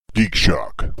Geek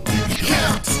Shock.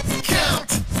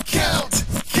 Count.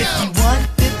 51,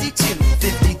 52,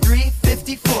 53,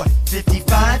 54,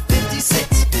 55,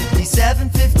 56, 57,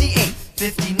 58,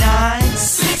 59,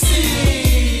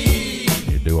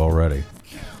 60. You do already.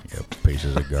 You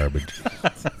pieces of garbage.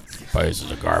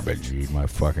 Pieces of garbage. You eat my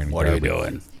fucking What garbage. are you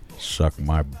doing?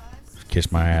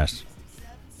 Kiss my ass.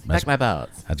 Back my balls.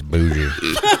 That's bougie.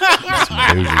 That's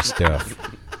some bougie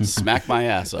stuff. Smack my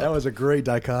ass up. That was a great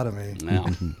dichotomy. Yeah.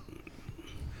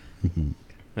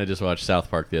 I just watched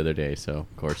South Park the other day, so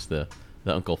of course the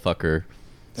Uncle Fucker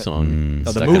song Oh,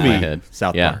 the stuck in my movie head.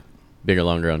 South yeah. Park. Bigger,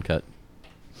 longer uncut.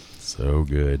 So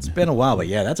good. Been a while, but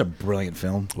yeah, that's a brilliant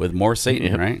film. With more Satan,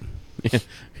 Yeah. right?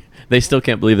 They still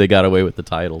can't believe they got away with the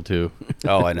title too.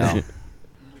 Oh, I know.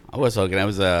 I was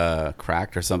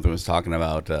Cracked or something was talking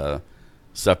about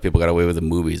stuff people got away with in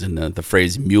movies, and the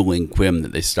phrase "mewling quim"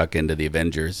 that they stuck into the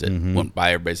Avengers it went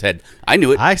by everybody's head. I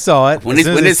knew it. I saw it. When As it-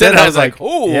 soon when as it said it, I was like,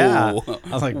 "Oh, yeah." I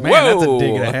was like, man, that's a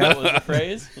dig and a half. What was the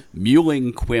phrase?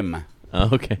 mewling quim, Oh,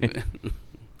 okay.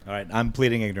 All right, I'm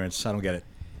pleading ignorance. I don't get it.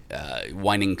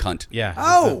 whining cunt." Yeah.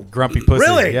 Oh, grumpy pussy.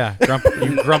 really? Yeah.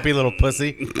 You grumpy little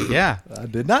pussy. Yeah. I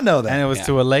did not know that. And it was Yeah.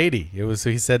 to a lady.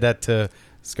 He said that to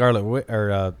Scarlet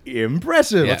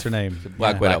Impressive. what's her name?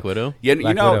 Black Widow. Black Widow? You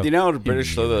Black know, Widow. you know, the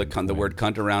British throw the word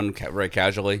 "cunt" around very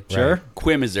casually. Sure.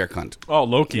 Quim is their cunt. Oh,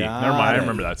 Loki. Got Never mind. I it.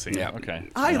 remember that scene. Yeah. Okay.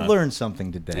 I learned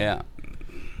something today. Yeah.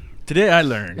 Today I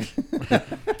learned.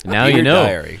 Now In you your know.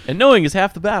 diary. And knowing is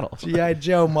half the battle. G.I.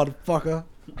 Joe, motherfucker.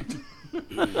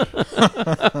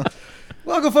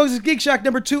 Welcome, folks. It's Geek Shock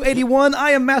number 281.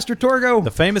 I am Master Torgo.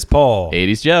 The famous Paul.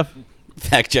 80s Jeff.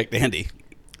 Fact checked Andy.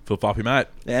 Flip floppy Matt.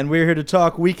 And we're here to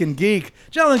talk Week in Geek.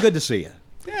 Gentlemen, good to see you.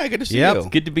 Yeah, good to see Yep. you.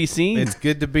 Good to be seen. It's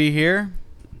good to be here.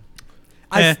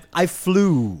 I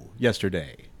flew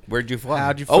yesterday. Where'd you fly?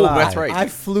 How'd you Oh, fly? that's right. I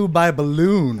flew by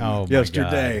balloon Oh, my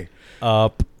yesterday.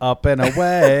 Up and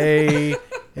away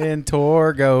in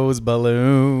Torgo's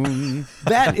balloon.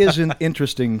 That is an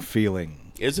interesting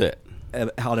feeling. Is it? A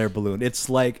hot air balloon. It's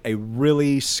like a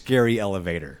really scary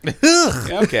elevator.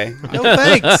 Okay. No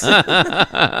thanks.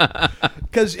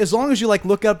 Because as long as you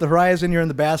look up the horizon, you're in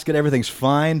the basket, everything's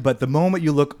fine. But the moment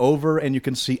you look over and you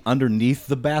can see underneath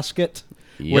the basket,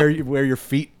 Yep. where your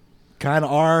feet kind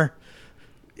of are,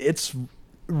 it's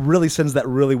really sends that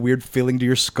really weird feeling to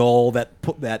your skull, that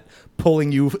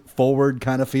pulling you forward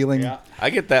kind of feeling. Yeah. I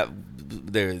get that.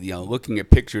 They're looking at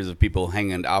pictures of people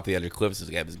hanging off the edge of cliffs.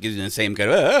 It gives you the same kind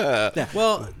of.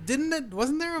 Well,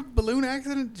 wasn't there a balloon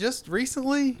accident just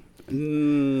recently?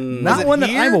 Not one that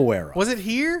I'm aware of. Was it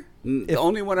here? The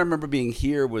only one I remember being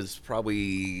here was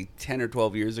probably 10 or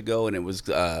 12 years ago, and it was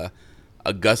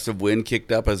a gust of wind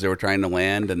kicked up as they were trying to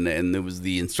land, and it was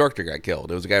the instructor got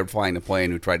killed. It was a guy flying the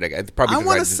plane who tried to probably I tried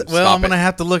want to to. stop Well, I'm it. gonna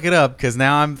have to look it up because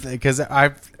now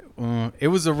it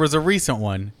was a recent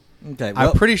one. Okay, well,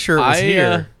 I'm pretty sure it was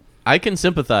here. I can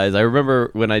sympathize. I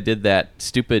remember when I did that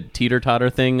stupid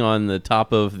teeter-totter thing on the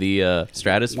top of the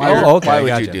stratosphere. Oh, okay, Why would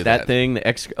gotcha. you do That that? thing,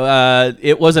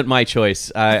 it wasn't my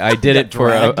choice. I did it for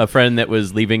a friend that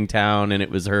was leaving town, and it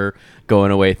was her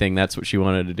going away thing. That's what she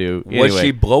wanted to do. Was Anyway.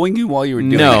 she blowing you while you were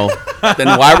doing No. it? Then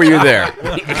why were you there?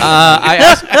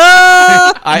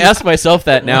 I ask myself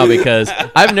that now because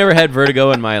I've never had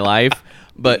vertigo in my life.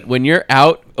 But when you're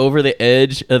out over the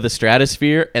edge of the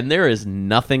stratosphere and there is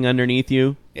nothing underneath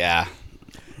you, Yeah.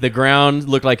 the ground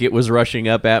looked like it was rushing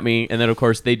up at me. And then, of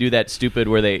course, they do that stupid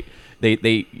where they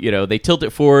tilt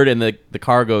it forward and the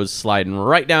car goes sliding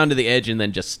right down to the edge and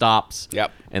then just stops.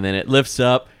 Yep. And then it lifts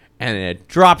up and it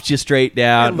drops you straight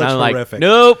down. It looks and I'm horrific. like,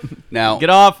 nope. Now- get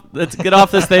off. Let's get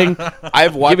off this thing.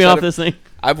 I've watched Get me that off this thing.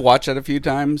 I've watched it a few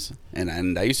times,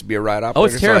 and I used to be a ride operator. Oh,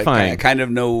 it's terrifying. So I kind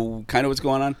of know what's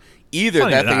going on. Either It's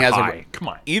not that even thing that has high. Come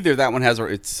on. Either that one has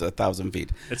it's 1,000 feet.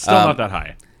 It's still not that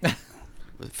high.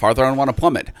 Farther, I don't want to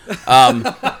plummet. Okay,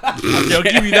 I'll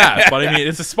give you that. But I mean,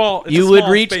 it's a small. It's You a would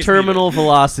small reach space terminal needle.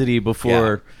 velocity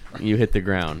before you hit the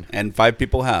ground. And 5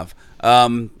 people have.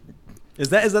 Is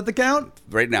that the count?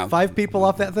 Right now. 5 people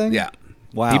off that thing? Yeah.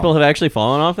 Wow. People have actually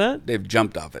fallen off that? They've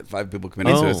jumped off it. 5 people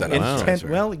committing Oh, suicide. wow. off the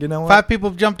stratosphere. Well, you know what? 5 people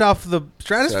jumped off the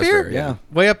stratosphere. Stratosphere, yeah.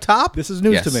 Way up top. This is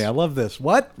news Yes. to me. I love this.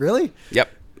 What? Really? Yep.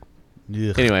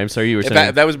 Anyway, I'm sorry you were In saying.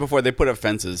 fact, that was before they put up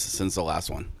fences since the last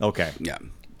one. Okay. Yeah.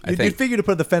 You'd figure to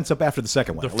put the fence up after the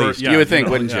second one. The at first, least. You would think,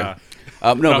 wouldn't you? yeah.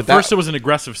 No, No, but first that, it was an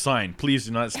aggressive sign. Please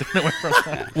do not stand away from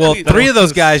that. Well, 3 of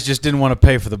those guys just didn't want to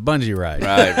pay for the bungee ride.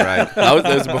 Right.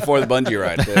 That was before the bungee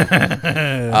ride.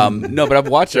 Too. No, but I've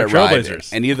watched They're that ride,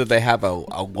 trailblazers. and either they have a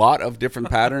lot of different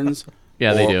patterns,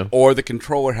 Yeah, they do. or the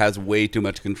controller has way too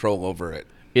much control over it.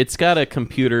 It's got a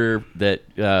computer that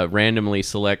randomly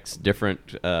selects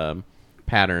different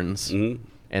patterns. Mm-hmm.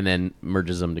 and then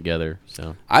merges them together.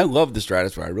 So I love the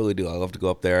Stratosphere. I really do. I love to go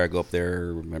up there. I go up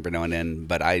there every now and then,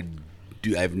 but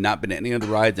I've not been at any of the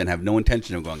rides and have no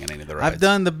intention of going on any of the rides. I've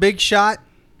done the Big Shot.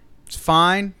 It's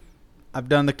fine. I've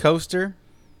done the coaster.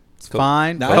 It's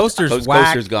fine. No, Coaster's whack.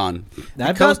 Coaster's gone.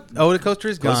 I've done, The coaster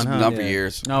is gone, Coaster's huh? gone for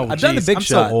years. Oh, I've done the geez, Big I'm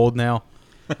Shot. so old now.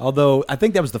 although I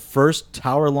think that was the first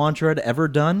tower launcher I'd ever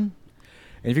done.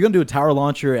 And if you're going to do a tower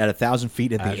launcher at 1,000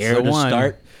 feet in the That's air the to one.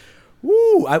 start,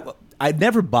 woo! I'd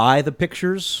never buy the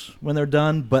pictures when they're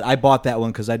done, but I bought that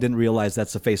one because I didn't realize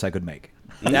that's the face I could make.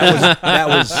 That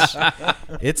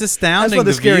was It's astounding. That's one of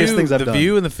the scariest view, things I've the done.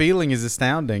 view and the feeling is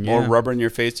astounding. More Yeah. rubber in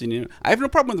your face than you. I have no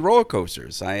problem with roller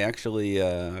coasters. I actually,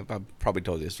 I've probably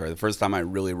told you this story. The first time I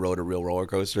really rode a real roller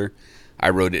coaster, I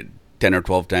rode it 10 or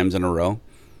 12 times in a row.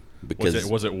 Because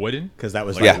Was it wooden? because that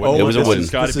was Yeah, like, it was a this wooden. is-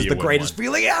 Gotta This be is a the wooden greatest one.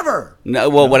 feeling ever. No,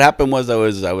 well, what happened was I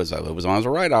was a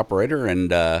ride operator,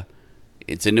 and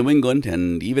it's in New England,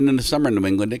 and even in the summer in New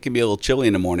England, it can be a little chilly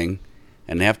in the morning,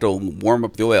 and they have to warm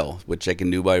up the oil, which they can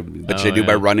do by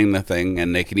by running the thing,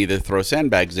 and they can either throw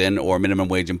sandbags in or minimum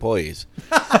wage employees.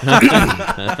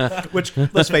 Which,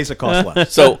 let's face it, costs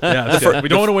less. So Yeah, that's it. We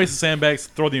don't want to waste the sandbags.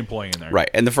 Throw the employee in there. right,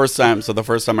 and the first time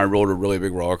I rode a really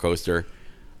big roller coaster,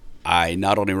 I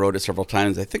not only rode it several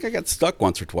times, I think I got stuck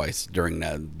once or twice during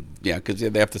that. Yeah, because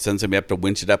they have to send somebody up to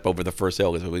winch it up over the first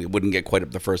hill because it wouldn't get quite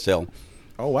up the first hill.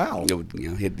 Oh, wow. It would,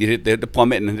 you hit the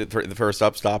plummet and hit the first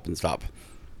up, stop, and stop.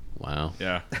 wow.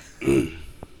 Yeah.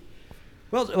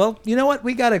 Well, you know what?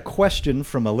 We got a question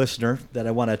from a listener that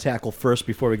I want to tackle first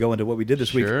before we go into what we did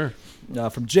this week. Sure.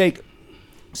 From Jake.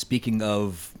 Speaking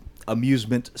of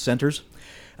amusement centers,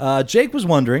 Jake was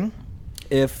wondering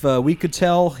if we could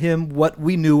tell him what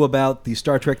we knew about the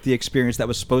Star Trek The Experience that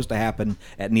was supposed to happen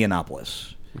at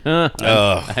Neonopolis.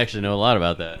 I actually know a lot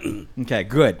about that. Okay,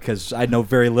 good, because I know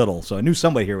very little, so I knew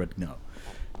somebody here would know.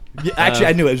 Yeah, actually,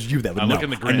 I knew it was you that would I'm know. looking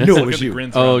the I grins. knew it Look was at the you.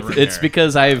 grins Oh, around the room it's there.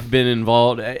 because I've been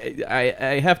involved.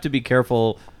 I have to be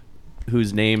careful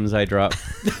whose names I drop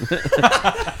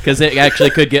because it actually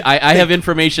could get. I have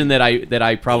information that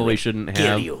I probably shouldn't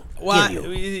have.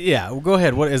 Yeah, well, go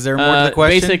ahead. What is there more to the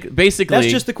question? Basically,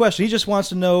 That's just the question. He just wants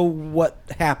to know what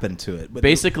happened to it. But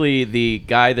basically, the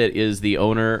guy that is the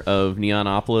owner of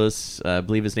Neonopolis, I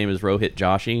believe his name is Rohit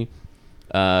Joshi.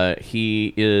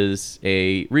 He is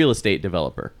a real estate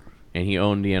developer, and he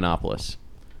owned Neonopolis.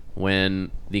 When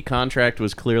the contract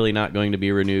was clearly not going to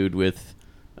be renewed with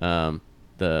at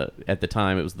the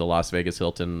time it was the Las Vegas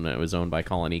Hilton. It was owned by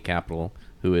Colony Capital,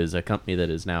 who is a company that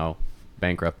is now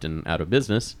bankrupt and out of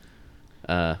business.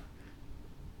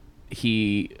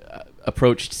 He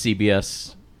approached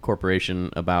CBS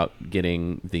Corporation about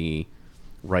getting the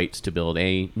rights to build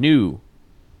a new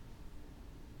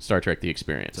Star Trek The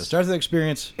Experience. So Star Trek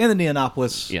Experience in the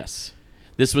Neonopolis. Yes.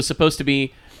 This was supposed to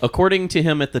be, according to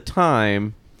him at the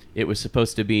time, it was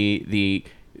supposed to be the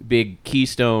big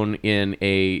keystone in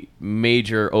a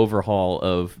major overhaul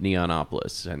of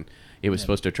Neonopolis, and it was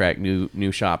supposed to attract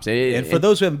new shops. And for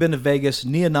those who haven't been to Vegas,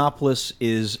 Neonopolis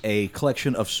is a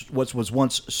collection of what was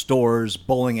once stores,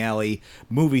 bowling alley,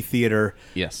 movie theater.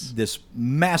 Yes. This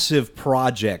massive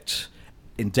project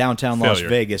in downtown Las Failure.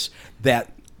 Vegas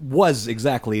that was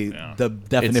exactly the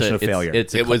definition of failure.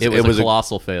 It was was a- a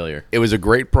colossal failure. It was a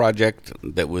great project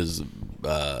that was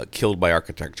killed by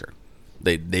architecture.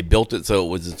 They built it so it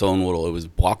was its own little. It was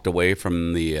blocked away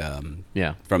from the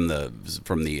from the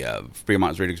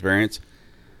Fremont Street Experience.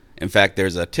 In fact,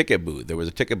 there's a ticket booth. There was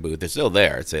a ticket booth. It's still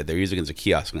there. They're using it as a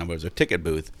kiosk now. But there's a ticket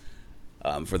booth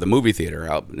for the movie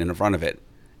theater out in the front of it,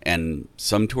 and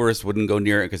some tourists wouldn't go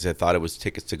near it because they thought it was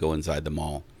tickets to go inside the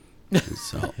mall.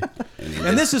 So,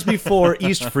 and this is before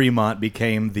East Fremont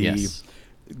became the Yes.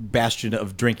 bastion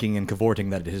of drinking and cavorting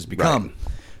that it has become. Right.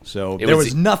 So It there was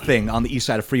was the- nothing on the east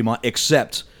side of Fremont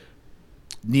except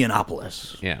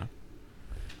Neonopolis. Yeah.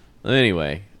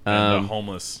 Anyway, And the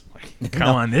homeless. Like,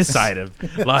 come on this side of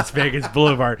Las Vegas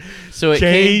Boulevard. So it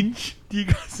change. Do you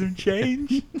got some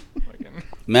change? Fucking-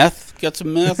 meth, got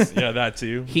some meth. yeah, that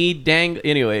too.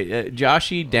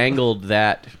 Joshi dangled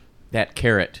that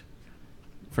carrot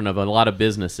in front of a lot of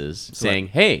businesses, saying,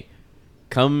 "Hey,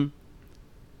 come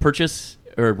purchase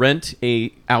or rent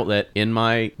a outlet in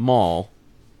my mall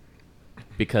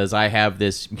because I have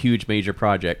this huge major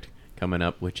project coming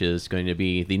up, which is going to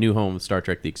be the new home of Star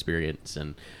Trek: The Experience."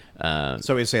 And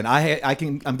So he's saying,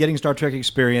 I'm getting Star Trek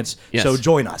Experience, Yes. so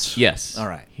join us. yes, All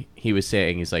right. He was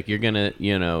saying, he's like, you're gonna,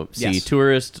 see Yes.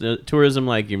 tourism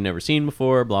like you've never seen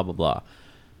before, blah blah blah.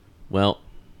 Well,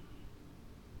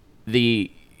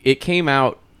 it came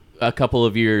out a couple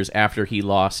of years after he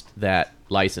lost that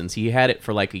license. He had it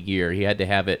for like a year. He had to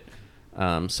have it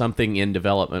something in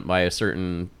development by a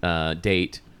certain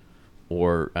date,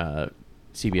 or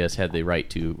CBS had the right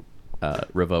to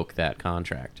revoke that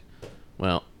contract.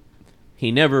 Well,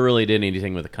 he never really did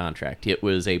anything with the contract. It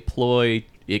was a ploy.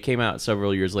 It came out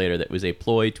several years later that was a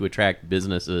ploy to attract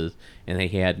businesses, and they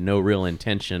had no real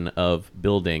intention of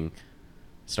building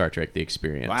Star Trek The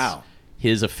Experience. Wow.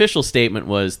 His official statement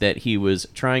was that he was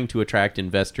trying to attract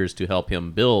investors to help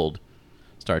him build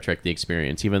Star Trek The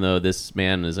Experience, even though this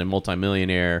man is a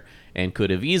multimillionaire and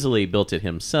could have easily built it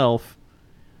himself.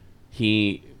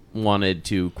 He wanted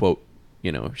to, quote,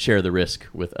 share the risk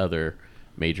with other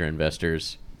major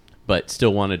investors, but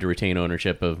still wanted to retain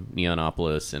ownership of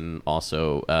Neonopolis and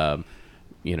also,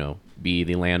 be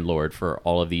the landlord for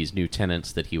all of these new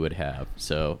tenants that he would have.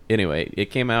 So anyway,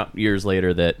 it came out years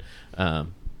later that, a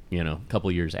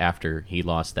couple years after he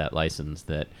lost that license,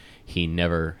 that he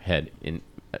never had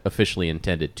officially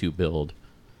intended to build.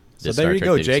 So there you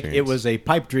go, Jake. It was a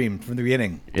pipe dream from the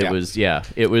beginning. It was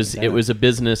a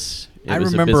business. I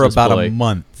remember about a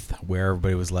month where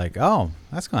everybody was like, "Oh,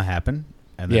 that's going to happen,"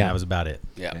 and then that was about it.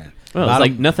 Yeah. Well, it's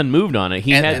like nothing moved on it.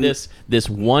 He had this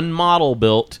one model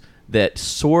built that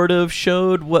sort of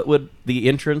showed what the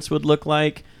entrance would look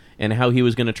like, and how he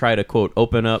was going to try to, quote,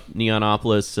 open up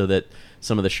Neonopolis so that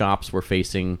some of the shops were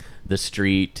facing the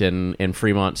street and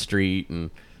Fremont Street, and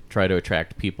try to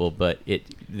attract people. But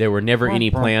there were never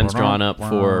any plans drawn up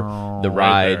for the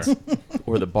rides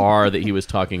or the bar that he was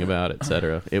talking about,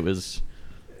 etc. It was...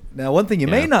 Now, one thing you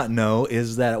may not know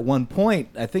is that at one point,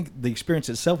 I think the experience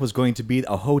itself was going to be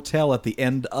a hotel at the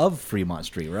end of Fremont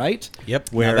Street, right?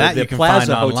 Yep. Where that the you can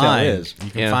Plaza find Hotel online. is.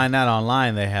 You can find that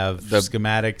online. They have the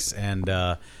schematics and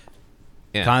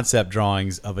concept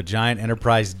drawings of a giant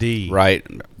Enterprise D. Right.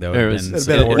 That It would was, have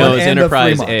been it was end of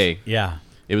Enterprise Fremont. A. yeah.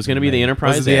 It was going to be the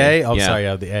Enterprise Was it the A? Oh, Yeah.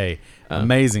 sorry, the A.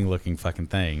 Amazing looking fucking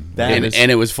thing. That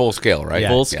And it was full scale, right? Yeah.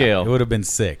 Full scale. It would have been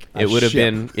sick. It would have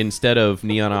ship. been instead of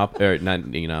not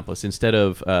Neonopolis, instead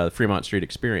of Fremont Street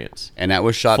Experience. And that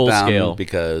was shot Full down scale.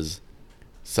 because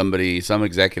some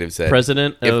executive said...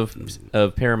 President if-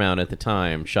 of Paramount at the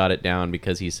time shot it down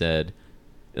because he said,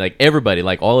 like everybody,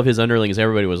 like all of his underlings,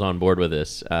 everybody was on board with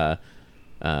this.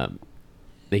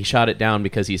 They shot it down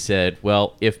because he said,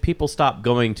 well, if people stop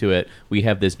going to it, we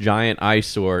have this giant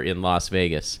eyesore in Las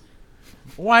Vegas.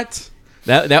 What?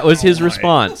 That was his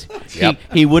response. Yep.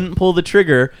 He wouldn't pull the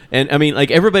trigger, and I mean,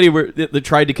 like everybody that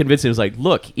tried to convince him was like,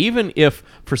 "Look, even if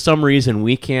for some reason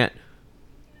we can't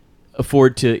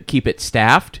afford to keep it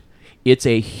staffed, it's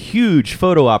a huge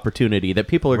photo opportunity that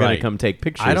people are going Right. to come take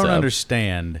pictures." I don't of.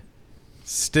 understand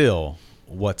still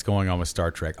what's going on with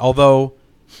Star Trek. Although,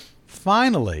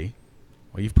 finally,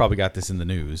 well, you've probably got this in the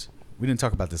news. We didn't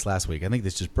talk about this last week. I think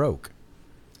this just broke.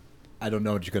 I don't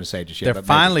know what you're going to say just yet. They're but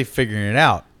finally figuring it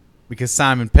out because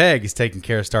Simon Pegg is taking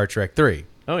care of Star Trek 3.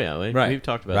 Oh yeah, Right. we've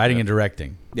talked about Writing that. and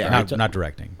directing. Yeah, Not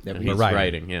directing. Yeah, but He's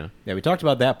writing. Yeah. Yeah, we talked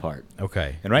about that part.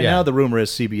 Okay. And right Yeah. now, the rumor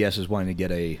is CBS is wanting to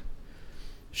get a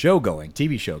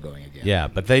TV show going again. Yeah,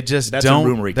 but they just That's a don't.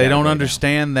 rumory They don't category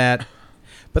understand that.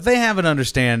 But they haven't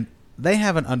understood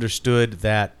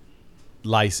that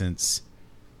license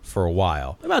for a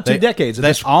while. About 2 decades at They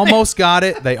this almost got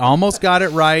it. They almost got it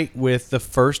right with the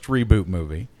first reboot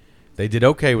movie. They did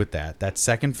okay with that. That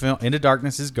second film, Into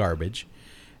Darkness, is garbage,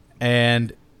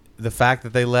 and the fact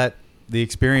that they let the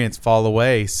experience fall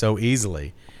away so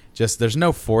easily, just there's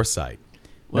no foresight.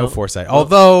 No Well, foresight.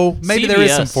 Although maybe there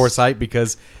is some CBS foresight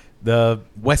because the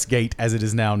Westgate, as it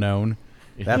is now known,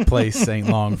 that place ain't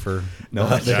long for No,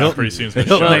 Yeah, pretty soon it's the gonna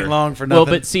Hilton shut. ain't long for nothing. Well,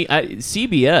 but see,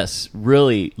 CBS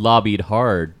really lobbied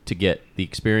hard to get the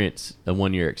experience a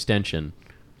 1-year extension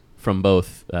from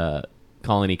both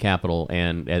Colony Capital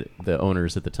and the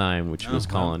owners at the time, which was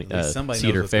Colony at least somebody knows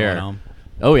Cedar what's Fair. going on.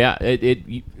 Oh yeah,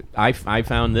 I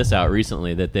found this out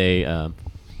recently that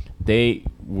they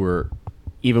were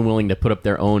even willing to put up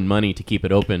their own money to keep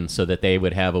it open so that they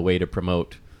would have a way to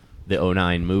promote the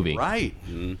 09 movie. Right.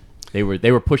 They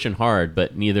were pushing hard,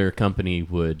 but neither company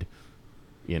would,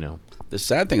 The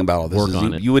sad thing about all this Work is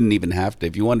on it. you wouldn't even have to,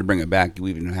 if you wanted to bring it back, you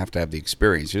wouldn't even have to have the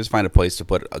experience. You just find a place to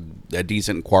put a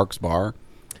decent Quark's bar.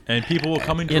 And people will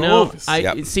come in You know, droves. I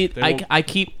Yep. see. They will- I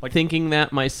keep thinking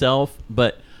that myself,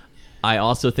 but I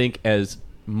also think as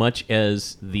much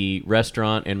as the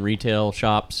restaurant and retail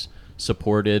shops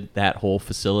supported that whole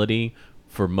facility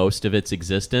for most of its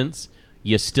existence,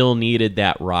 you still needed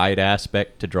that ride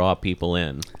aspect to draw people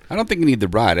in. I don't think you need the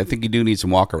ride. I think you do need some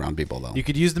walk around people, though. You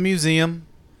could use the museum.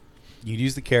 You'd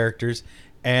use the characters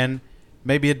and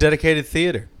maybe a dedicated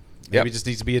theater. Maybe Yep. it just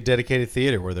needs to be a dedicated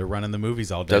theater where they're running the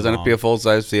movies all day Doesn't have long. to be a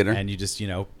full-size theater. And you just,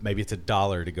 maybe it's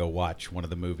 $1 to go watch one of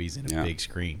the movies in a Yeah. big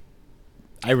screen.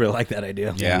 I really like that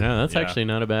idea. Yeah. No, that's Yeah. actually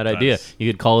not a bad Nice. idea.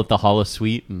 You could call it the Holo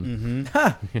Suite. And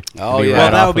Oh Be yeah. Well, right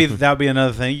that off would be of- that would be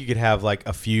another thing. You could have like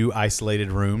a few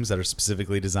isolated rooms that are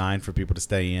specifically designed for people to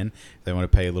stay in. If they want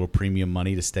to pay a little premium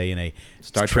money to stay in a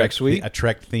Star Trek suite? a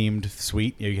Trek themed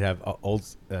suite. You could have old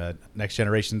Next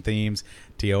Generation themes,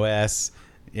 TOS.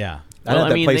 Yeah, I Well, have I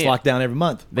that mean, place they- locked down every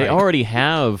month. They already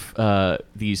have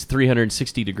these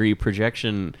 360-degree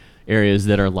projection areas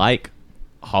that are like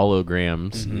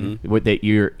holograms. With that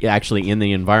you're actually in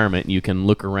the environment. You can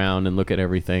look around and look at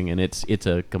everything, and it's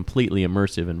a completely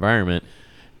immersive environment.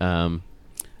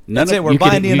 That's it. We're you could-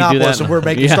 buying you do Neonopolis, that. and we're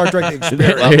making Yeah. Star Trek the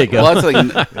experience. There you go. Well,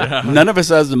 that's like, none of us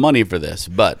has the money for this,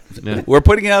 but we're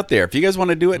putting it out there. If you guys want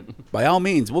to do it, by all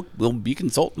means, we'll be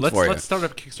consultants for you. Let's start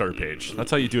up a Kickstarter page.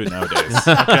 That's how you do it nowadays.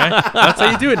 Okay, that's how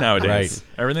you do it nowadays.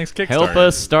 Right. Everything's Kickstarter. Help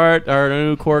us start our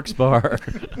new Quarks bar.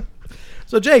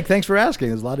 So, Jake, thanks for asking.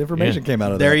 There's a lot of information Yeah. came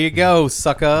out of there that. you go,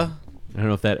 sucker. I don't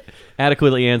know if that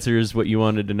adequately answers what you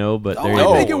wanted to know, but there you I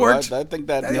go. think it worked. I think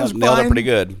that That nailed, was nailed it fine. pretty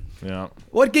good. Yeah.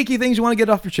 What geeky things you want to get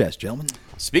off your chest, gentlemen?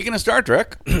 Speaking of Star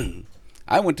Trek,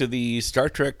 I went to the Star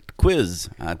Trek quiz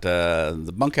at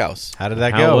the bunkhouse. How did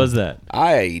that How go? was that?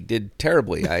 I did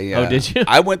terribly. Oh, did you?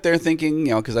 I went there thinking,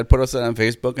 because I put us on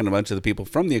Facebook, and a bunch of the people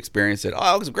from the experience said,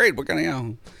 "Oh, it was great. We're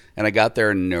gonna, And I got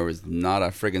there, and there was not a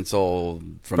friggin' soul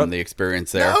from the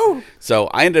experience there. No. So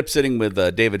I ended up sitting with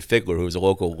David Figler, who's a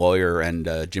local lawyer and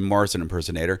Jim Morrison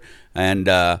impersonator, and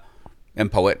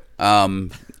poet.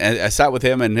 And I sat with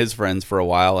him and his friends for a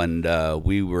while, and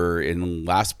we were in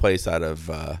last place out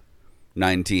of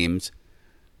 9 teams.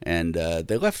 And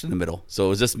they left in the middle, so it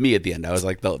was just me at the end. I was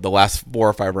like the last 4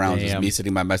 or 5 rounds, was Damn. me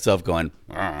sitting by myself, going.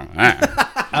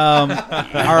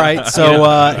 All right,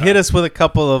 so hit us with a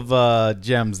couple of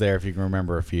gems there, if you can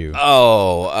remember a few.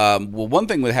 Well, one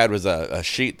thing we had was a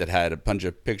sheet that had a bunch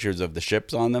of pictures of the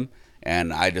ships on them,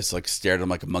 and I just stared at them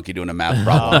like a monkey doing a math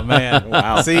problem. Oh man!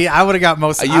 Wow. See, I would have got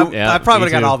most. You- I probably would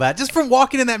me have got too. all that just from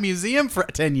walking in that museum for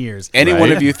 10 years. Any one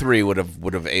Right. of you three would have.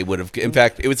 In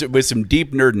fact, it was some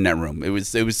deep nerd in that room. It was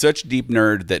such deep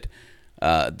nerd that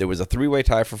there was a 3-way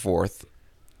tie for 4th,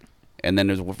 and then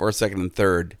there was 1st, 2nd, and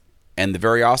 3rd. And the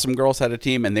Very Awesome Girls had a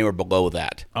team, and they were below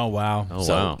that. Oh wow! Oh,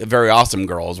 So wow. the Very Awesome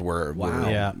Girls were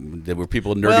Yeah. there were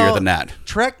people nerdier than that.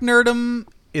 Trek nerdom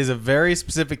is a very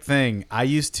specific thing. I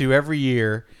used to every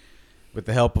year, with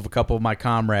the help of a couple of my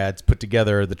comrades, put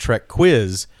together the Trek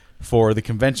quiz for the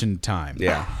convention time.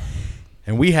 Yeah,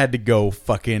 And we had to go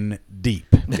fucking deep.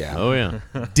 yeah. Oh yeah.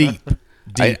 Deep.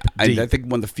 Deep. I deep. think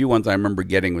one of the few ones I remember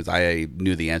getting was I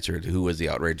knew the answer to who was the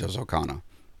outrageous O'Connor.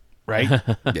 right?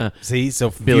 Yeah, See? So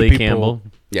few Billy people- Campbell.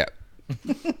 yeah.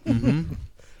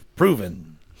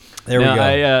 Proven. There Now,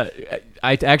 we go.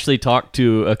 I actually talked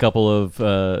to a couple of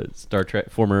Star Trek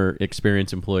former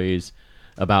experienced employees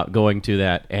about going to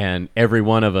that, and every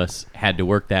one of us had to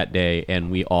work that day,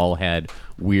 and we all had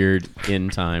weird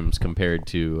end times compared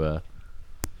to,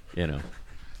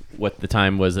 what the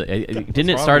time was. Didn't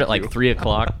it wrong start with at like you?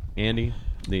 3:00, Andy?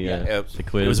 The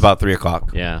quiz. It was about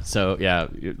 3:00. Yeah. So yeah,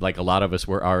 like a lot of us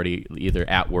were already either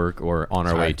at work or on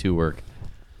our way Sorry. to work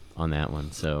on that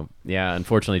one. So yeah,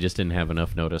 unfortunately, just didn't have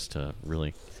enough notice to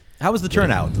really. How was the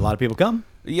turnout? Did a lot of people come?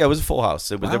 Yeah, it was a full house.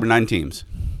 There were 9 teams.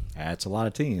 That's a lot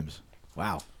of teams.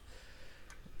 Wow.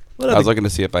 I was looking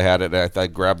to see if I had it. I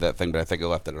grabbed that thing, but I think I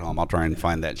left it at home. I'll try and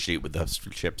find that sheet with the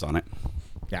ships on it.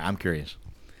 Yeah, I'm curious.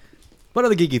 What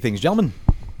other geeky things, gentlemen?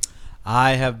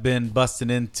 I have been busting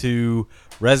into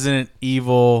Resident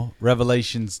Evil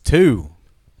Revelations 2.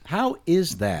 How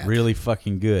is that? Really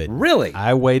fucking good. Really?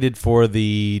 I waited for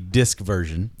the disc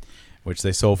version, which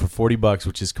they sold for $40,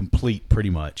 which is complete pretty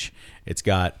much. It's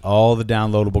got all the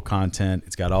downloadable content.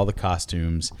 It's got all the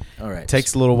costumes. All right. It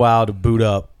takes a little while to boot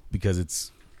up because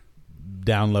it's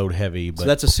download heavy. But So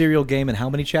that's a serial game, and how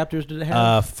many chapters did it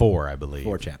have? 4, I believe.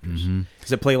 4 chapters.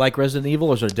 Does it play like Resident Evil,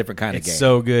 or is it a different kind It's of game?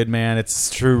 so good, man. It's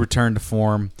a true return to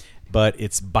form, but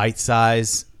it's bite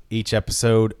size each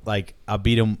episode. Like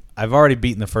I've already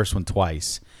beaten the first one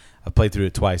twice. I've played through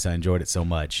it twice. I enjoyed it so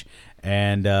much,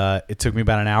 and it took me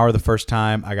about an hour the first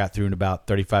time. I got through in about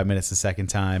 35 minutes the second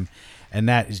time, and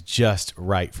that is just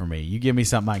right for me. You give me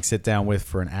something I can sit down with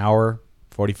for an hour,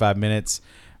 45 minutes,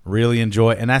 really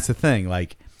enjoy. And that's the thing.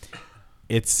 Like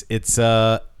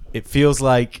it feels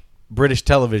like British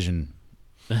television.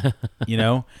 You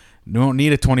know, we don't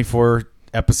need a 24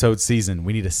 episode season.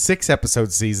 We need a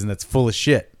 6-episode season that's full of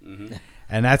shit.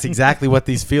 And that's exactly what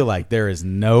these feel like. There is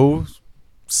no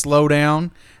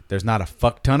slowdown. There's not a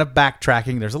fuck ton of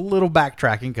backtracking. There's a little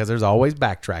backtracking because there's always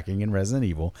backtracking in Resident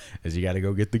Evil, as you got to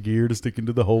go get the gear to stick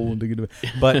into the hole and dig into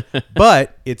it.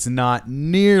 But it's not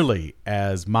nearly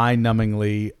as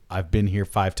mind-numbingly. I've been here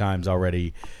 5 times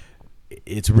already.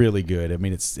 It's really good. I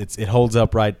mean, it holds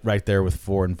up right there with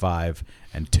 4 and 5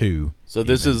 and 2. So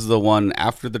this is the one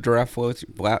after the giraffe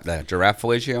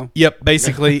fellatio? Yep,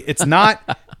 basically it's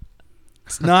not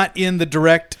in the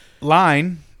direct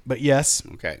line, but yes,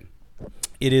 Okay.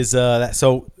 it is.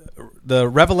 So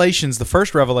the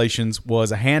first Revelations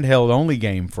was a handheld only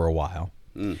game for a while,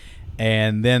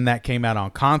 and then that came out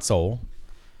on console,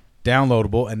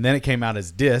 downloadable, and then it came out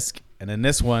as disc, and then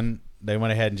this one they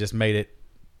went ahead and just made it.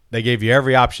 They gave you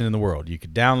every option in the world. You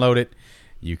could download it,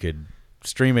 you could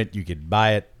stream it, you could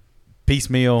buy it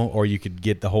piecemeal, or you could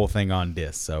get the whole thing on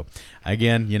disc. So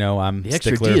again, I'm The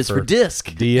extra stickler D is for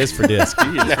disc. D is for disc.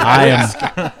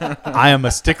 I am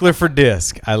a stickler for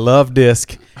disc. I love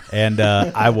disc, and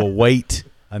I will wait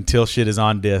until shit is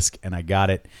on disc, and I got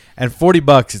it. And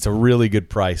 $40, it's a really good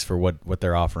price for what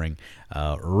they're offering.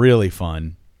 Really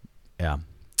fun. Yeah,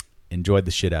 enjoyed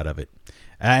the shit out of it.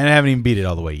 And I haven't even beat it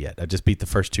all the way yet. I just beat the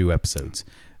first 2 episodes.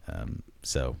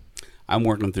 So I'm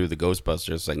working through the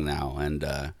Ghostbusters thing now,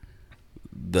 and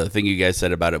the thing you guys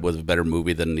said about it was a better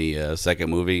movie than the second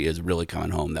movie is really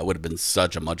coming home. That would have been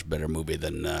such a much better movie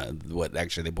than what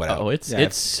actually they put out. Oh,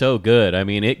 it's so good. I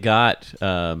mean, it got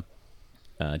Dan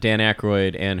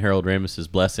Aykroyd and Harold Ramis's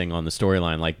blessing on the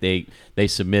storyline. Like they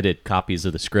submitted copies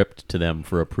of the script to them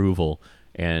for approval,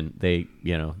 and they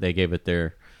gave it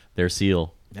their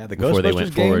seal. Yeah, the before they Ghostbusters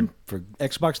went game forward. for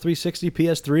Xbox 360,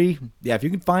 PS3. Yeah, if you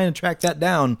can find and track that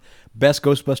down, best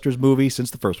Ghostbusters movie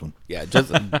since the first one. Yeah, just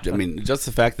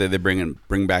the fact that they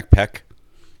bring back Peck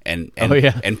and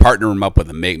and partner him up with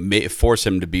him, force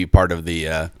him to be part of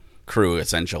the crew.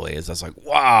 Essentially, is just like,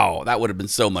 wow, that would have been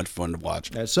so much fun to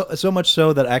watch. So much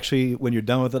so that actually, when you're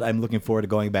done with it, I'm looking forward to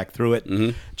going back through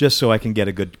it just so I can get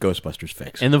a good Ghostbusters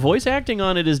fix. And the voice acting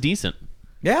on it is decent.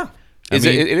 Yeah. It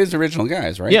is original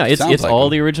guys, right? Yeah, It it's sounds like all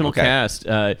them. the original Okay. cast.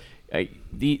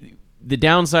 The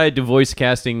downside to voice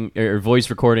casting or voice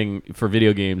recording for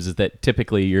video games is that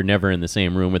typically you're never in the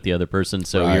same room with the other person,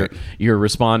 so Right. you're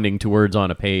responding to words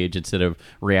on a page instead of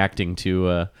reacting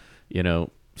to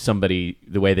somebody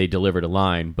the way they delivered a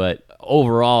line. But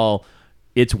overall,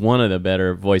 it's one of the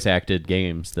better voice acted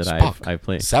games that Spock. I've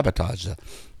played. Sabotage.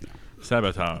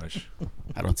 Sabotage.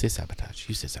 I don't say sabotage.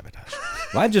 You say sabotage.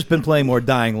 Well, I've just been playing more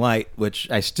Dying Light, which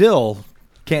I still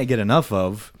can't get enough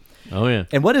of. Oh yeah.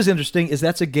 And what is interesting is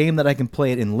that's a game that I can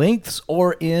play it in lengths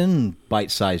or in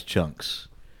bite-sized chunks.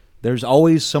 There's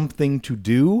always something to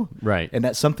do. Right. And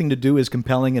that something to do is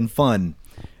compelling and fun.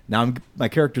 Now my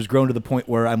character's grown to the point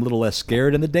where I'm a little less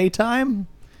scared in the daytime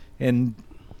and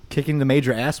kicking the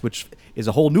major ass, which is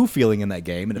a whole new feeling in that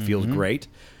game, and it feels great.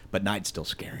 But night's still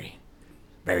scary.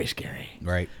 Very scary.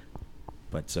 right.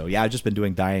 But so, yeah, I've just been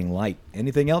doing Dying Light.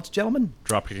 Anything else, gentlemen?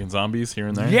 Dropkicking zombies here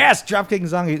and there. Yes, Dropkicking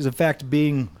Zombies is in fact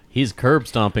being... He's curb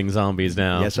stomping zombies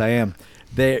now. Yes, I am.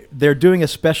 They're doing a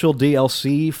special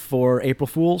DLC for April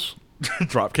Fools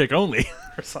Dropkick only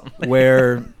or something.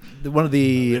 where one of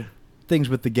the things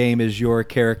with the game is your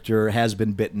character has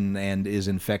been bitten and is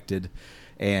infected,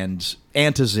 and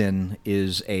Antizin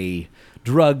is a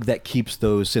drug that keeps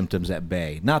those symptoms at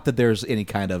bay. Not that there's any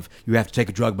kind of, you have to take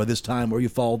a drug by this time or you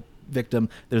fall victim.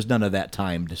 There's none of that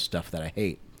timed stuff that I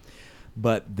hate.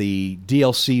 But the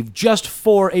DLC just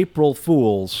for April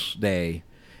Fool's Day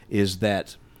is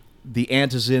that the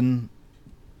Antizin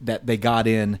that they got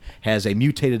in has a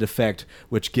mutated effect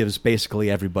which gives basically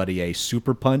everybody a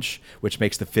super punch, which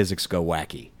makes the physics go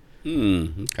wacky.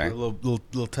 Okay. A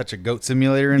little touch of Goat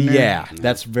Simulator in there. Yeah,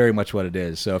 that's very much what it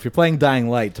is. So if you're playing Dying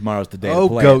Light, tomorrow's the day Oh,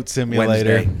 to play Goat it,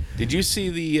 Simulator. Wednesday. Did you see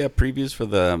the previews for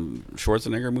the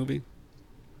Schwarzenegger movie?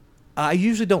 I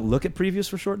usually don't look at previews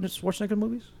for Schwarzenegger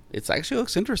movies. It actually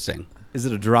looks interesting. Is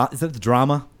it Is that the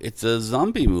drama? It's a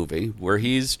zombie movie where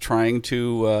he's trying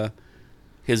to.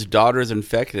 His daughter's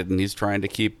infected, and he's trying to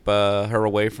keep her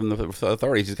away from the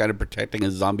authorities. He's kind of protecting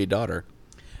his zombie daughter.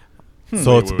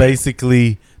 So it's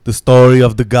basically the story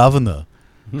of the governor.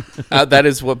 That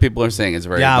is what people are saying. It's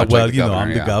very Yeah, much well, like the you know, governor, I'm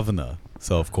the yeah. governor,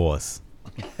 so of course.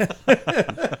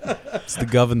 It's the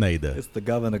governor. It's the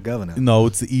governor. No,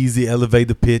 it's the easy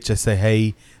elevator pitch. I say,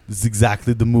 hey, this is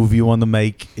exactly the movie you want to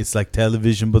make. It's like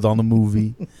television, but on a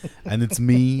movie. And it's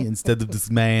me instead of this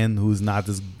man who's not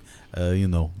as,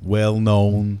 well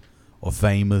known or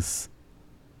famous.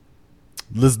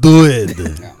 Let's do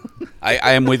it.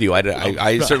 I am with you.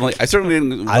 I certainly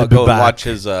didn't I'll be go and back. watch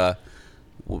his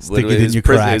Stick it in your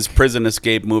crack. His prison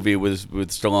escape movie was with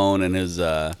Stallone and his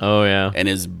Oh yeah. and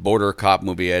his border cop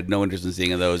movie. I had no interest in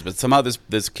seeing those, but somehow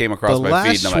this came across The my last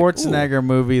feed. And I'm like, ooh. Schwarzenegger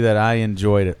movie that I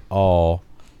enjoyed at all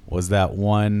was that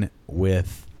one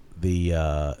with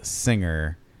the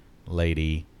singer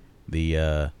lady.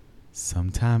 The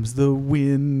sometimes the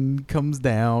wind comes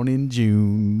down in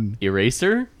June.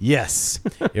 Eraser. Yes,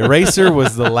 Eraser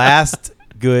was the last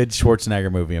good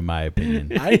Schwarzenegger movie in my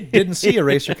opinion. I didn't see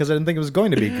Eraser because I didn't think it was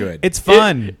going to be good. It's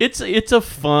fun. It's a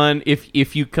fun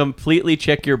if you completely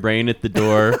check your brain at the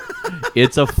door.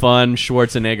 It's a fun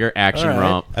Schwarzenegger action All right.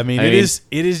 romp. I mean, it is.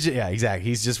 Yeah, exactly.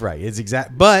 He's just right. It's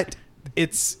exact, but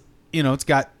it's it's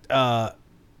got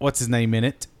what's his name in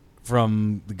it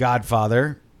from The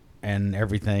Godfather and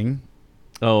everything.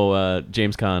 Oh,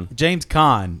 James Caan. James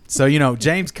Caan. So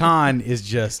James Caan is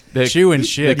just The- chewing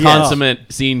shit. The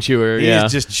consummate scene chewer. He Yeah.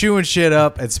 is just chewing shit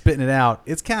up and spitting it out.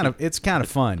 It's kind of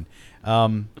fun.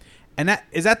 And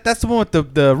that's the one with the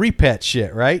repet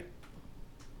shit, right?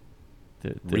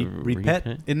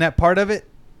 Repet? Isn't that part of it?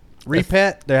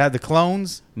 Repet. They have the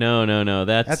clones. No.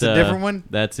 That's a different one?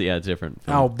 That's it's different.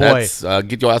 Oh boy. That's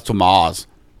Get Your Ass to Mars,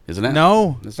 isn't it?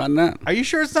 No. It's not in that. Are you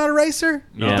sure it's not Eraser?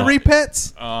 No. The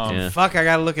repets? Yeah. Fuck, I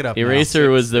gotta look it up. now. Eraser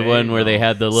was the Sixth one Day, where they no.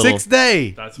 had the little. 6th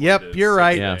Day. That's what Yep, it is. you're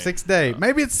right. Yeah. 6th Day.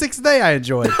 Maybe it's 6th Day I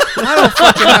enjoyed. I don't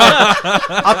fucking know.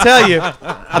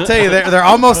 I'll tell you, they're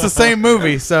almost the same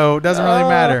movie, so it doesn't really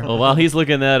matter. Well, while he's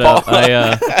looking that up,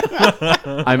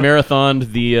 I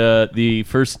marathoned the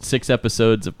first 6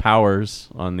 episodes of Powers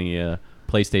on the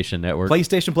PlayStation Network.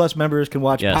 PlayStation Plus members can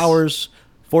watch Yes. Powers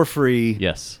for free.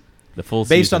 Yes, the full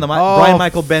Based season. on the Oh, Brian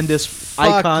Michael Bendis Fuck,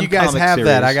 icon you guys comic have series.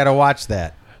 that. I gotta watch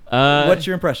that. What's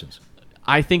your impressions?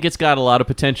 I think it's got a lot of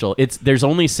potential. There's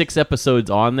only 6 episodes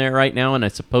on there right now, and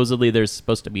supposedly there's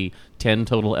supposed to be 10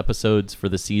 total episodes for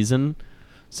the season.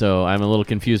 So I'm a little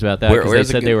confused about that because they where's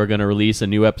it said they get- were going to release a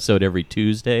new episode every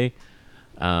Tuesday.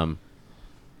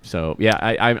 So yeah,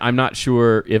 I'm not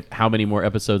sure how many more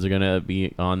episodes are going to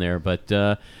be on there, but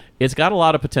it's got a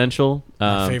lot of potential.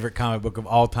 My favorite comic book of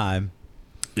all time,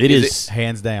 It Is is.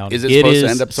 hands down. Is it It supposed is to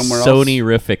end up somewhere else?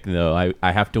 Sony-rific, though.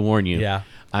 I have to warn you. Yeah.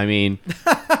 I mean,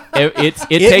 it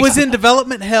It takes. was in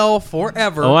development hell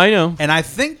forever. Oh, I know. And I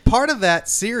think part of that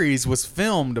series was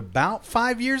filmed about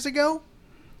 5 years ago.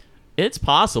 It's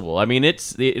possible. I mean,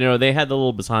 they had the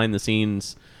little behind the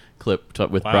scenes clip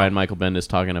with Wow. Brian Michael Bendis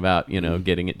talking about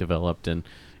getting it developed and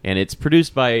it's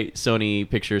produced by Sony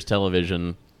Pictures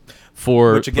Television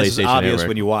for Which I guess is PlayStation obvious Network.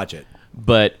 when you watch it.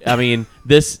 But I mean,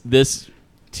 this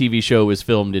TV show was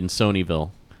filmed in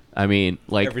Sonyville. I mean,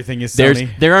 like Everything is there's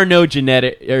Sony. there are no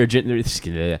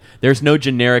there's no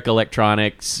generic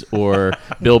electronics or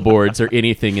billboards or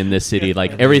anything in this city.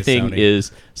 Like everything Sony.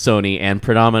 is Sony and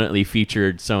predominantly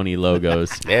featured Sony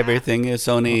logos. Everything is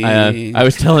Sony. I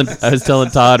was telling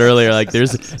Todd earlier, like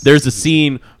there's a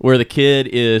scene where the kid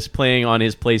is playing on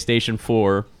his PlayStation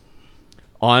 4,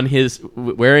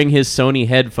 wearing his Sony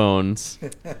headphones,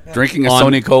 Drinking a on-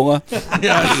 Sony Cola.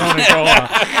 Yeah, Sony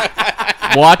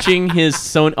Cola. watching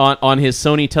his on his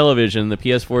Sony television. The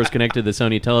PS4 is connected to the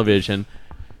Sony television.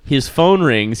 His phone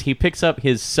rings. He picks up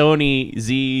his Sony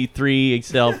Z3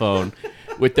 cell phone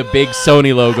with the big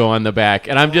Sony logo on the back,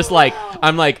 and I'm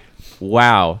like,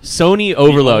 wow, Sony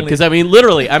overload. Because I mean,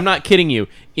 literally, I'm not kidding you.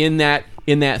 In that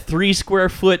 3 square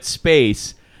foot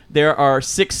space, there are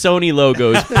 6 Sony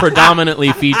logos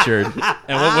predominantly featured.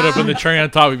 And what would have been the cherry on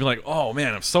top? We'd be like, oh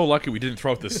man, I'm so lucky we didn't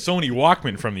throw out the Sony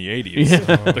Walkman from the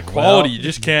 80s. The quality, you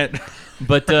just can't.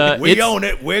 But We it's, own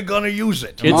it. We're going to use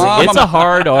it. it's a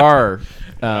hard R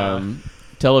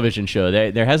television show.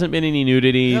 There hasn't been any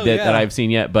nudity Oh, that yeah. I've seen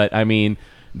yet, but I mean,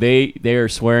 they are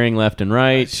swearing left and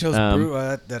right. That show's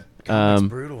that comic's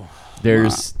brutal.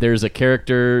 There's a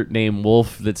character named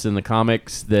Wolf that's in the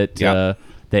comics that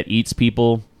that eats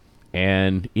people,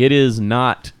 and it is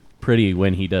not pretty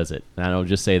when he does it. And I'll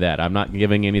just say that. I'm not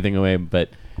giving anything away, but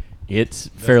it's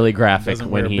fairly graphic doesn't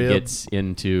when wear a he bib. gets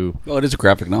into Well, it is a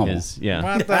graphic novel. his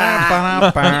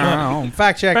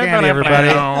Fact check Andy,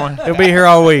 everybody. He'll be here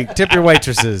all week. Tip your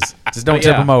waitresses. Just don't But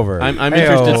tip yeah, them over. I'm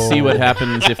interested to Heyo. see what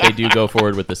happens if they do go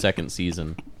forward with the second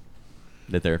season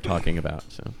that they're talking about.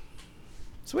 So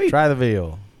Sweet. Try the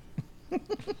veal.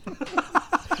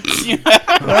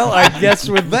 Well, I guess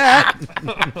with that,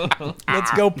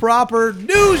 let's go proper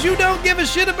news you don't give a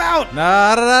shit about.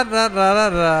 Da, da, da, da, da,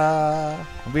 da.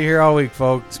 I'll be here all week,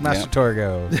 folks. Master Yep.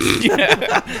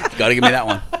 Torgo. Gotta give me that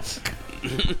one.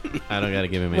 I don't got to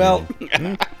give him Well,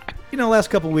 anything. last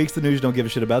couple of weeks, the news you don't give a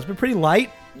shit about. It's been pretty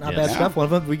light. Not Yes. bad stuff. One of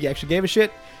them we actually gave a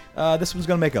shit. This one's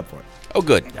going to make up for it. Oh,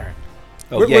 good.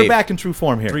 Oh, We're yay. back in true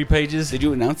form here. 3 pages. Did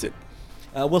you announce it?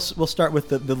 We'll start with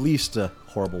the least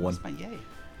horrible one.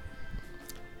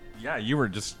 Yeah, you were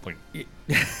just like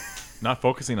not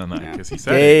focusing on that because he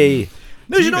said Yay. it.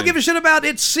 News you don't give a shit about.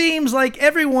 It seems like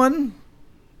everyone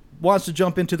wants to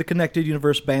jump into the Connected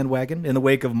Universe bandwagon in the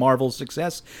wake of Marvel's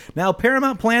success. Now,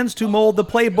 Paramount plans to mold the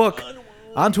playbook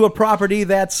onto a property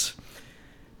that's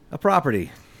a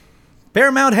property.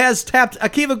 Paramount has tapped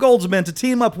Akiva Goldsman to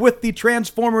team up with the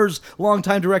Transformers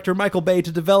longtime director Michael Bay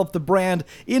to develop the brand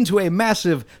into a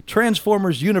massive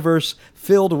Transformers universe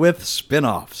filled with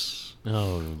spin-offs.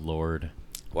 Oh, Lord.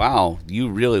 Wow, you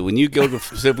really, when you go to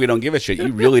Simply Don't Give a Shit,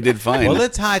 you really did fine. Well,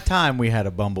 it's high time we had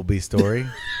a Bumblebee story.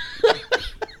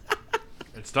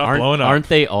 Stop blowing up. Aren't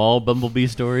they all Bumblebee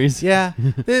stories? Yeah.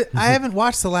 I haven't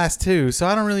watched the last two, so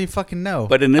I don't really fucking know.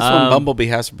 But in this one, Bumblebee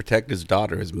has to protect his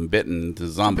daughter who's been bitten to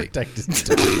zombie.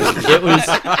 It was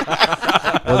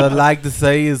What I'd like to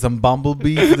say is I'm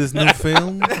Bumblebee for this new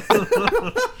film.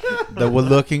 That we're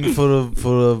looking for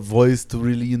a voice to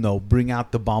really, bring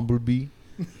out the Bumblebee.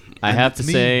 I have to it's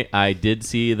me. say, I did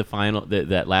see the final,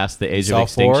 that last, The Age of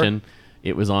saw four? Extinction.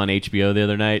 It was on HBO the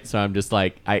other night, so I'm just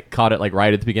like, I caught it like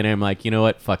right at the beginning. I'm like, you know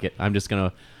what? Fuck it. I'm just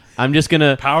gonna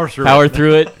Power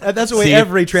through it. That's the way See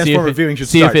every see Transformer it- viewing should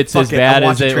see start. if it's Fuck as it, bad I'm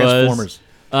as watching it Transformers.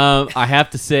 was. I have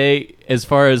to say, as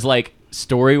far as like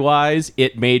story wise,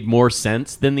 it made more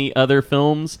sense than the other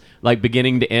films. Like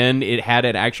beginning to end, it had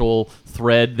an actual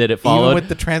thread that it followed. Even with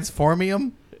the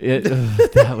Transformium?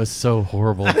 That was so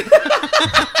horrible.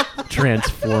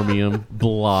 Transformium,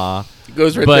 blah. It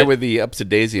goes right But- there with the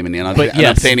Upsidasium and the But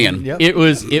yes, Unobtainium. Yep.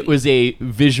 it was a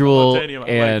visual Titanium,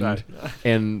 I like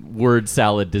and word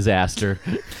salad disaster.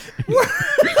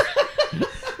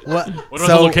 What? What was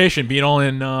the location? Being all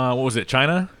in, what was it,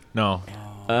 China? No.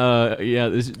 Yeah,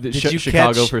 Did you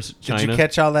Chicago catch, versus China. Did you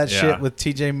catch all that Yeah. shit with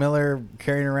T.J. Miller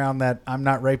carrying around that "I'm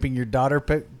not raping your daughter"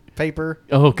 paper?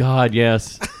 Oh God,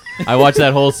 yes. I watched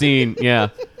that whole scene. Yeah,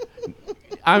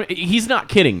 he's not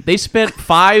kidding. They spent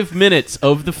 5 minutes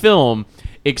of the film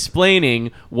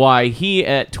explaining why he,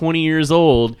 at 20 years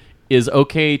old, is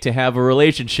okay to have a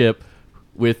relationship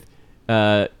with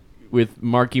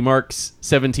Marky Mark's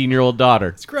 17-year-old daughter.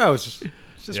 It's gross.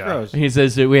 It's just Yeah. gross. He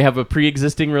says that we have a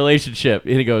pre-existing relationship,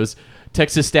 and he goes,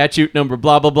 Texas statute number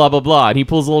blah blah blah blah blah, and he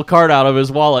pulls a little card out of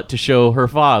his wallet to show her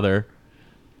father.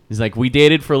 He's like, we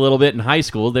dated for a little bit in high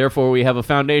school, therefore we have a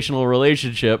foundational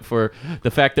relationship for the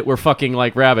fact that we're fucking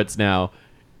like rabbits now.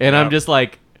 And I'm just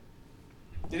like,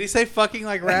 Did he say "fucking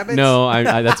like rabbits"? no,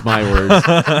 I that's my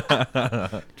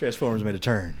words. Transformers made a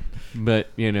turn. But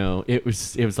it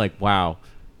was like, wow,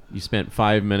 you spent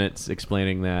 5 minutes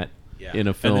explaining that in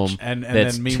a film and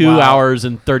that's then 2 meanwhile- hours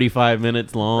and 35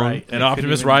 minutes long. Right. And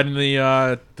Optimus riding the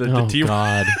Oh T-Rex.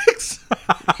 God.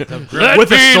 With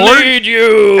a sword?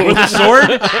 With a sword?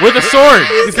 With a sword.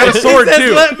 He's got a sword, He says,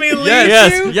 too. "Let me lead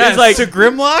Yes, you." yes. It's like- to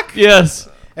Grimlock, Yes.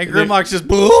 and Grimlock's just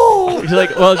 "Boo." He's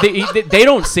like, well, they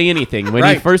don't say anything. When he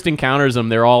Right. first encounters them,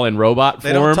 they're all in robot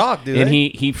They form. don't talk, do And they?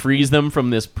 he frees them from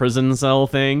this prison cell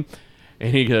thing.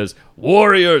 And he goes,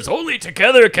 warriors, only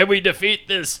together can we defeat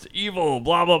this evil,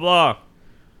 blah, blah, blah.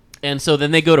 And so then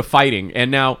they go to fighting.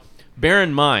 And now, bear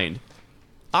in mind,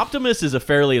 Optimus is a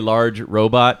fairly large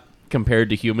robot compared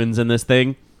to humans in this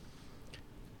thing.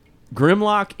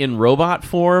 Grimlock in robot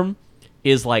form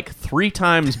is like 3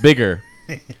 times bigger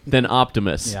than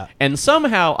Optimus. Yeah. And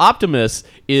somehow Optimus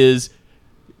is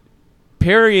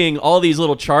parrying all these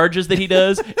little charges that he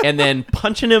does and then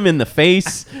punching him in the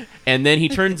face, and then he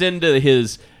turns into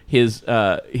his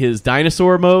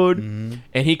dinosaur mode,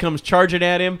 and he comes charging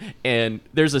at him, and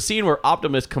there's a scene where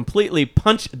Optimus completely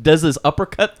does this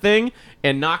uppercut thing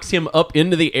and knocks him up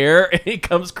into the air, and he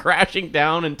comes crashing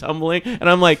down and tumbling, and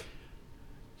I'm like,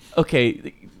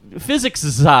 okay, physics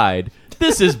aside,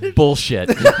 this is bullshit.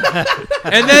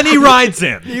 And then he rides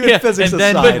in. Even physics and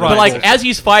then, aside, but like bullshit. as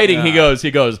he's fighting, he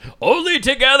goes, only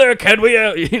together can we,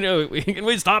 can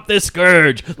we stop this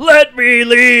scourge? Let me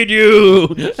lead you.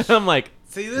 And I'm like,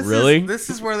 See, this really? this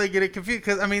is where they get it confused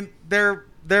because I mean they're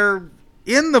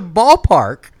in the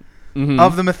ballpark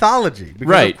of the mythology because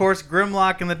Right. of course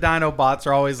Grimlock and the Dinobots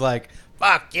are always like,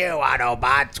 "Fuck you,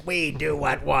 Autobots! We do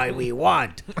what we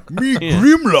want." Me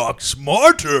Grimlock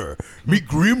smarter. Me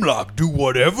Grimlock do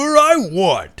whatever I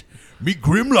want. Me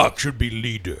Grimlock should be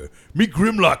leader. Me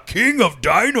Grimlock king of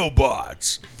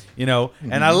Dinobots.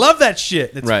 And I love that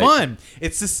shit. It's Right. fun.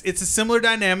 It's a similar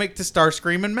dynamic to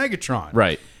Starscream and Megatron.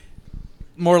 right.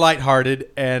 More lighthearted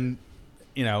and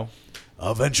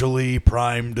Eventually,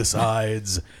 Prime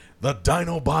decides the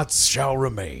Dinobots shall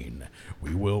remain.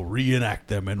 We will reenact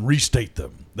them and restate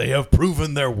them. They have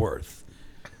proven their worth.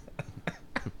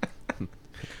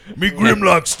 Me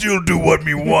Grimlock still do what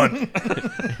me want.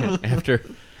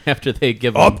 After they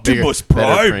give them Optimus better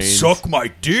Prime trains. suck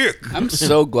my dick. I'm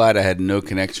so glad I had no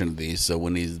connection to these. So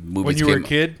when these movies When you were came, a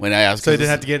kid? when I asked, So you didn't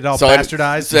have to get it all I-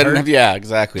 bastardized so I and didn't hurt? have, yeah,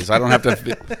 exactly. So I don't have to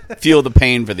feel the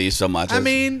pain for these so much. I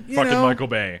mean, you Fucking know, Michael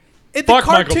Bay. the Fuck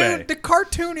Michael cartoon. Bay. The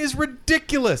cartoon is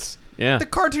ridiculous. Yeah. The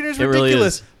cartoon is It really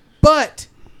ridiculous. is. But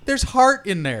there's heart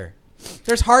in there.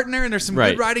 There's heart in there, and there's some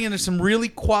Right. good writing, and there's some really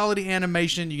quality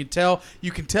animation. You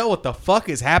can tell what the fuck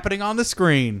is happening on the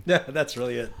screen. Yeah, that's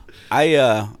really it.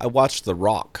 I watched The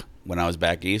Rock when I was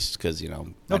back east because my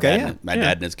Okay, dad, yeah. my Yeah.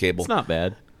 dad and his cable. It's not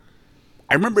bad.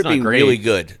 I remember it's it not being great. really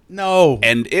good, No,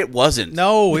 and it wasn't.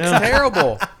 no, it's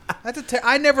terrible. That's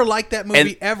I never liked that movie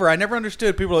And- ever. I never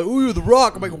understood. People are like, "Ooh, The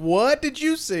Rock." I'm like, "What did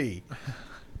you see?"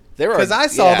 There are- Because I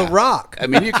saw yeah. The Rock. I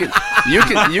mean, you can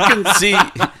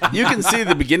see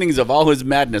the beginnings of all his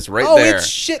madness right Oh, there. it's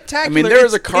shit-tacular. I mean, there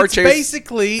was a car it's chase.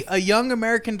 basically a young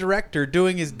American director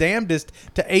doing his damnedest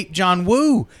to ape John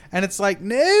Woo, and it's like,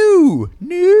 no.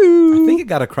 I think it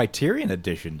got a Criterion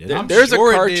edition, didn't it? There's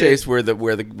sure a it car did. chase where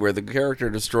the character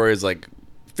destroys like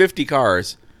 50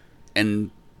 cars, and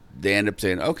they end up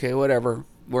saying, "Okay, whatever,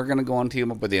 we're gonna go on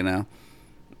team up with you now."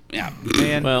 Yeah,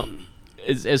 Man, Well,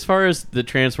 as far as the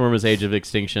Transformers Age of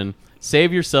Extinction,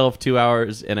 save yourself 2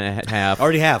 hours and a half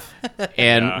Already have.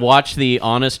 and Yeah. watch the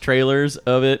honest trailers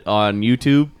of it on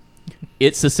YouTube.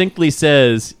 It succinctly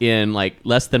says in like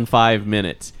less than 5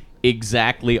 minutes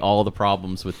exactly all the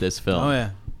problems with this film. oh yeah.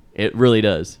 It really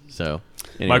does. So,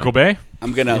 anyway. Michael Bay.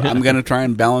 I'm gonna try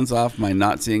and balance off my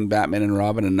not seeing Batman and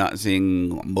Robin and not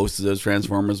seeing most of those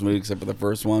Transformers movies except for the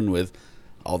first one with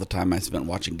all the time I spent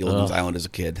watching Gilligan's Ugh. Island as a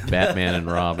kid. Batman and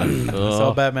Robin. I saw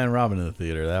Ugh. Batman and Robin in the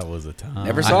theater. That was a time.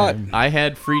 Never saw it. I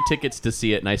had free tickets to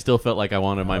see it, and I still felt like I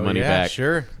wanted my money yeah, back.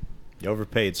 Sure. You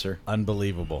overpaid, sir.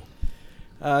 Unbelievable.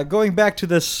 Going back to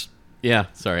this Yeah,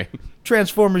 sorry.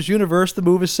 Transformers universe, the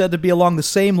move is said to be along the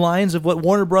same lines of what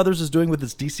Warner Brothers is doing with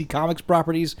its DC Comics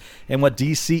properties and what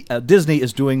Disney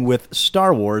is doing with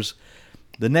Star Wars.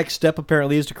 The next step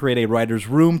apparently is to create a writer's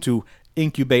room to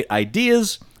incubate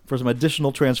ideas for some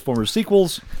additional Transformers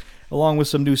sequels, along with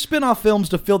some new spin-off films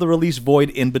to fill the release void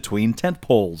in between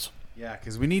tentpoles. Yeah,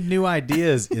 because we need new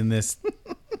ideas in this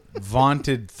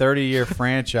vaunted 30-year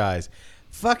franchise.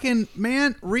 Fucking,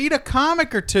 man, read a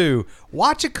comic or two.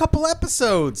 Watch a couple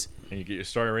episodes. Can you get your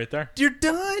story right there? You're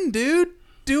done, dude.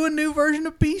 Do a new version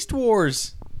of Beast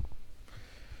Wars.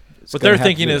 What gonna they're have to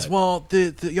thinking do is, that. well,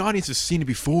 the audience has seen it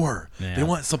before. Yeah. They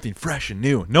want something fresh and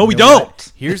new. No, we You know what?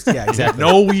 don't. Here's yeah, exactly.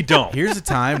 No, we don't. Here's a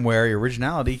time where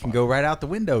originality can go right out the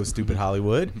window, stupid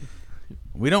Hollywood.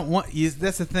 We don't want.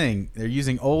 That's the thing. They're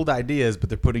using old ideas, but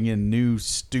they're putting in new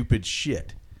stupid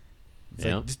shit. It's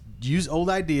Yeah. like, just use old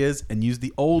ideas and use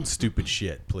the old stupid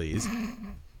shit, please.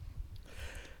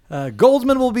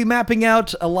 Goldsman will be mapping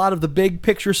out a lot of the big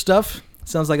picture stuff.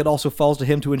 Sounds like it also falls to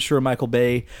him to ensure Michael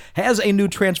Bay has a new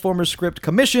Transformers script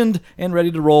commissioned and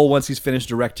ready to roll once he's finished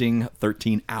directing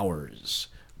 13 Hours,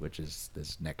 which is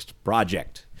this next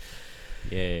project.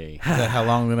 Yay. Is that how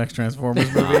long the next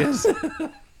Transformers movie is?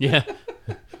 Yeah.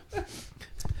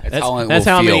 That's how it That's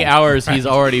will how many feel. hours he's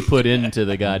already put into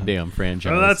the goddamn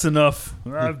franchise. enough.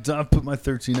 I've put my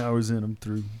 13 hours in. I'm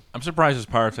through. I'm surprised his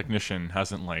pyrotechnician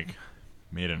hasn't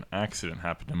made an accident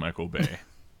happen to Michael Bay.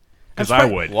 Because I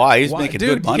would. Why? He's Why- making dude,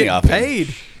 good money getting off it.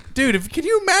 paid. Dude, can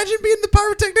you imagine being the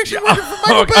pyrotechnician working for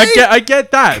Michael Bay? I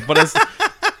get that, but as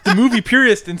the movie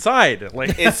purist inside,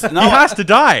 It's he not. has to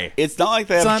die. It's not like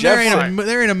they have Son, Jeff.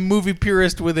 there ain't a movie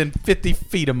purist within 50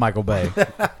 feet of Michael Bay.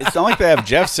 It's not like they have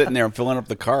Jeff sitting there filling up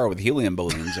the car with helium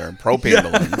balloons or propane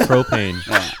balloons.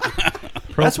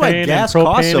 Propane. That's why Propane gas and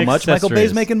costs so propane much. Michael Bay's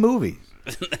accessories. making movies.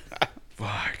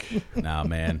 Fuck. Nah,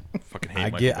 man. Fucking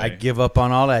hate Michael I Bay. give up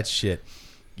on all that shit.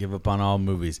 Give up on all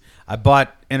movies. I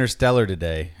bought Interstellar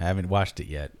today. I haven't watched it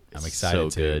yet. I'm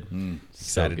excited So good.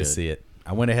 Excited to good. see it.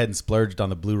 I went ahead and splurged on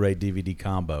the Blu-ray DVD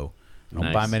combo. I don't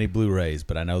Nice. buy many Blu-rays,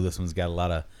 but I know this one's got a lot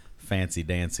of fancy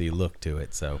dancy look to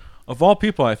it. So Of all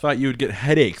people, I thought you would get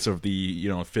headaches of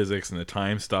the physics and the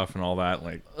time stuff and all that.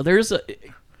 Like, There's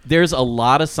a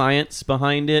lot of science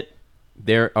behind it.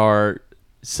 There are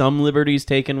some liberties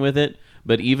taken with it,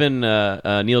 but even Neil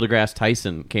deGrasse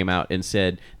Tyson came out and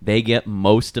said they get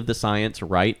most of the science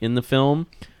right in the film.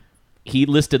 He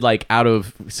listed out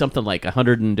of something like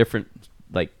 100 and different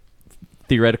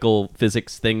theoretical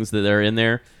physics things that are in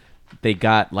there. They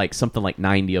got something like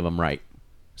 90 of them right.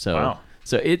 So Wow.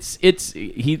 so it's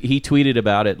he tweeted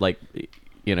about it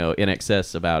in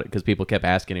excess about it because people kept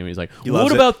asking him. He's like, loves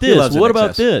 "What it. about He this? loves What In about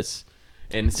Excess." this?"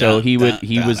 And so he was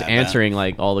dun. answering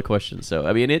all the questions. So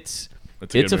I mean, it's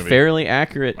That's a good a movie. fairly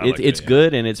accurate. I liked It's it, yeah.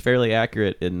 good and it's fairly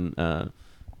accurate in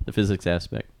the physics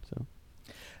aspect. So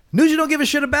News you don't give a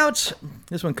shit about.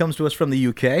 This one comes to us from the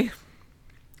UK.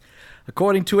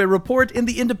 According to a report in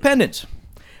The Independent,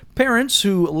 parents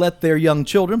who let their young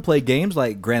children play games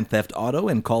like Grand Theft Auto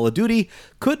and Call of Duty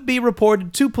could be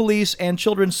reported to police and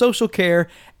children's social care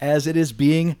as it is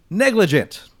being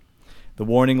negligent. The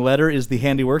warning letter is the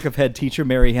handiwork of head teacher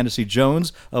Mary Hennessy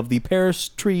Jones of the Paris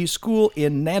Tree School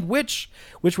in Nantwich,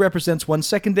 which represents 1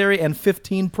 secondary and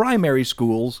 15 primary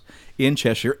schools in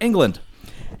Cheshire, England.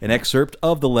 An excerpt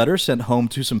of the letter sent home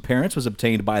to some parents was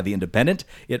obtained by The Independent.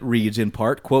 It reads in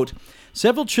part, quote,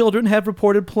 "Several children have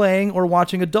reported playing or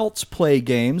watching adults play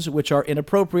games which are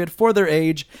inappropriate for their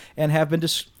age and have been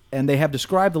and they have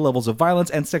described the levels of violence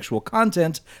and sexual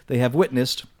content they have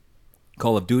witnessed.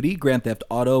 Call of Duty, Grand Theft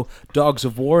Auto, Dogs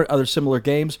of War, and other similar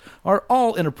games are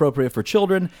all inappropriate for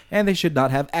children, and they should not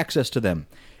have access to them.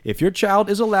 If your child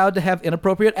is allowed to have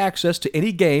inappropriate access to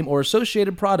any game or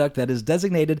associated product that is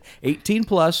designated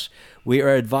 18+, we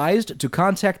are advised to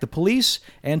contact the police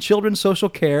and children's social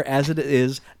care as it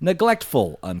is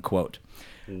neglectful," unquote.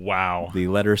 Wow. The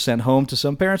letter sent home to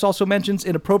some parents also mentions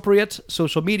inappropriate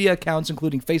social media accounts,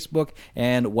 including Facebook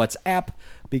and WhatsApp,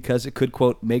 because it could,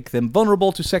 quote, "make them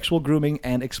vulnerable to sexual grooming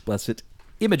and explicit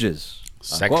images."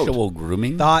 Sexual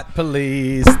grooming? Thought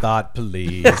police, thought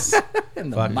police.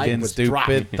 And the mic Fucking was stupid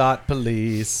dropping. thought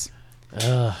police.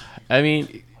 I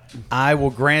mean, I will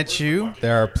grant you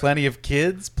there are plenty of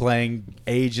kids playing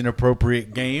age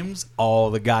inappropriate games all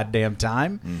the goddamn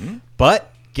time.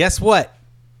 But guess what?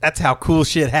 That's how cool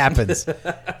shit happens.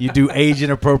 You do age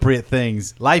inappropriate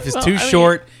things. Life is too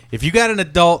short. If you got an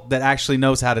adult that actually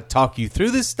knows how to talk you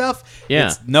through this stuff, Yeah.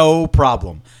 it's no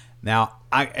problem. Now,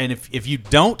 if you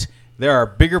don't, there are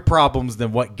bigger problems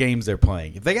than what games they're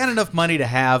playing. If they got enough money to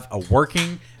have a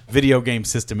working video game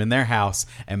system in their house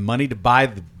and money to buy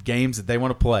the games that they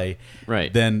want to play,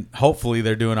 Right. then hopefully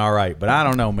they're doing all right. But I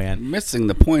don't know, man. Missing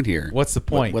the point here. What's the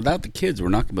point? Without the kids, we're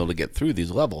not going to be able to get through these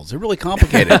levels. They're really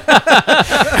complicated.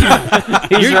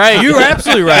 he's right. You're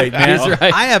absolutely right, man. He's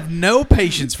right. I have no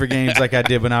patience for games like I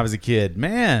did when I was a kid.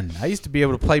 Man, I used to be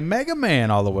able to play Mega Man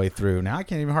all the way through. Now I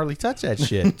can't even hardly touch that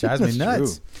shit. It drives me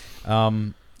nuts.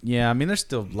 Yeah, I mean, there's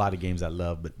still a lot of games I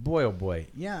love, but boy, oh boy.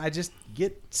 Yeah,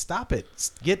 stop it.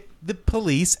 Get the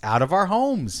police out of our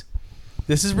homes.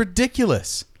 This is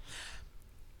ridiculous.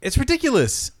 It's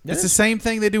ridiculous. It's the same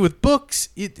thing they do with books.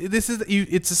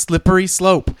 It's a slippery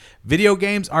slope. Video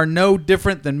games are no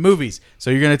different than movies. So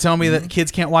you're going to tell me that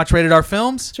kids can't watch rated R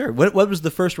films? Sure. What was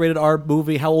the first rated R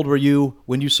movie? How old were you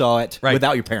when you saw it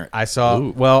without your parent? I saw,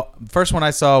 well, first one I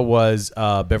saw was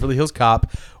Beverly Hills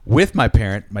Cop with my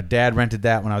parent. My dad rented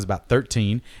that when I was about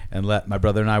 13 and let my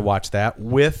brother and I watch that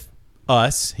with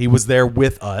us. He was there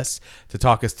with us to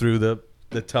talk us through the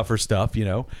tougher stuff,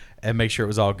 and make sure it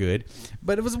was all good.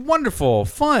 But it was wonderful,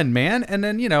 fun, man. And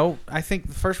then, I think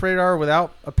the first rated R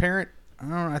without a parent, I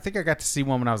don't know, I think I got to see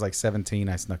one when I was like 17.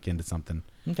 I snuck into something.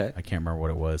 Okay. I can't remember what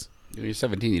it was. You're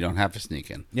 17. You don't have to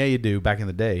sneak in. Yeah, you do. Back in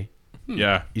the day.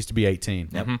 Yeah. Used to be 18.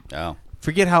 Yep. Oh.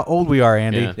 Forget how old we are,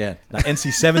 Andy. Yeah. Yeah. Not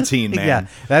NC-17, man. Yeah,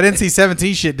 that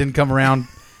NC-17 shit didn't come around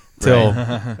till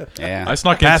Yeah. I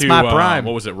snuck Past into my prime.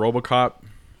 what was it? RoboCop.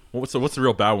 What's the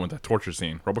real bad one with that torture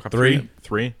scene? RoboCop 3?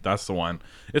 3? That's the one.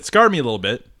 It scarred me a little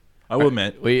bit. I will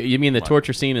admit. Wait, you mean the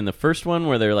torture scene in the first one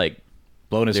where they're like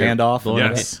Blowing his hand off. blowing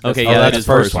Yes. his- Okay, Oh, yeah, that's that is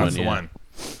the first one. That's the yeah. one.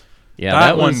 Yeah, That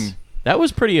that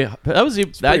was pretty. That was.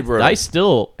 pretty brutal. I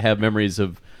still have memories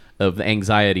of the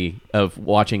anxiety of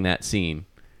watching that scene.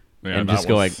 Yeah, and that just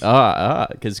going, was-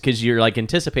 because you're like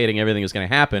anticipating everything was going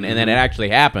to happen, and then it actually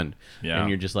happened, Yeah. and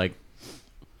you're just like,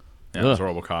 Yeah, it was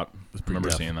Ugh. RoboCop. I remember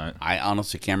seeing that. I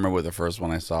honestly can't remember what the first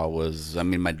one I saw was. I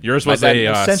mean, Yours my was dad-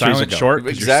 a centuries silent ago. short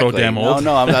because Exactly. you're so damn old.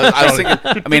 No, I was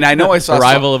thinking. I mean, I know I saw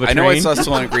Arrival of a I know I Train. saw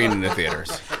Soylent Green in the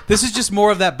theaters. This is just more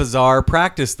of that bizarre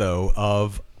practice, though,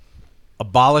 of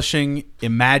abolishing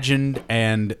imagined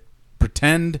and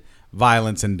pretend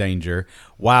violence and danger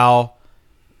while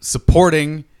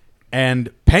supporting and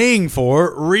paying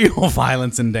for real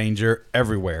violence and danger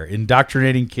everywhere,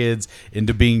 indoctrinating kids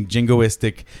into being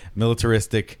jingoistic,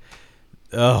 militaristic.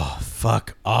 Oh,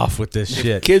 fuck off with this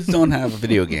shit. Kids don't have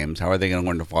video games. How are they going to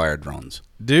learn to fire drones?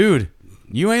 Dude,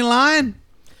 you ain't lying?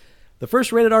 The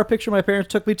first rated R picture my parents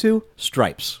took me to,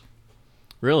 Stripes.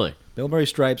 really? Bill Murray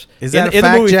Stripes. Is that a in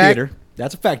fact, the movie Jack? theater?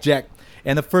 That's a fact, Jack.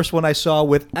 And the first one I saw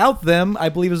without them, I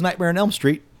believe, was Nightmare on Elm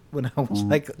Street when I was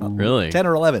like Really? 10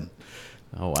 or 11.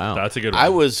 Oh wow. That's a good one. I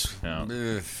was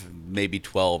Yeah. maybe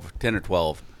 12, 10 or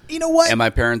 12. You know what? And my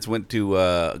parents went to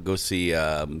go see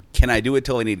Can I Do It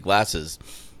Till I Need Glasses,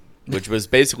 which was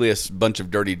basically a bunch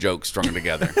of dirty jokes strung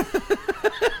together.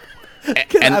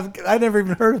 And I've never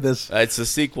even heard of this. it's a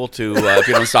sequel to If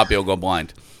You Don't Stop, You'll Go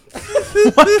Blind.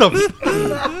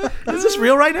 Is this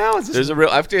real right now? Is this There's a real.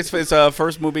 It's a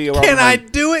first movie. Robin Can I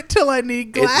Williams- do it till I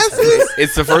need glasses?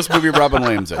 It's the first movie Robin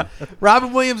Williams in.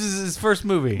 Robin Williams is his first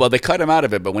movie. Well, they cut him out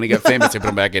of it, but when he got famous, they put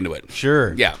him back into it.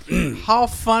 Sure. Yeah. How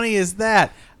funny is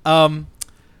that?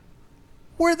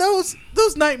 Were those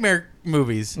nightmare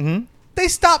movies? Mm-hmm. They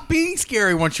stop being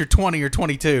scary once you're 20 or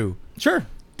 22. sure?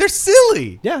 They're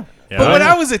silly. Yeah. But when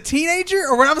I was a teenager,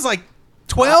 or when I was like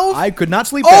 12, I could not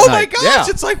sleep. oh that my night. gosh, Yeah.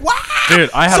 it's like wow. Dude,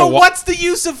 I had so a what's the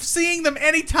use of seeing them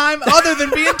anytime other than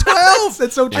being 12?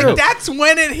 That's so Like, true. that's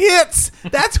when it hits.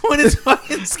 That's when it's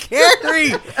fucking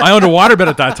scary. I owned a waterbed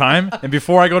at that time, and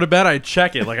before I go to bed, I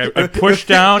check it. Like I push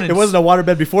down. And It wasn't a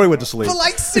waterbed before he went to sleep. But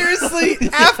like seriously,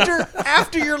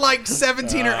 after you're like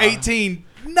 17 or 18,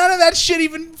 none of that shit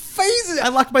even phases. I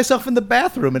locked myself in the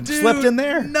bathroom and slept in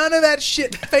there. None of that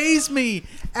shit phased me.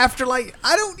 After like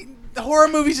the horror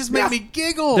movies just make Yeah. me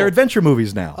giggle. They're adventure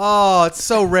movies now. Oh, it's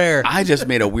so rare. I just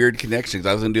made a weird connection because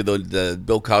I was going to do the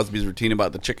Bill Cosby's routine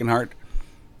about the chicken heart.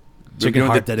 Chicken You know,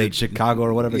 Heart the- that ate Chicago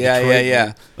or whatever. Yeah, Detroit.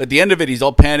 yeah. At the end of it, he's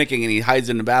all panicking and he hides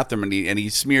in the bathroom and he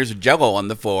smears Jell-O on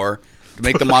the floor to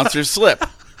make the monsters slip.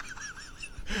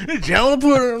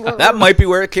 That might be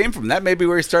where it came from. That may be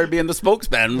where he started being the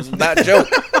spokesman. Was that joke?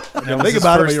 Think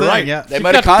about it, but you're right. Yeah. They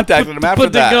might have contacted him after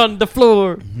Put that. it on the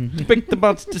floor. Make the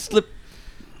monster slip.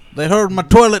 They heard my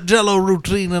toilet jello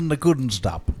routine and they couldn't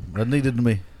stop. They needed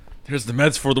me. here's the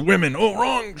meds for the women. Oh,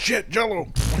 wrong shit, Jello.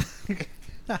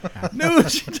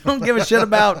 News you don't give a shit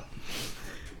about.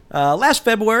 Last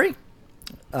February,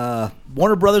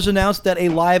 Warner Brothers announced that a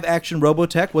live-action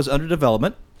Robotech was under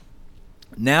development.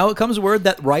 Now it comes word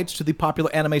that rights to the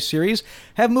popular anime series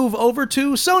have moved over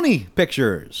to Sony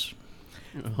Pictures.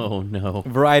 Oh no.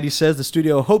 Variety says the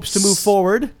studio hopes to move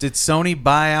forward. Did Sony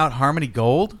buy out Harmony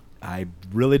Gold? I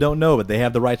really don't know, but they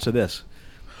have the rights to this.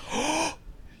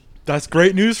 That's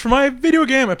great news for my video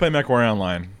game. I play MechWarrior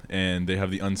Online, and they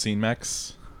have the unseen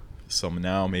mechs. So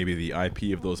now maybe the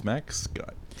IP of those mechs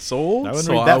got sold. I wouldn't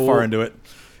so read that will- far into it.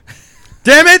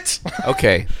 Damn it!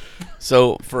 Okay.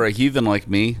 So for a heathen like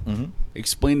me,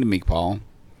 explain to me, Paul,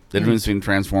 the difference between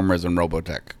Transformers and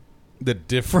Robotech. The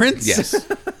difference? Yes.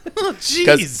 Oh, Because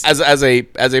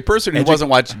jeez. as a person who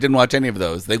didn't watch any of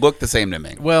those, they look the same to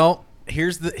me. Well,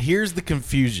 here's the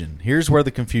confusion. Here's where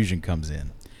the confusion comes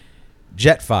in.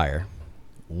 Jetfire,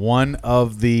 one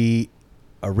of the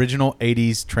original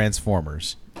 80s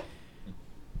Transformers,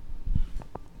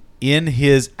 in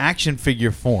his action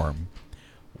figure form,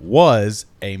 was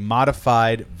a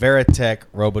modified Veritech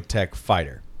Robotech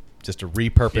fighter. Just a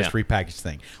repurposed, repackaged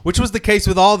thing. Which was the case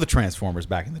with all the Transformers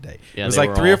back in the day. Yeah, it was they like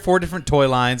were 3 or all- 4 different toy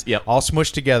lines, Yep. all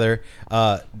smushed together.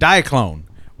 Diaclone,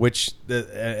 which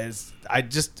I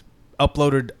just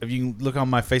uploaded, if you can look on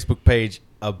my Facebook page,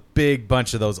 a big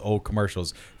bunch of those old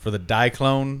commercials for the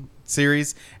Diaclone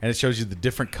series, and it shows you the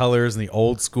different colors and the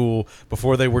old school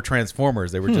before they were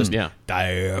Transformers. They were just Yeah.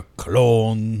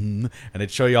 Diaclone, and it'd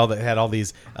show you all that had all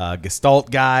these Gestalt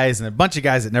guys and a bunch of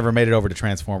guys that never made it over to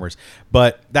Transformers.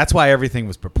 But that's why everything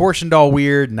was proportioned all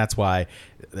weird, and that's why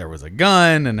there was a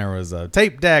gun and there was a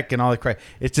tape deck and all the crap.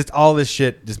 It's just all this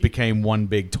shit just became one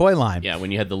big toy line. Yeah,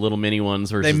 when you had the little mini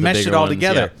ones versus They the meshed bigger it all ones,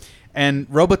 together. yeah. And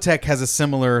Robotech has a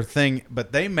similar thing,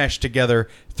 but they meshed together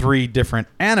 3 different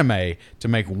anime to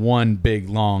make one big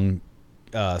long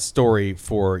story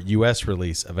for U.S.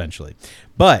 release eventually.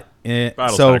 But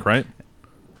Battletech, right?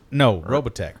 No,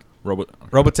 Robotech. Robot.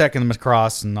 Robotech and the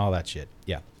Macross and all that shit.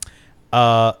 Yeah.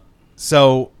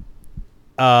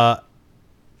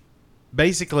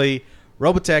 Basically,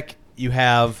 Robotech, you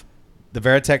have the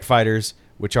Veritech fighters,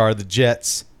 which are the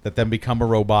jets that then become a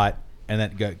robot, and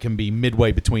that can be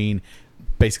midway between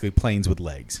basically planes with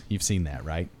legs. You've seen that,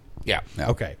 right? Yeah.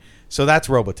 Okay. So that's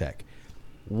Robotech.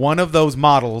 One of those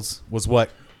models was what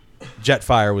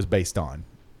Jetfire was based on,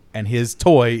 and his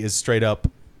toy is straight up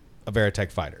a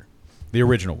Veritech fighter, the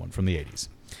original one from the 80s.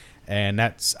 And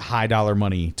that's high dollar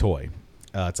money toy.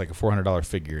 It's like a $400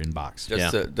 figure in box.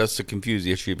 Just to confuse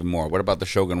the issue even more, what about the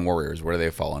Shogun Warriors? Where do they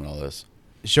fall in all this?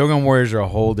 Shogun Warriors are a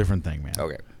whole different thing, man.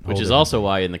 Okay. Which is also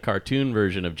why in the cartoon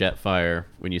version of Jetfire,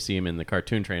 when you see him in the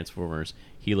cartoon Transformers,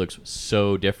 he looks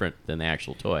so different than the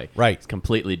actual toy. Right. It's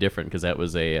completely different because that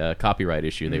was a copyright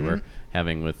issue they were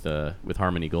having with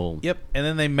Harmony Gold. Yep. And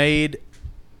then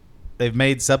they've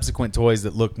made subsequent toys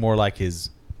that look more like his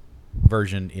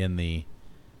version in the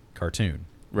cartoon.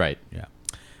 Right. Yeah.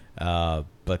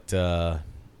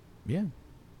 Yeah.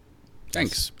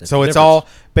 Thanks. So it's all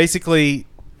basically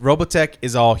Robotech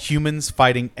is all humans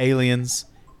fighting aliens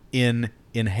in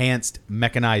enhanced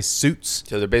mechanized suits.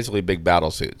 So they're basically big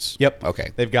battle suits. Yep.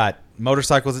 Okay. They've got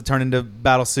motorcycles that turn into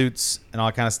battle suits and all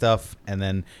that kind of stuff,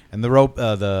 and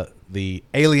the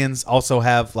aliens also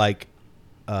have like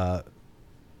battle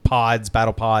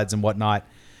pods and whatnot.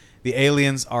 The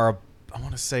aliens are, I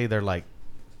want to say they're like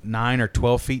 9 or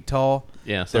 12 feet tall.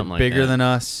 Yeah, they're something like bigger that. than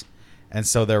us, and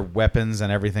so their weapons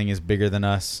and everything is bigger than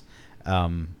us.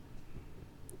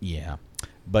 Yeah,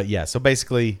 but yeah, so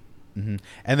basically, and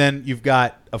then you've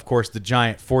got, of course, the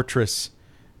giant fortress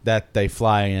that they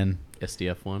fly in,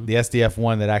 SDF-1. the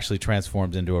SDF-1 that actually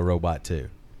transforms into a robot too.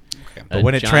 Okay. But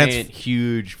when it giant,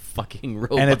 huge fucking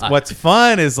robot. and it's what's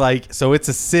fun is like, so it's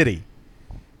a city,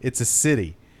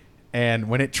 and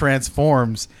when it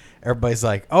transforms, everybody's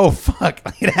like, oh fuck,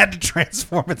 it had to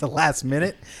transform at the last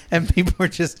minute, and people are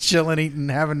just chilling, eating,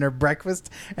 having their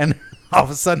breakfast, and all of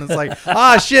a sudden it's like,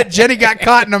 ah, shit, Jenny got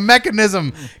caught in a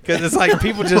mechanism, because it's like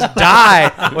people just die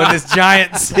when this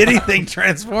giant city thing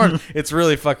transforms. It's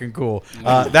really fucking cool.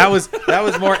 That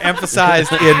was more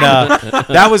emphasized in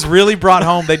that was really brought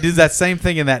home. They did that same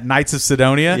thing in that Knights of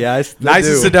Sidonia. Yeah, they Knights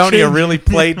of do. Sidonia really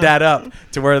played that up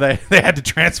to where they had to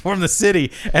transform the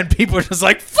city, and people are just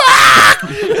like, fuck!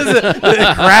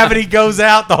 the gravity goes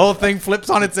out, the whole thing flips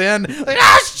on its end, like,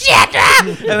 oh shit! Ah!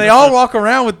 And they all walk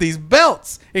around with these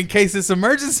belts in case this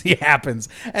emergency happens,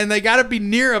 and they got to be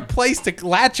near a place to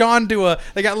latch on to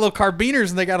they got little carabiners,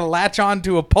 and they got to latch on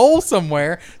to a pole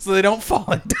somewhere so they don't fall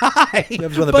and die. That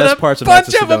was one of the best parts of Knights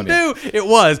of Bunch of them Sidonia. do. It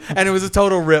was, and it was a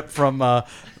total rip from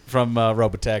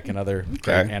Robotech and other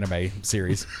anime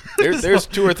series. There's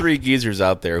 2 or 3 geezers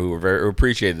out there who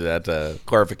appreciated that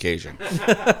clarification.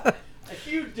 A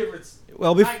huge difference.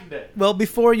 Well,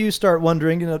 before you start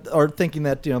wondering, or thinking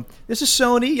that, this is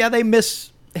Sony. Yeah, they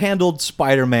mishandled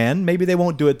Spider-Man. Maybe they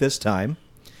won't do it this time.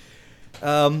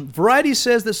 Variety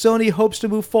says that Sony hopes to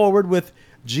move forward with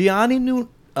Gianni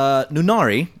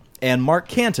Nunari and Mark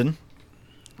Canton.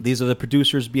 These are the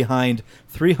producers behind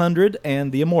 300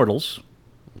 and The Immortals.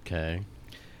 Okay.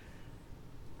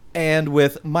 And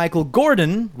with Michael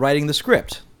Gordon writing the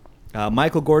script.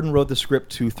 Michael Gordon wrote the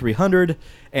script to 300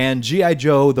 and G.I.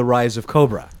 Joe, The Rise of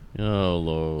Cobra. Oh,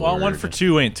 Lord. Well, 1 for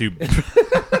 2 ain't too.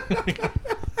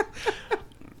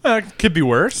 Could be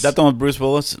worse. Is that the one with Bruce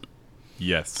Willis?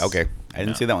 Yes. Okay. I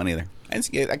didn't see that one either. I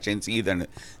didn't see either.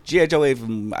 G.I. Joe,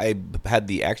 I had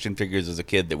the action figures as a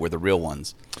kid that were the real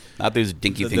ones. Not those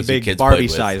dinky The things big you kids played with.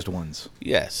 Barbie-sized ones.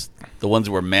 Yes. The ones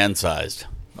that were man-sized.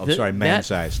 Oh, Th- sorry, that-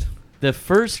 man-sized. The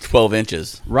first 12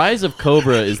 inches. Rise of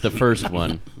Cobra is the first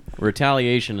one.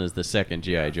 Retaliation is the second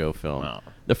G.I. Joe film. Oh.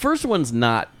 The first one's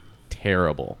not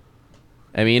terrible.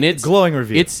 I mean, it's Glowing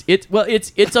review.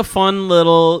 It's a fun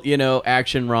little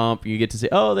action romp. You get to say,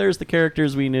 oh, there's the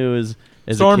characters we knew as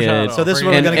Storm a kid. Shadow. So this is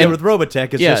what And- we're going to and- get with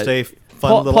Robotech. It's yeah, just a fun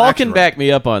Paul little action can back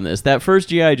me up on this. That first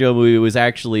G.I. Joe movie was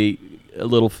actually a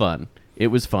little fun. It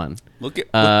was fun. Look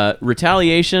at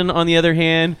Retaliation, on the other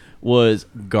hand, was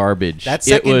garbage. That It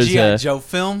second was, G.I. Joe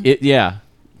film yeah.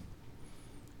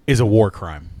 is a war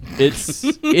crime.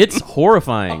 It's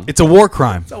horrifying. It's a war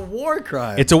crime. a war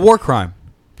crime. It's a war crime.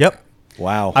 Yep.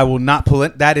 Wow. I will not pull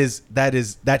it.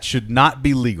 That should not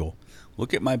be legal.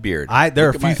 Look at my beard. There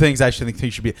are Look a at few things I should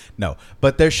think should be no,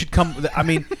 but there should come. I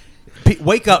mean,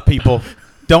 wake up, people!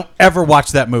 Don't ever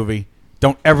watch that movie.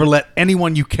 Don't ever let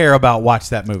anyone you care about watch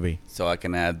that movie. So I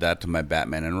can add that to my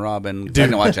Batman and Robin. I Dude.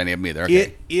 didn't watch any of them either. Okay.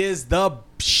 It is the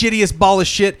shittiest ball of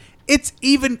shit. It's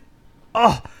even.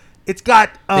 It's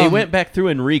got. They went back through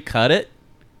and recut it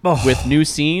oh. with new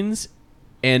scenes,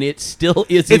 and it still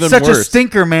is It's even such worse. a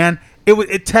stinker, man.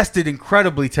 It tested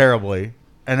incredibly terribly,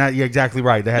 and you're exactly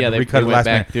right. They had to they recut it went last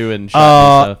back minute. through and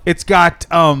shot new stuff. It's got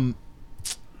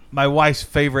my wife's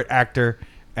favorite actor,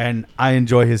 and I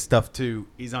enjoy his stuff too.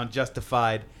 He's on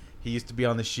Justified. He used to be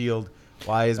on The Shield.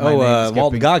 Why is my name Walton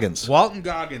skipping? Goggins. Walton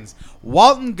Goggins.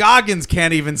 Walton Goggins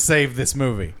can't even save this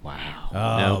movie. Wow.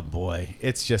 Oh No. boy,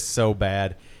 it's just so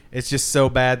bad. It's just so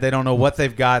bad. They don't know what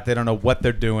they've got. They don't know what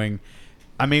they're doing.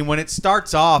 I mean, when it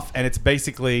starts off and it's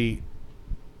basically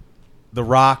The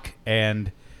Rock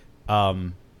and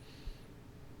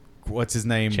what's his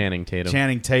name? Channing Tatum.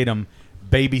 Channing Tatum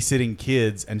babysitting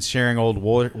kids and sharing old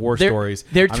war stories.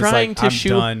 They're I'm just trying like, to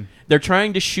I'm done. They're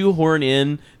trying to shoehorn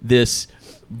in this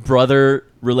brother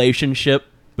relationship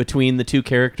between the two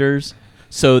characters.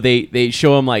 So they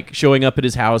show him like showing up at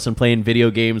his house and playing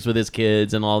video games with his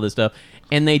kids and all this stuff.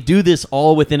 And they do this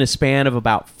all within a span of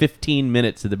about 15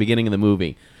 minutes at the beginning of the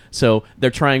movie. So they're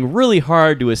trying really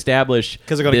hard to establish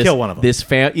 'Cause they're gonna kill one of them.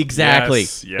 Exactly.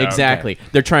 Yes. Yeah, exactly. okay.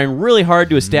 They're trying really hard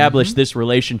to establish this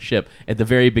relationship at the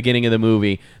very beginning of the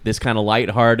movie. This kind of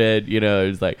lighthearted,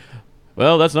 it's like,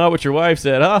 well, that's not what your wife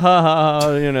said. Ha ha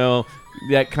ha.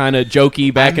 that kind of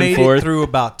jokey back I made and forth. it through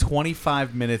about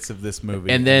 25 minutes of this movie,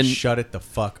 And then- shut it the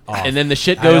fuck off. and then the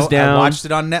shit goes down. I watched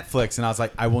it on Netflix, and I was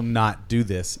like, I will not do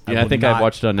this. Yeah, I will think I not-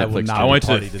 watched it on I will Netflix, not too. I went to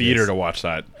party the theater this. to watch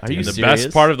that. Are you and the serious?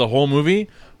 best part of the whole movie,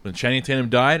 when Channing Tatum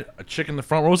died, a chick in the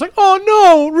front row was like, "Oh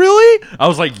no, really?" I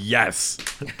was like, "Yes."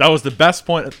 That was the best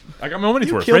point. I got my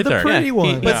money's worth killed right the there. pretty He-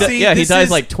 one. But he- see, yeah, he this dies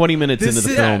is- like 20 minutes into the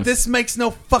film. This makes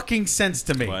no fucking sense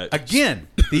to me. But- Again,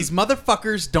 these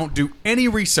motherfuckers don't do any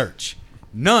research.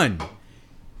 None.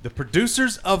 The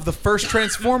producers of the first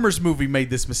Transformers movie made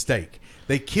this mistake.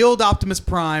 They killed Optimus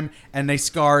Prime, and they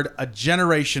scarred a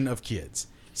generation of kids.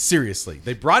 Seriously.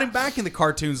 They brought him back in the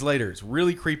cartoons later. It's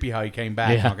really creepy how he came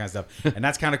back and Yeah. all kinds of stuff. And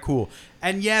that's kind of cool.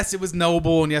 And yes, it was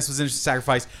noble, and yes, it was an interesting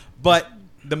sacrifice. But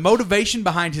the motivation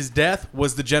behind his death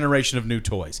was the generation of new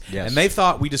toys. Yes. And they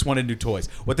thought we just wanted new toys.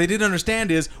 What they didn't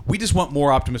understand is we just want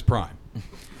more Optimus Prime.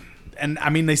 And I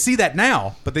mean, they see that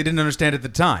now, but they didn't understand at the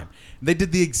time. They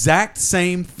did the exact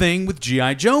same thing with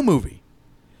G.I. Joe movie.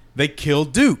 They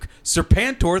killed Duke.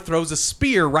 Serpentor throws a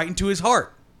spear right into his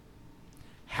heart.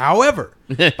 However,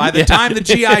 by the time the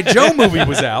G.I. Joe movie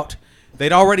was out,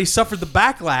 they'd already suffered the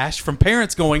backlash from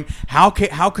parents going, how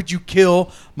could you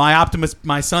kill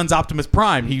my son's Optimus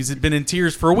Prime? He's been in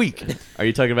tears for a week. Are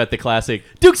you talking about the classic,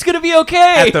 Duke's going to be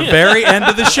okay? At the very end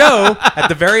of the show, at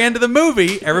the very end of the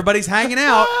movie, everybody's hanging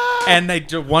out, and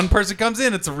one person comes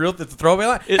in. It's a throwaway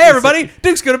line. Hey, everybody,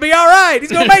 Duke's gonna be all right.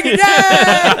 He's gonna make it.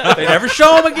 Yay! They never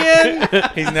show him again.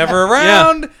 He's never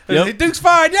around. Yeah. Yep. Duke's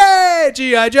fine. Yay!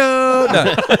 G.I. Joe. No,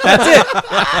 that's it.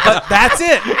 But that's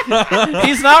it.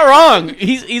 He's not wrong.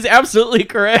 He's absolutely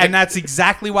correct. And that's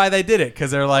exactly why they did it, because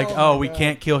they're like, oh, we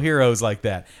can't kill heroes like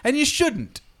that, and you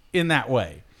shouldn't in that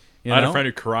way. You I had know? a friend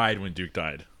who cried when Duke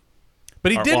died.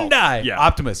 But he Or, didn't well, die. yeah.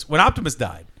 Optimus. When Optimus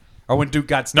died. Or when Duke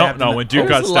got No, stabbed. no, when Duke There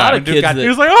got was a lot stabbed, of kids he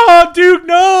was like, "Oh, Duke,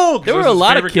 no!" 'Cause There it were was a his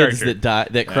lot of favorite kids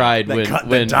character. that cried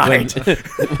when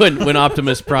died. when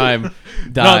Optimus Prime No,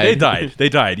 died. they died. They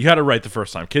died. You had it right the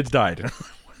first time. Kids died.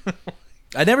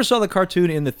 I never saw the cartoon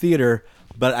in the theater,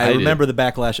 but I did. remember the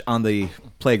backlash on the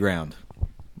playground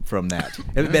from that.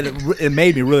 It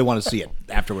made me really want to see it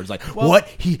afterwards. Like, what?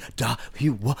 He died? He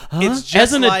what? Huh? It's just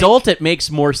As an like- adult, it makes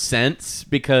more sense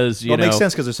because you Well, it know. makes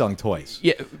sense because they're selling toys.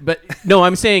 Yeah, but no,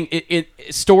 I'm saying it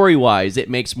story wise, it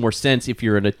makes more sense if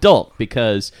you're an adult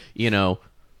because you know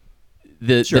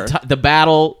Sure. the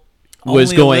battle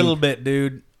was Only going a little bit,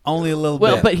 dude. Only a little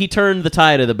well, bit. but he turned the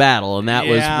tide of the battle, and that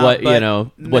Yeah, was what but you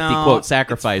know what the no, quote it's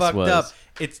sacrifice fucked was. up.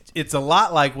 It's a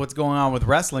lot like what's going on with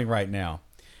wrestling right now.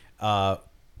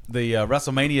 The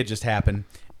WrestleMania just happened,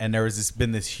 and there was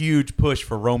been this huge push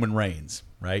for Roman Reigns,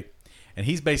 right? And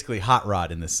he's basically Hot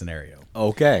Rod in this scenario.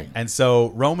 Okay. And so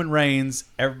Roman Reigns,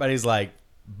 everybody's like,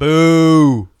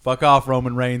 boo, fuck off,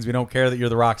 Roman Reigns. We don't care that you're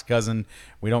The Rock's cousin.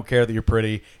 We don't care that you're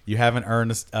pretty. You haven't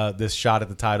earned this shot at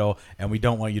the title, and we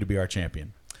don't want you to be our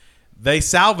champion. They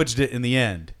salvaged it in the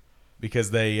end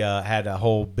because they had a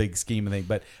whole big scheme and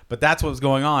thing. But that's what was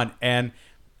going on. And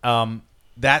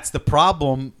that's the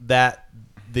problem that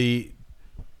the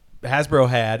Hasbro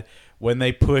had when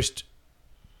they pushed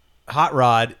Hot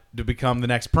Rod to become the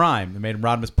next Prime. They made him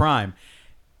Rodimus Prime.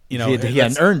 You know, He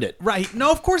hadn't earned it. Right.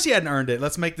 No, of course he hadn't earned it.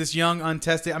 Let's make this young,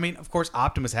 untested. I mean, of course,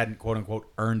 Optimus hadn't, quote unquote,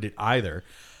 earned it either.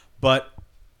 But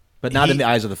But not he- in the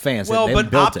eyes of the fans. well, They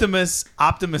but built it.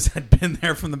 Optimus had been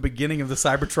there from the beginning of the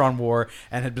Cybertron War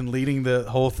and had been leading the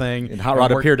whole thing. And Hot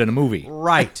Rod worked- appeared in a movie.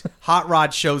 Right. Hot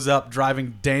Rod shows up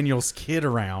driving Daniel's kid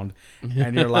around,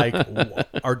 and you're like,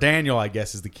 or Daniel, I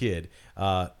guess, is the kid.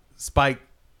 Spike,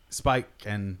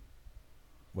 and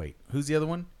wait, who's the other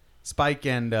one? Spike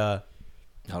and I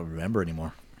don't remember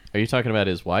anymore. Are you talking about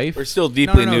his wife? We're still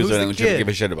deeply No, in news who's that the we shouldn't kid? give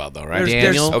a shit about, though, right? there's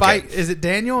Daniel? Spike. Okay. Is it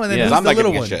Daniel? And then Yeah. who's I'm the not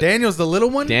little giving a one? shit. Daniel's the little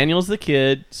one. Daniel's the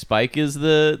kid. Spike is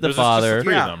the There's father. just the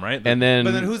three Yeah. of them, right? And then,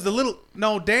 But then who's the little?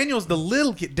 No, Daniel's the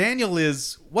little kid. Daniel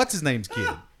is what's his name's kid?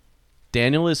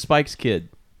 Daniel is Spike's kid.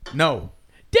 No.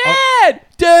 Dad!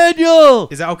 Daniel!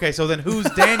 Is that okay? So then who's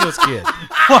Daniel's kid?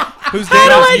 Who's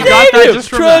Daniel's? You got that just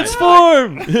from that.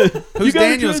 Transform! Who's gotta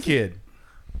Daniel's trans- kid?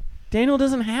 Daniel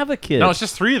doesn't have a kid. No, it's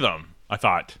just three of them. I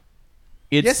thought.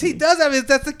 It's Yes, he does have it.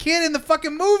 That's the kid in the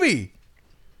fucking movie.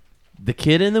 the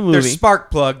kid in the movie. There's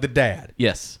Sparkplug, the dad.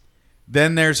 Yes.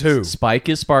 Then there's who? Spike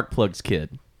is Sparkplug's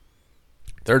kid.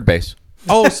 Third base.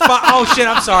 Oh, oh shit!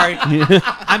 I'm sorry.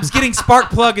 I'm getting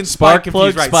Sparkplug and Spike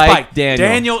confused. Sparkplug, Right, Spike, Daniel.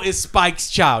 Daniel is Spike's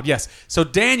child. Yes. So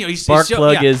Daniel, he's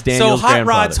Sparkplug is Daniel's So Hot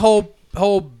Rod's grandfather.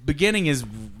 whole beginning is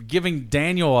giving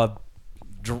Daniel a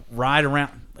ride around.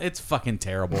 It's fucking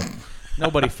terrible.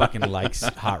 Nobody fucking likes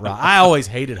Hot Rod. I always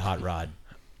hated Hot Rod.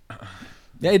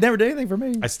 Yeah, he never did anything for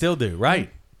me. I still do. Right.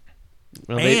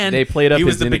 Well, And they played up he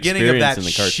was his the beginning of inexperience that in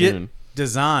the shit cartoon.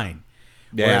 design.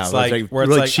 Yeah, where it's like,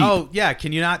 really cheap. oh yeah,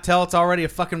 can you not tell it's already a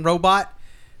fucking robot?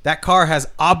 That car has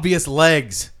obvious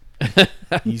legs.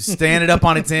 You stand it up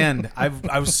on its end.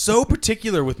 I was so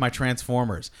particular with my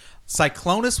Transformers.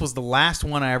 Cyclonus was the last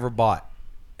one I ever bought.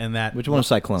 And that Which one was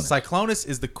Cyclonus? Cyclonus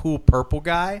is the cool purple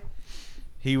guy.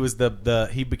 He was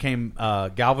he became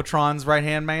Galvatron's right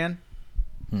hand man.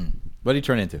 What did he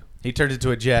turn into? He turned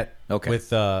into a jet. Okay.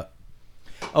 With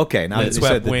Okay, now the you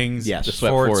swept said that- wings. Yes. The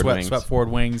swept forward wings. Swept forward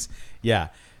wings. Yeah.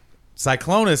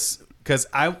 Cyclonus, because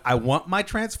I want my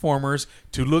Transformers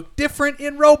to look different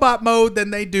in robot mode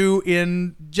than they do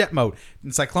in jet mode.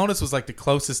 And Cyclonus was like the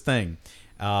closest thing.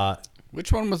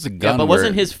 Which one was the gun? Yeah, but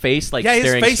wasn't where- his face like Yeah, his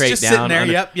staring face straight just down? sitting there.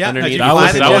 Yep. Underneath. You That fly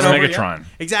was- the that jet was over, Megatron. yep.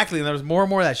 Exactly, and there was more and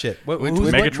more of that shit. Which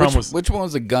Megatron one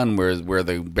was the gun where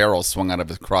the barrel swung out of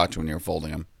his crotch when you were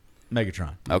folding him?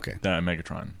 Megatron. Okay.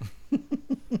 Megatron.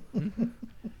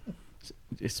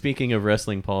 Speaking of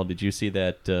wrestling, Paul, did you see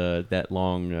that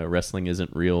long "Wrestling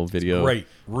Isn't Real" video? Great,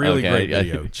 really Okay, great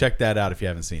video. Check that out if you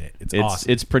haven't seen it. It's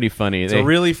awesome. It's pretty funny. It's a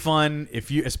really fun,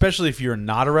 especially if you're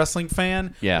not a wrestling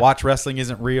fan. Yeah. Watch Wrestling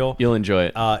Isn't Real. You'll enjoy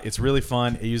it. It's really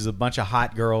fun. It uses a bunch of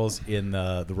hot girls in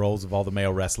the roles of all the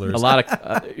male wrestlers. A lot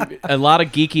of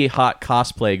geeky hot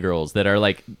cosplay girls that are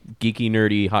like geeky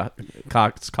nerdy hot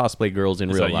cosplay girls in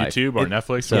Is real that life. YouTube or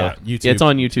Netflix? Yeah, Or what? YouTube. It's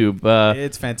on YouTube.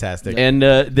 It's fantastic. And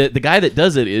the guy that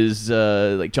does it is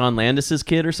like John Landis's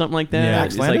kid or something like that. Yeah.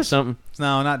 It's Max like Landis? something.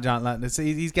 No, not John.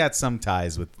 He's got some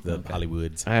ties with the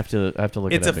Hollywoods. I have to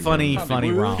look. It's it up a funny, again.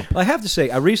 funny romp. I have to say,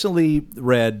 I recently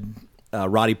read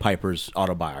Roddy Piper's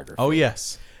autobiography. Oh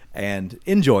yes. And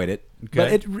enjoyed it.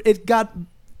 Okay. But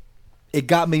it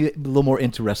got me a little more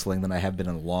into wrestling than I have been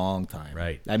in a long time.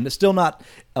 Right. I'm still not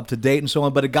up to date and so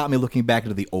on, but it got me looking back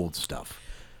into the old stuff.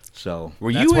 So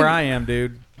Were That's you where in, I am,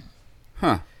 dude.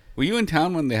 Huh. Were you in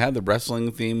town when they had the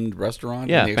wrestling themed restaurant?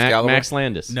 Yeah, in the Excalibur? Max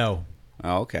Landis. No.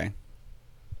 Oh, okay.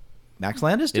 Max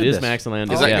Landis did It is this. Max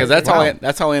Landis. Because yeah.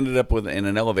 that's how I ended up in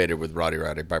an elevator with Roddy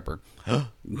Piper.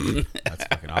 That's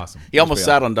fucking awesome. He almost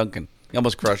sat on Duncan. He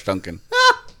almost crushed Duncan.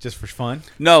 Just for fun.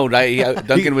 No,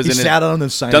 Duncan was he in his, sat on him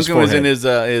and signed Duncan his was in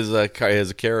forehead.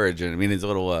 his carriage, and I mean his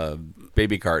little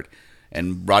baby cart.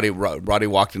 And Roddy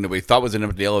walked into what he thought was in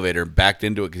the elevator, backed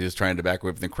into it because he was trying to back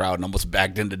away from the crowd, and almost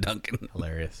backed into Duncan.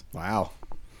 Hilarious. Wow.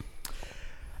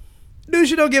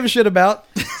 News you don't give a shit about.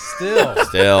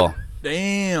 Still,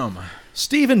 Damn.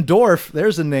 Steven Dorff.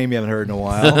 There's a name you haven't heard in a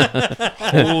while.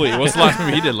 Holy. What's the last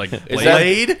movie he did? Like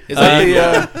Blade? is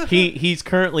that the? He's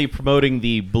currently promoting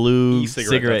the blue E-cigarette,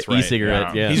 cigarette, that's right.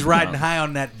 e-cigarette. Yeah. Yeah. He's riding high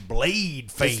on that Blade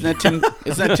fame. Isn't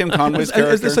that Tim Conway's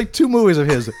character? It's like two movies of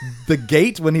his: The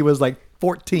Gate when he was like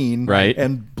 14, Right.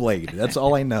 and Blade. That's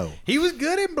all I know. He was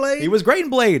good in Blade. He was great in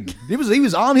Blade. He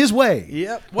was on his way.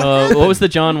 Yep. What was the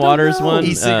John Waters one?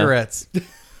 E-cigarettes.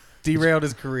 Derailed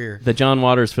his career. The John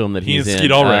Waters film that he and he's in.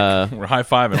 Skeet Ulrich were high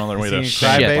fiving on their way Is to he in shit.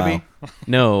 Cry Shit. Baby?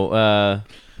 No,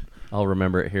 I'll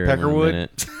remember it here in a Peckerwood?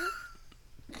 minute.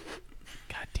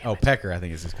 God damn Oh, it. Pecker, I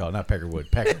think it's just called. Not Peckerwood.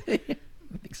 Pecker.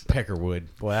 Peckerwood.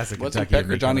 Boy, that's a Wasn't Kentucky.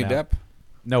 Pecker Johnny Depp?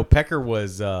 No, Pecker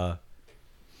was not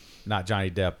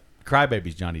Johnny Depp.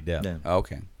 Crybaby's Johnny Depp. Yeah. Oh,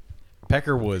 okay.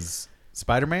 Pecker was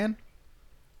Spider-Man.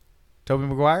 Tobey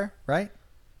Maguire, right?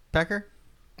 Pecker?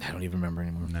 I don't even remember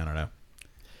anymore. I don't know.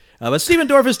 But Steven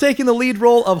Dorff is taking the lead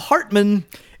role of Hartman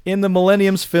in the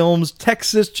Millennium's film's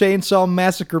Texas Chainsaw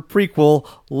Massacre prequel,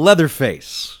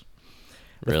 Leatherface.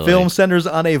 The Really? film centers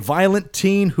on a violent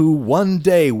teen who one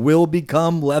day will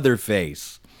become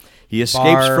Leatherface. He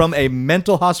escapes Barf. from a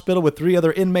mental hospital with 3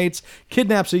 other inmates,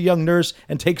 kidnaps a young nurse,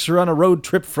 and takes her on a road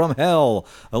trip from hell.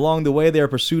 Along the way, they are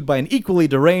pursued by an equally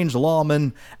deranged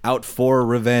lawman out for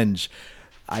revenge.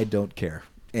 I don't care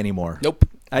anymore. Nope.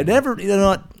 I never,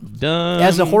 Done.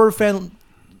 as a horror fan,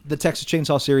 the Texas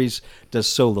Chainsaw series does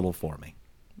so little for me.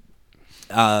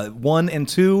 1 and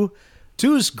 2.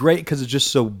 2 is great because it's just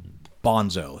so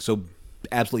bonzo, so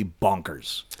absolutely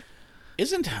bonkers.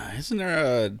 Isn't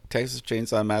there a Texas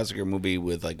Chainsaw Massacre movie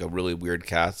with like a really weird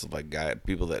cast of like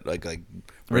people that like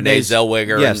Renee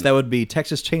Zellweger? Yes, and, that would be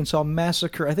Texas Chainsaw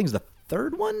Massacre. I think it's the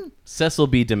 3rd one. Cecil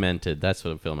B. Demented. That's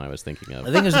what film I was thinking of.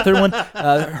 I think it's the 3rd one.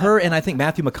 Her and I think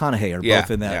Matthew McConaughey are both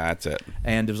in that. Yeah, that's it.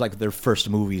 And it was like their first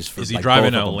movies. For Is he like,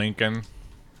 driving both a of them. Lincoln?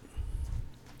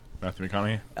 Matthew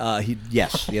McConaughey?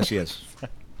 Yes, he is.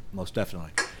 Most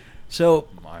definitely. So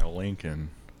My Lincoln.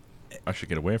 I should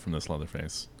get away from this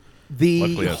Leatherface. the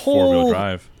Luckily, it's 4-wheel whole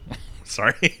drive.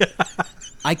 Sorry.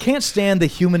 I can't stand the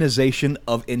humanization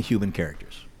of inhuman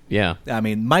characters. Yeah. I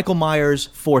mean, Michael Myers,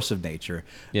 force of nature.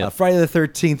 Yeah. Friday the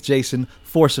 13th, Jason,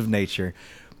 force of nature.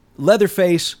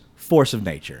 Leatherface, force of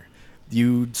nature.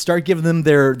 You start giving them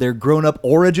their grown-up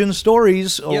origin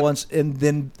stories Yep. once, and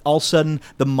then all of a sudden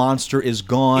the monster is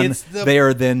gone. They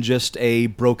are then just a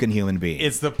broken human being.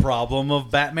 It's the problem of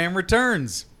Batman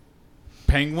Returns.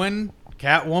 Penguin,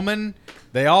 Catwoman,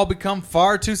 they all become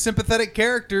far too sympathetic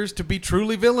characters to be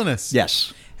truly villainous.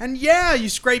 Yes. And yeah, you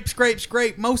scrape.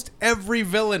 Most every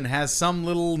villain has some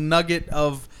little nugget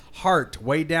of heart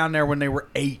way down there when they were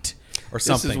 8 or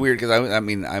something. This is weird because I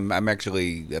mean I'm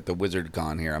actually at the Wizard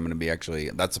Con here. I'm going to be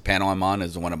that's the panel I'm on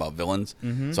is the one about villains.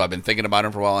 So I've been thinking about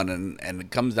it for a while, and it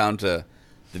comes down to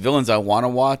the villains I want to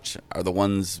watch are the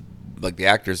ones like the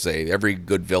actors say. Every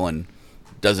good villain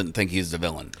doesn't think he's the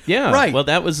villain. Yeah, Right. Well,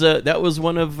 that was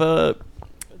one of the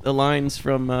lines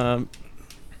from.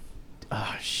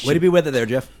 Way to be with it there,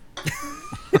 Jeff.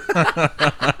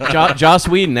 Joss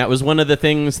Whedon. That was one of the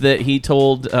things that he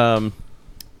told. God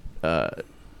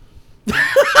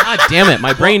damn it!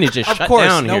 My brain is just Of shut course,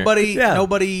 down here.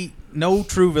 nobody, no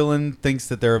true villain thinks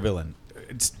that they're a villain.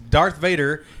 Darth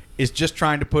Vader is just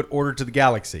trying to put order to the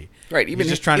galaxy. Right. He's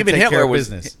just trying to take care of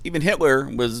business. Even Hitler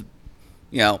was,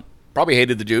 probably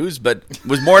hated the Jews, but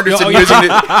was more interested in using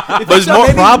it. Was more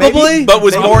Probably, but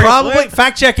was more probably.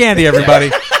 Fact check Andy,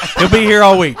 everybody. He'll be here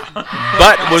all week.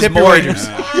 but was Tip your more. wagers.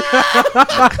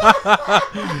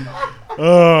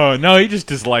 Oh no, he just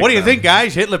disliked. What do you them. think,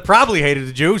 guys? Hitler probably hated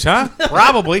the Jews, huh?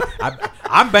 Probably.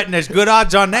 I'm betting there's good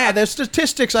odds on that. There's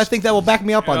statistics, I think, that will back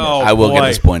me up on Oh, this. I will get boy.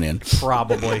 this point in.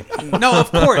 Probably. No,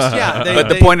 of course, yeah. But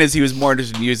the point is, he was more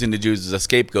interested in using the Jews as a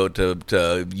scapegoat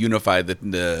to unify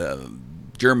the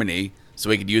Germany, so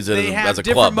he could use it They have as a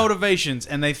different club. motivations,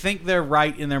 and they think they're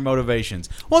right in their motivations.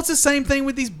 Well, it's the same thing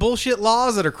with these bullshit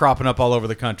laws that are cropping up all over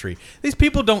the country. These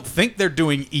people don't think they're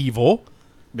doing evil,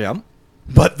 Yeah.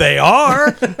 but they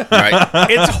are. Right.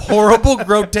 It's horrible,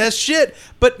 grotesque shit.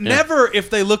 But never if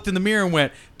they looked in the mirror and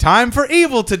went, time for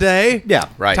evil today. Yeah.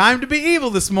 Right. Time to be evil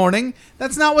this morning.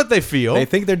 That's not what they feel. They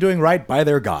think they're doing right by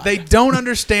their God. They don't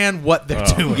understand what they're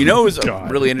doing. You know, who's a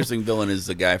God. really interesting villain is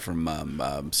the guy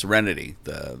from Serenity,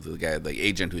 the guy, the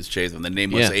agent who's chasing the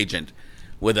nameless Yeah. agent,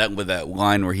 with that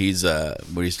line where he's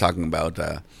talking about.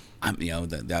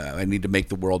 I need to make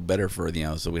the world better for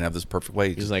so we can have this perfect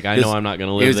way. He's like, I know I'm not going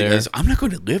to live there. I'm not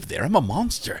going to live there. I'm a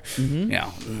monster.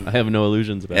 I have no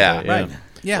illusions about Yeah, it. right.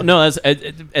 Yeah. Well, no,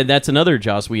 that's another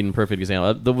Joss Whedon perfect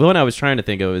example. The one I was trying to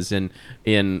think of is in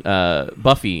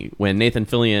Buffy, when Nathan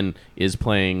Fillion is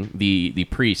playing the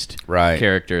priest Right.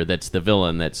 character. That's the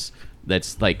villain. That's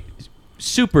like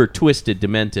super twisted,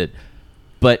 demented,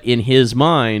 but in his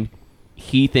mind,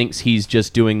 he thinks he's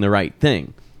just doing the right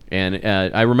thing. And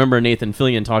I remember Nathan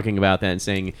Fillion talking about that and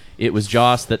saying it was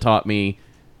Joss that taught me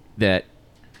that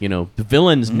the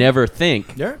villains never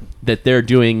think Yeah. that they're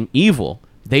doing evil.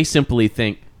 They simply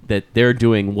think that they're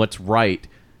doing what's right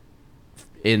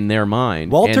in their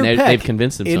mind. Walter and Peck they've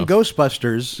convinced in themselves.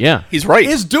 Ghostbusters Yeah. He's right.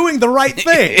 is doing the right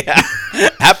thing.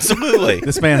 Absolutely.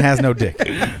 This man has no dick.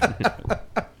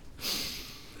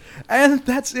 And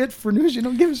that's it for news you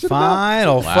don't give a shit about.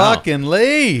 Final Wow. fucking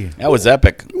Lee. That was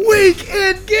epic.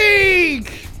 Weekend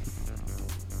Geek!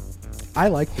 I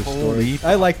like this story.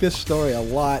 I like this story a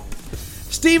lot.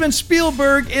 Steven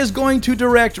Spielberg is going to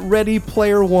direct Ready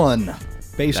Player One,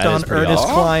 based That on is pretty Ernest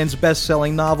awesome. Cline's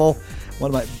best-selling novel.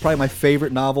 Probably my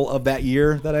favorite novel of that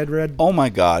year that I'd read. Oh my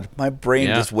God, my brain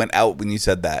Yeah. just went out when you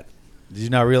said that. Did you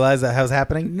not realize that was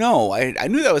happening? No, I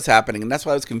knew that was happening, and that's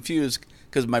why I was confused.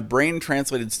 Because my brain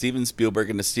translated Steven Spielberg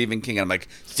into Stephen King, and I'm like,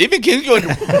 Stephen King's going.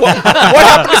 What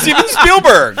happened to Steven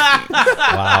Spielberg?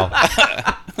 Wow.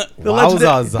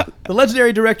 The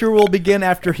legendary director will begin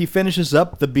after he finishes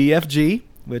up the BFG,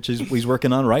 which he's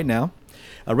working on right now.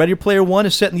 Ready Player One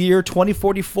is set in the year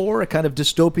 2044, a kind of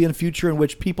dystopian future in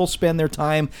which people spend their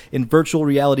time in virtual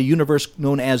reality universe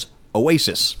known as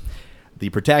Oasis. The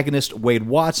protagonist, Wade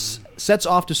Watts, sets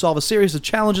off to solve a series of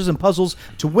challenges and puzzles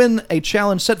to win a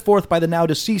challenge set forth by the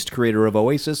now-deceased creator of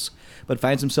Oasis, but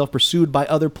finds himself pursued by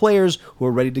other players who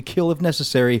are ready to kill if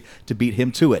necessary to beat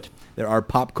him to it. There are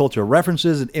pop culture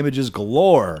references and images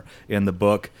galore in the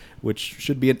book, which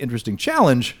should be an interesting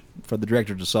challenge for the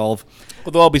director to solve.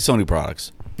 Well, they'll all be Sony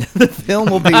products. The film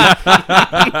will be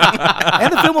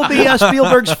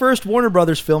Spielberg's first Warner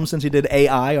Brothers film since he did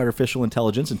AI, Artificial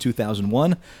Intelligence, in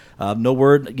 2001. No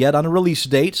word yet on a release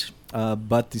date,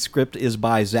 but the script is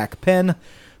by Zach Penn,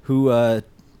 who wrote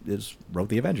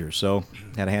The Avengers, so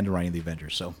had a hand in writing The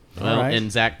Avengers. So, Well, All right.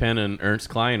 and Zach Penn and Ernst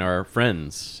Klein are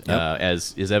friends, Yep.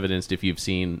 as is evidenced if you've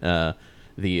seen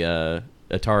the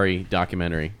Atari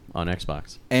documentary on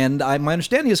Xbox. and my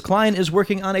understanding is Klein is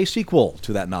working on a sequel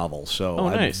to that novel, so Oh,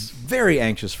 I'm nice. very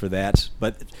anxious for that.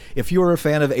 But if you're a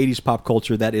fan of 80s pop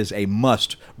culture, that is a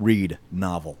must-read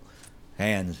novel.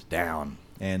 hands down.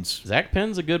 And Zach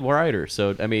Penn's a good writer,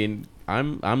 so I mean,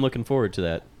 I'm looking forward to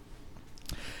that.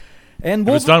 and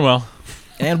If it's done well.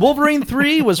 And Wolverine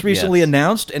 3 was recently Yes.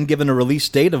 announced and given a release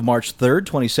date of March 3rd,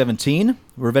 2017.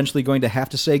 We're eventually going to have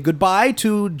to say goodbye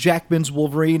to Jackman's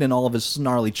Wolverine and all of his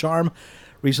snarly charm.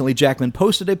 Recently, Jackman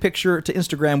posted a picture to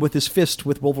Instagram with his fist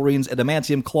with Wolverine's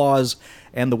adamantium claws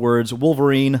and the words,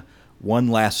 "Wolverine, one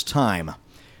last time."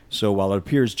 So while it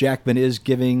appears Jackman is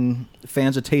giving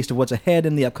fans a taste of what's ahead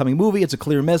in the upcoming movie, it's a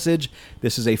clear message.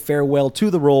 This is a farewell to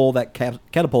the role that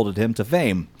catapulted him to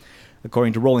fame.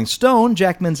 According to Rolling Stone,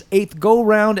 Jackman's 8th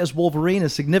go-round as Wolverine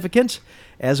is significant,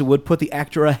 as it would put the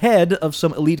actor ahead of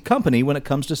some elite company when it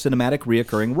comes to cinematic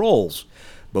reoccurring roles.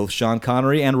 Both Sean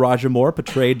Connery and Roger Moore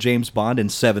portrayed James Bond in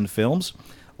 7 films.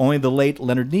 Only the late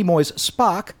Leonard Nimoy's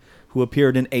Spock, who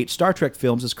appeared in 8 Star Trek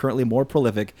films, is currently more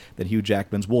prolific than Hugh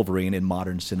Jackman's Wolverine in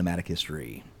modern cinematic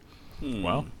history.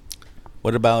 Well,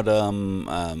 What about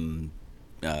Samuel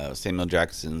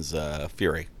Jackson's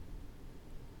Fury?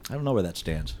 I don't know where that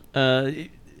stands.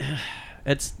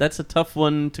 That's a tough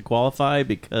one to qualify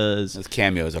because There's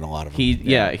cameos in a lot of them.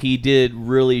 he did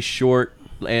really short,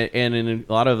 and in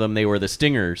a lot of them they were the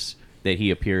stingers that he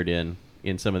appeared in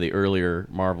some of the earlier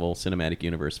Marvel Cinematic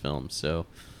Universe films. So,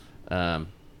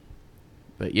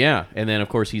 but yeah, and then of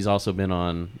course he's also been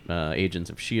on Agents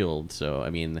of S.H.I.E.L.D. So I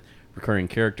mean, recurring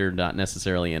character not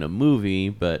necessarily in a movie,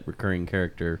 but recurring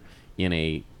character in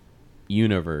a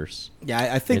universe.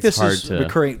 Yeah, I think It's this hard is to-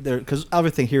 recurring because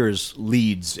everything here is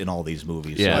leads in all these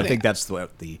movies. Yeah. So I think that's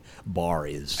what the bar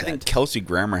is. I think set. Kelsey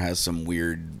Grammer has some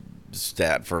weird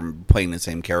stat for playing the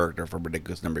same character for a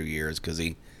ridiculous number of years because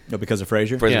he No, because of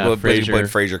Frasier. Yeah, basically Frasier. played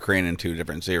Fraser Crane in 2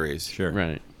 different series. Sure.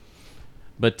 Right.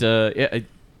 But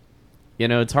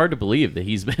it's hard to believe that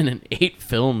he's been in 8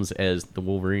 films as the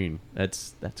Wolverine.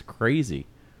 That's crazy.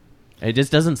 It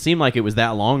just doesn't seem like it was that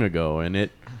long ago, and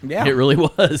it really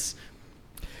was.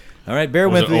 All right, bear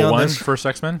was with it me on 01 this. first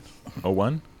X-Men?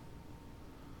 01?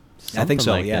 I think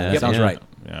so. like Yeah, that. that sounds Yeah. right.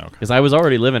 Yeah, okay. Because I was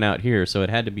already living out here, so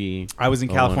it had to be. I was in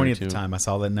 01 California or at the 2. time. I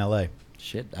saw that in L.A.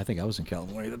 Shit, I think I was in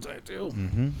California at the time too.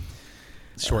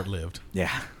 Short-lived. Yeah.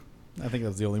 I think that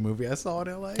was the only movie I saw in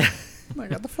L.A. I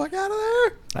got the fuck out of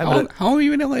there. How long were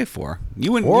you in LA for?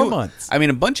 You went 4 months. I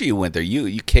mean, a bunch of you went there.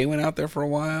 Kay went out there for a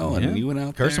while, and you went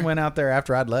out there. Kirsten went out there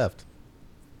after I'd left.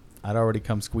 I'd already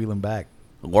come squealing back.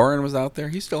 Lauren was out there.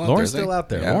 He's still out Lauren's there. isn't still he? out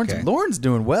there. Yeah, Lauren's, okay. Lauren's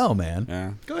doing well, man.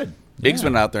 Yeah. Good. Biggs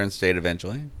went out there and stayed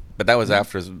eventually, but that was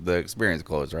after the experience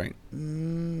closed, right?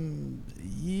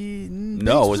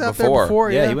 No, it was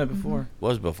before. Yeah, he went before.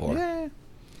 Was before. Yeah.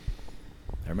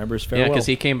 I remember his Yeah, farewell. because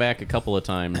he came back a couple of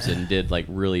times and did like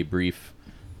really brief.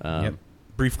 Yep.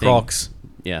 Brief thing. crocs.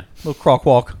 Yeah. Little croc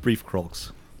walk. brief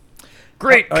croaks.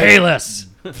 Great Kalis.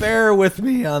 Bear with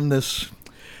me on this.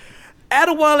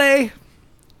 Adewale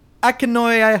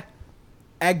Akinoye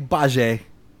Agbaje,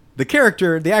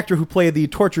 the actor who played the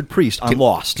tortured priest on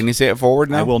Lost. Can you say it forward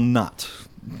now? I will not.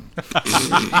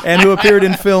 And who appeared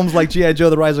in films like G.I. Joe,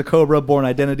 The Rise of Cobra, Born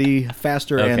Identity,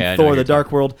 Faster, Okay, I and know Thor, what The you're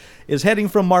Dark World, is heading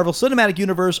from Marvel Cinematic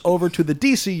Universe over to the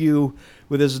DCU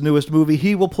with his newest movie.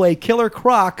 He will play Killer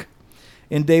Croc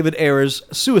in David Ayer's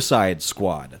Suicide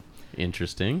Squad.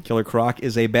 Interesting. Killer Croc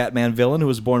is a Batman villain who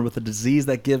was born with a disease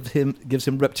that gives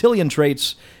him reptilian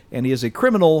traits, and he is a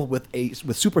criminal with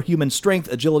superhuman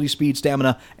strength, agility, speed,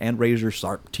 stamina, and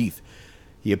razor-sharp teeth.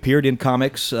 He appeared in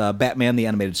comics, Batman the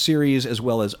Animated Series, as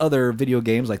well as other video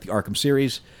games like the Arkham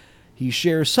series. He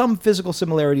shares some physical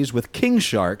similarities with King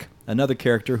Shark, another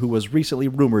character who was recently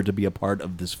rumored to be a part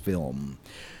of this film.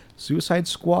 Suicide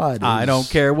Squad. I don't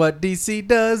care what DC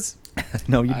does.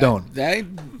 No, you don't. I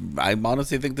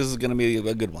honestly think this is going to be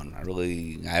a good one.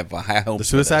 I have high hopes. The for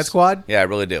Suicide this. Squad? Yeah, I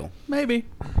really do. Maybe.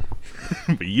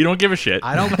 But you don't give a shit.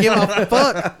 I don't give a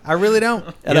fuck. I really don't.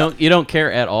 You don't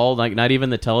care at all, like not even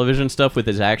the television stuff with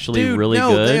is actually Dude, really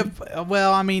no, good. They have,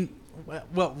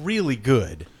 really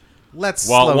good. Let's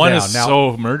Well, slow one down. is now,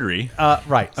 so murdery.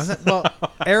 right. Well,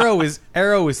 Arrow is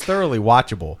thoroughly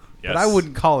watchable, but I Yes.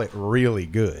 wouldn't call it really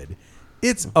good.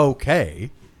 It's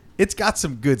okay. It's got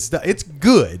some good stuff. It's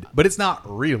good, but it's not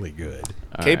really good.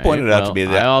 All Kay pointed out to me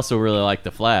that- I also really like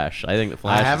the Flash. I think the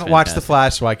Flash. I is haven't watched The fantastic.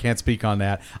 Flash, so I can't speak on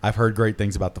that. I've heard great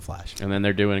things about The Flash. And then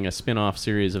they're doing a spin-off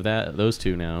series of those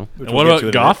two now. And what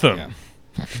about Gotham?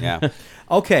 Yeah.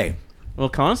 Okay. Well,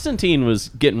 Constantine was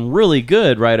getting really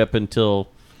good right up until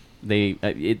they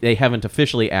haven't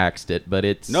officially axed it, but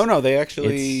it's No, they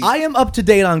actually. I am up to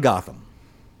date on Gotham,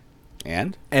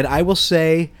 And? and I will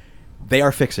say they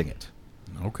are fixing it.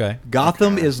 Okay.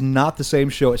 Gotham is not the same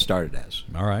show it started as.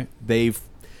 All right. They've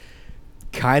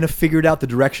kind of figured out the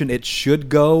direction it should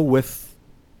go with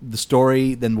the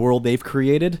story and world they've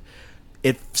created.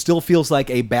 It still feels like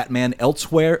a Batman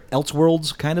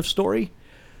Elseworlds kind of story,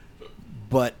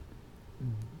 but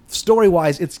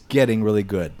story-wise, it's getting really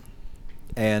good.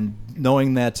 And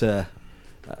knowing that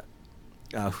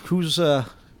who's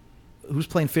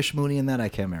playing Fish Mooney in that, I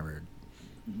can't remember.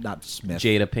 Not Smith.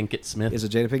 Jada Pinkett Smith. Is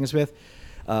it Jada Pinkett Smith?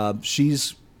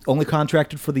 She's only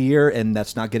contracted for the year, and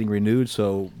that's not getting renewed.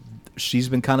 So she's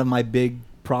been kind of my big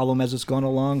problem as it's gone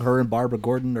along. Her and Barbara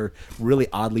Gordon are really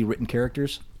oddly written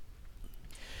characters.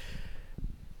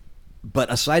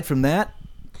 But aside from that,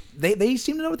 they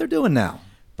seem to know what they're doing now.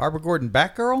 Barbara Gordon,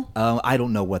 Batgirl? I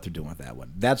don't know what they're doing with that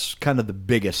one. That's kind of the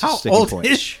biggest How sticking old point.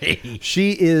 is she?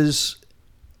 She is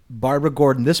Barbara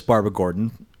Gordon. This Barbara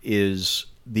Gordon is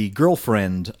the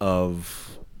girlfriend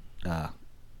of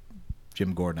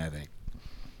Jim Gordon, I think.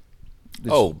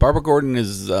 Oh, Barbara Gordon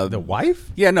is The wife?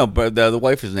 Yeah, no, but the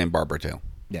wife is named Barbara too.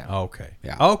 Yeah. Okay.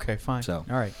 Yeah. Okay, fine. So-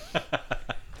 All right.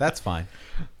 That's fine.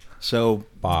 So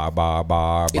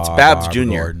It's Babs Jr.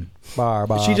 Gordon.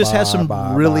 she just has some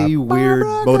really weird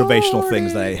motivational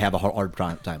things that I have a hard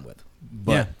time with.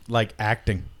 But Yeah, like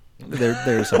acting.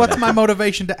 there's some What's my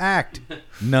motivation to act?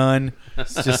 None.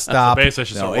 Just stop. Basically, I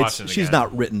should no, start watching it she's again.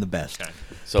 not written the best.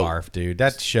 So Barf, dude.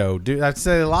 That show, dude. I'd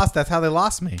say they lost. That's how they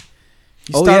lost me.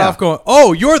 You Oh, start yeah. off going,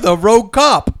 "Oh, you're the rogue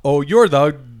cop. Oh, you're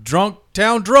the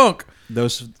town drunk.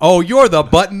 Those Oh, you're the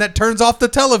button that turns off the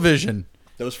television."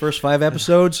 first 5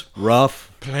 episodes,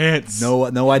 rough. Plants.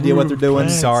 No idea what they're doing.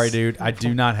 Sorry, dude. I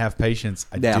do not have patience.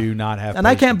 I Yeah. do not have And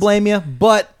I patience. can't blame you,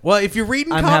 but Well, if you're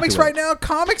reading I'm comics happy with right now,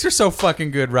 comics are so fucking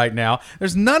good right now.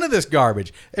 There's none of this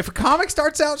garbage. If a comic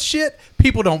starts out shit,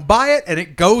 people don't buy it and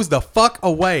it goes the fuck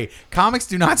away. Comics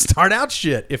do not start out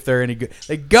shit if they're any good.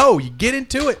 They go, you get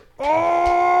into it.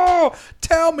 Oh,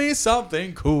 tell me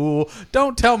something cool.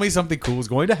 Don't tell me something cool is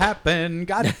going to happen.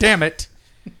 God damn it.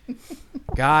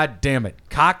 God damn it.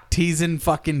 Cock teasing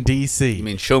fucking DC. I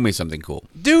mean, show me something cool.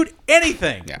 Dude,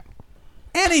 anything. Yeah.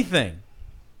 Anything.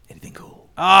 anything cool.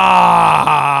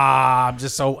 I'm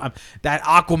just so. That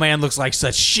Aquaman looks like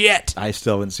such shit. I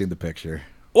still haven't seen the picture.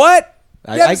 What?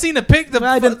 You I haven't seen the pic?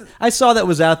 I didn't. I saw that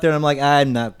was out there, and I'm like,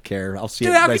 I'm not care. I'll see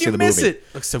Dude, it how when I can see you the miss movie. it?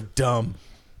 Looks so dumb.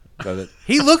 Does it?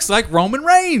 He looks like Roman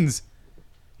Reigns.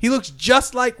 He looks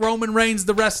just like Roman Reigns,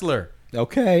 the wrestler.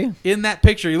 Okay. In that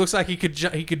picture, he looks like he could.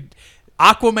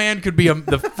 Aquaman could be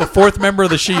the fourth member of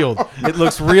the Shield. It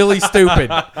looks really stupid.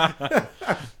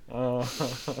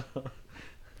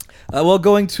 Well,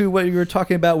 going to what you were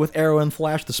talking about with Arrow and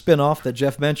Flash, the spin-off that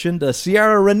Jeff mentioned,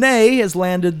 Ciara Renee has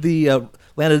landed the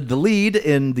lead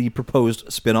in the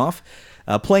proposed spin-off,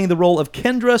 playing the role of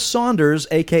Kendra Saunders,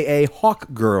 a.k.a.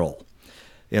 Hawk Girl.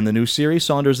 In the new series,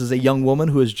 Saunders is a young woman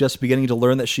who is just beginning to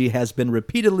learn that she has been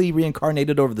repeatedly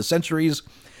reincarnated over the centuries.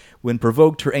 When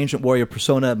provoked, her ancient warrior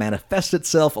persona manifests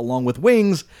itself along with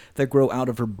wings that grow out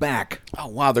of her back. Oh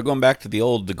wow, they're going back to the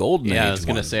golden age. Yeah, I was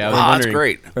gonna one. say, I was Wow, that's wondering-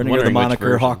 great. Earning her the Wondering which moniker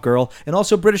version. Hawk Girl. And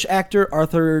also British actor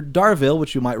Arthur Darvill,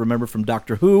 which you might remember from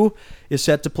Doctor Who, is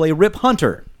set to play Rip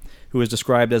Hunter, who is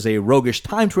described as a roguish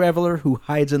time traveler who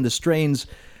hides the strains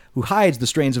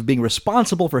of being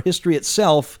responsible for history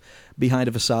itself behind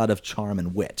a facade of charm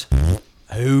and wit.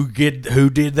 Who did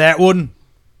that one?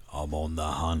 I'm on the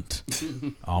hunt.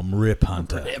 I'm Rip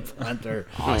Hunter. Hunter.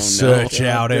 I search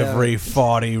out every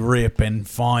 40 rip and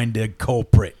find a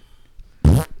culprit.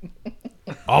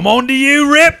 I'm on to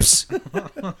you, Rips.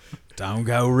 Don't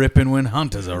go ripping when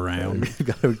Hunter's around. You've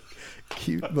got to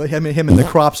keep him and the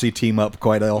Cropsy team up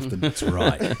quite often. That's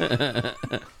right.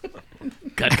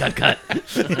 Cut.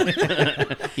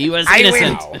 He was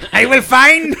innocent. I will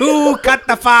find who cut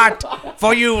the fart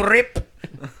for you, Rip.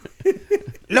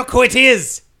 Look who it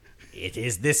is. It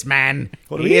is this man.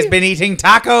 What, He me? has been eating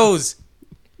tacos.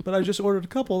 But I just ordered a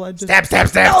couple.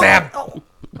 Stab.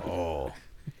 Oh.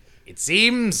 It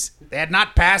seems they had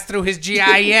not passed through his GI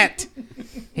yet.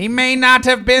 He may not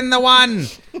have been the one,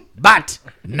 but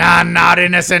none are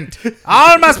innocent.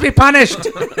 All must be punished.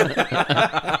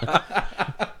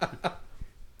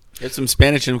 There's some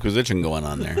Spanish Inquisition going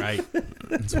on there. Right.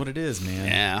 That's what it is, man.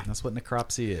 Yeah. That's what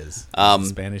necropsy is.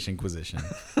 Spanish Inquisition.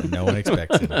 No one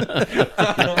expects it.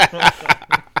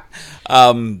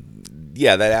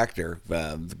 Yeah, that actor,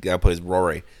 the guy who plays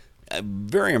Rory,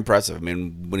 very impressive. I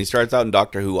mean, when he starts out in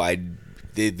Doctor Who,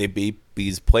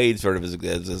 he's played sort of as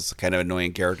this kind of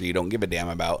annoying character you don't give a damn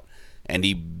about, and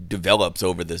he develops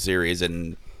over the series,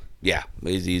 and yeah,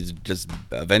 he's just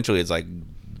eventually it's like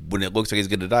when it looks like he's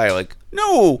going to die, like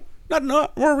no,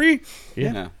 not Rory.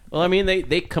 Yeah. Well, I mean,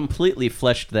 they completely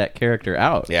fleshed that character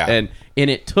out. Yeah. And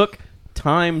it took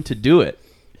time to do it.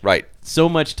 Right. So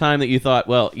much time that you thought,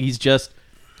 well, he's just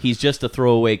a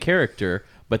throwaway character,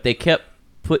 but they kept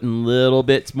putting little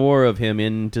bits more of him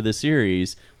into the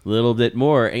series, little bit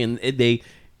more, and they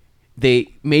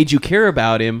made you care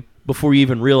about him before you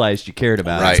even realized you cared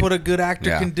about him. That's what a good actor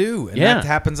Yeah. can do, and Yeah. that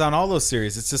happens on all those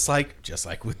series. It's just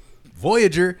like with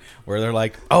Voyager, where they're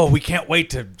like, "Oh, we can't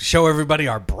wait to show everybody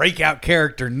our breakout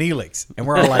character Neelix," and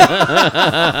we're all like,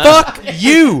 "Fuck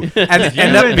you!" And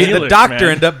the Neelix, Doctor man.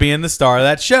 ended up being the star of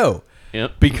that show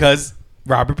Yep. because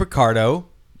Robert Picardo,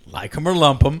 like him or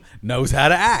lump him, knows how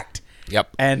to act.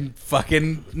 Yep. And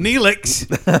fucking Neelix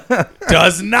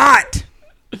does not.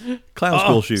 Clown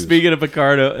school shoes. Speaking of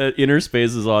Picardo, Inner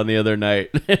Space was on the other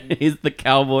night. He's the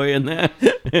cowboy in that.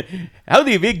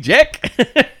 Howdy, Big Jack.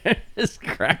 It's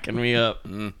cracking me up.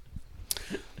 One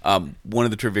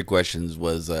of the trivia questions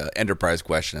was Enterprise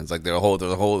questions. Like there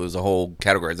was a whole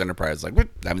category as Enterprise. Like, I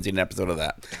haven't seen an episode of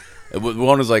that.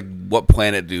 One was like, what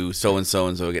planet do so and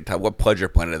so get tied? What pleasure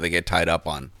planet do they get tied up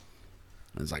on?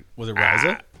 And it's like, Was it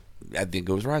Ryza? I think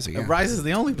it was Rising. Yeah. Ryza's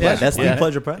the only Yeah, pleasure. that's the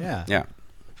pleasure prize. Yeah. Yeah.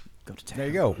 There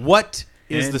you go. What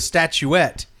is And- the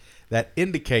statuette that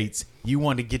indicates you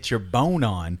want to get your bone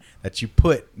on that you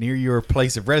put near your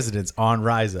place of residence on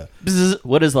Ryza? Bzz,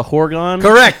 what is the Horgon?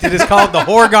 Correct. It is called the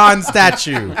Horgon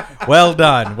statue. Well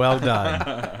done. Well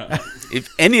done. If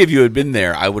any of you had been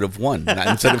there, I would have won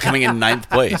instead of coming in 9th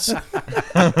place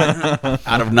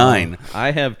out of 9.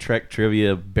 I have Trek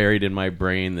trivia buried in my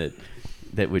brain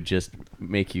that would just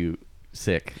make you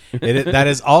sick. That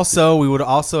is also, we would have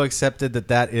also accepted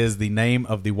that is the name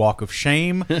of the Walk of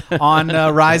Shame on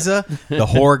Ryza, the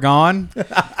Horgon.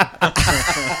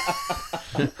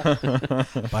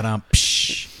 But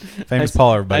famous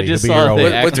Paul, everybody. I just He'll be here saw all the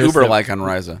week. What's actress Uber that- like on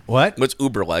Ryza? What? What's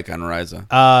Uber like on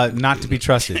Ryza? Not to be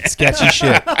trusted. Sketchy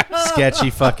shit. Sketchy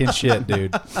fucking shit,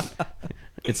 dude.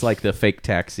 It's like the fake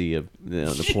taxi of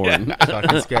the porn.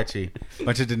 Fucking sketchy.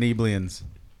 Bunch of Deneblians.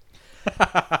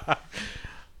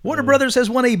 Warner Brothers has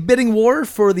won a bidding war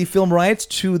for the film rights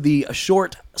to the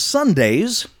short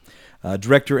Sundays.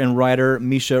 Director and writer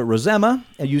Misha Rozema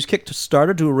used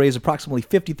Kickstarter to raise approximately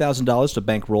 $50,000 to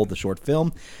bankroll the short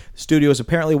film. Studios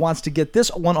apparently wants to get this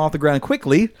one off the ground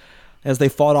quickly as they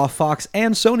fought off Fox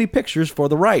and Sony Pictures for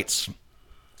the rights.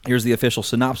 Here's the official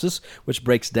synopsis, which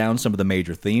breaks down some of the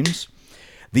major themes.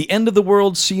 The end of the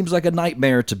world seems like a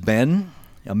nightmare to Ben,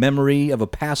 a memory of a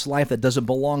past life that doesn't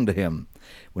belong to him.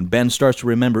 When Ben starts to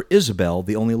remember Isabel,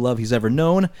 the only love he's ever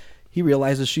known, he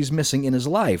realizes she's missing in his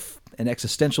life. An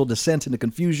existential descent into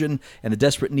confusion and a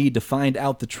desperate need to find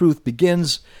out the truth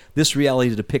begins. This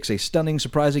reality depicts a stunning,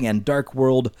 surprising, and dark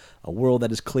world, a world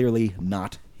that is clearly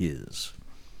not his.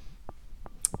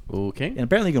 Okay. And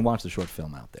apparently you can watch the short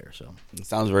film out there, so It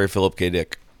sounds very Philip K.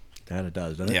 Dick. that it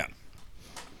does, doesn't it? Yeah.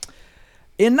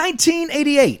 In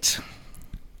 1988,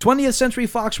 20th Century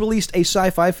Fox released a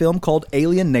sci-fi film called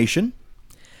Alien Nation.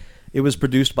 It was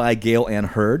produced by Gail Ann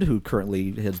Hurd, who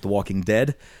currently heads The Walking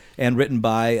Dead, and written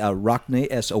by Rockne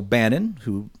S. O'Bannon,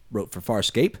 who wrote for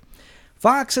Farscape.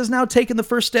 Fox has now taken the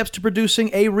first steps to producing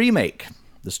a remake.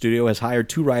 The studio has hired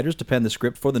 2 writers to pen the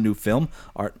script for the new film,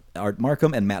 Art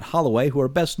Markham and Matt Holloway, who are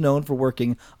best known for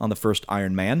working on the first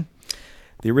Iron Man.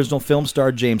 The original film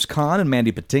starred James Caan and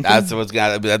Mandy Patinkin. That's what's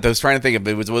got. I was trying to think of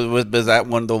it. Was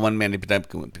that the one Mandy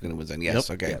Patinkin was in? Yes.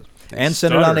 Okay. and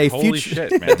centered on a Holy future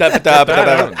shit, man.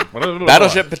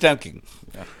 Battleship Potemkin.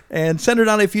 and centered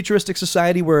on a futuristic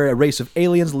society where a race of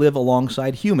aliens live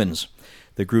alongside humans.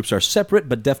 The groups are separate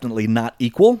but definitely not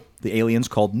equal. The aliens,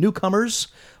 called newcomers,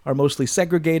 are mostly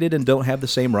segregated and don't have the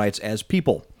same rights as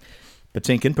people.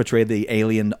 Patinkin portrayed the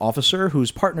alien officer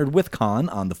who's partnered with Khan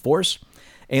on the Force.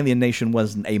 Alien Nation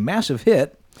wasn't a massive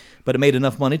hit, but it made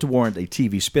enough money to warrant a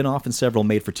TV spin-off and several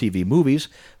made-for-TV movies,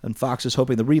 and Fox is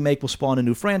hoping the remake will spawn a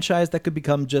new franchise that could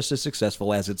become just as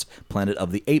successful as its Planet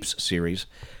of the Apes series.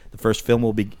 The first film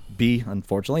will be,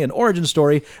 unfortunately, an origin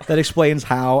story that explains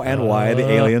how and why the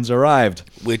aliens arrived.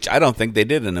 Which I don't think they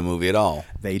did in the movie at all.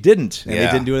 They didn't, and Yeah.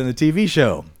 they didn't do it in the TV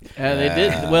show. They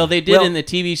did. Well, they did Well- in the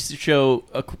TV show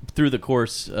through the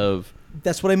course of.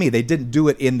 That's what I mean. They didn't do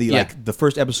it in the Yeah. the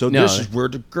first episode. No. This is where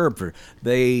the Gerber.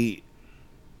 They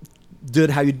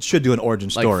did how you should do an origin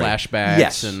Like story. flashbacks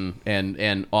Yes.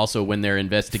 and also when they're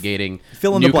investigating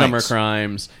Fill in the newcomer blanks.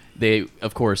 crimes, they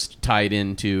of course tied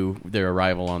into their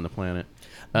arrival on the planet.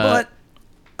 But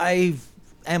I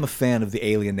am a fan of the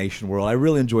Alien Nation world. I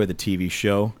really enjoy the TV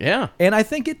show. Yeah. And I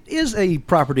think it is a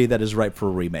property that is ripe for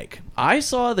a remake. I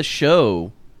saw the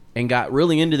show and got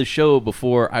really into the show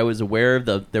before I was aware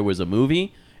of there was a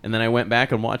movie, and then I went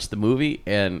back and watched the movie,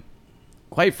 and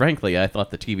quite frankly, I thought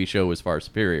the TV show was far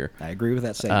superior. I agree with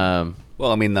that statement.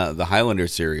 Well, I mean, the Highlander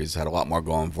series had a lot more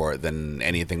going for it than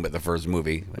anything but the first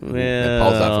movie. Well.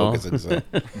 Paul's not focusing. So.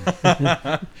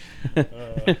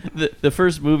 The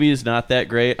first movie is not that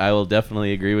great. I will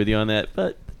definitely agree with you on that.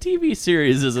 But the TV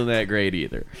series isn't that great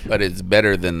either. But it's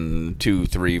better than 2,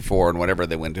 3, 4, and whatever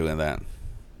they went to in that.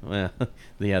 Well,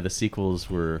 yeah, the sequels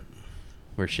were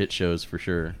shit shows for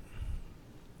sure.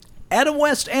 Adam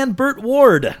West and Burt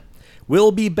Ward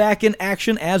will be back in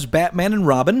action as Batman and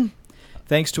Robin,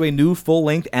 thanks to a new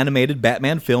full-length animated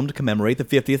Batman film to commemorate the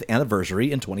 50th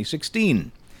anniversary in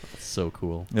 2016. So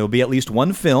cool. There will be at least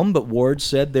one film, but Ward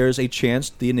said there's a chance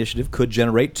the initiative could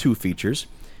generate 2 features.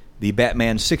 The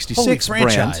Batman 66 Holy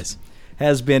brand franchise.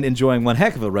 has been enjoying one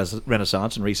heck of a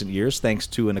renaissance in recent years, thanks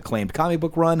to an acclaimed comic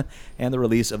book run and the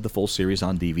release of the full series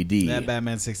on DVD. That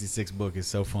Batman 66 book is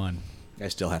so fun. I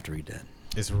still have to read that.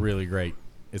 It's really great.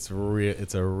 It's a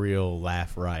real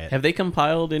laugh riot. Have they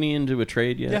compiled any into a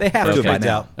trade yet? Yeah, they have First to by trade's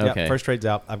now. out. Yep, Okay. first trade's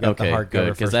out. I've got the Okay, hardcover good.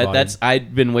 first Because volume. that's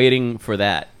I'd been waiting for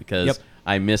that because Yep.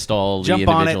 I missed all Jump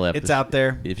the on individual it. episodes. It's out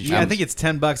there. If you- Yeah, I think it's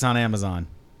 $10 on Amazon.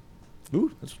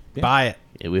 Ooh, that's, yeah. Buy it.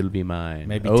 It will be mine.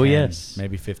 Maybe oh 10, yes,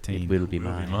 maybe 15. It will be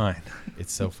mine. Mine.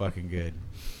 It's so fucking good.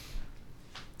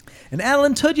 And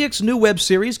Alan Tudyk's new web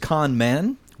series, Con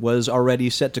Man, was already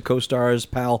set to co-star his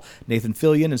pal Nathan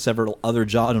Fillion and several other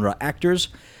genre actors.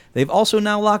 They've also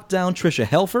now locked down Tricia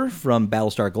Helfer from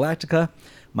Battlestar Galactica,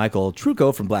 Michael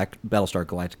Trucco from Battlestar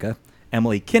Galactica,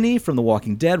 Emily Kinney from The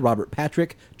Walking Dead, Robert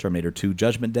Patrick, Terminator 2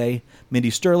 Judgment Day, Mindy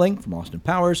Sterling from Austin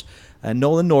Powers, and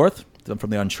Nolan North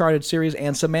from the Uncharted series,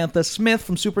 and Samantha Smith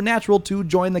from Supernatural to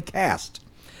join the cast.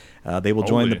 They will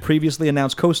join Holy. the previously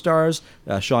announced co-stars,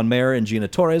 Sean Mayer and Gina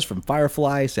Torres from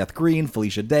Firefly, Seth Green,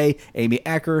 Felicia Day, Amy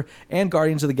Acker, and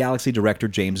Guardians of the Galaxy director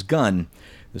James Gunn.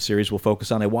 The series will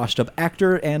focus on a washed-up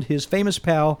actor and his famous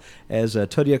pal as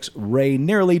Tudyk's Ray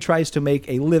nearly tries to make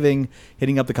a living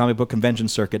hitting up the comic book convention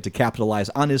circuit to capitalize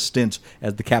on his stint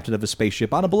as the captain of a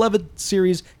spaceship on a beloved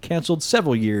series canceled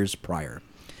several years prior.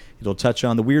 It'll touch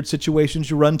on the weird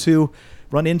situations you run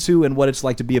into, and what it's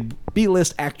like to be a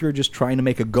B-list actor just trying to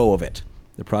make a go of it.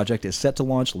 The project is set to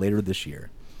launch later this year.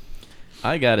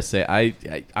 I gotta say,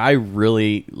 I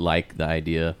really like the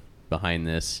idea behind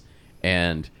this,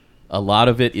 and a lot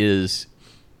of it is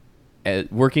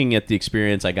working at the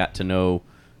experience. I got to know,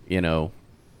 a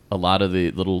lot of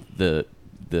the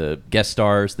guest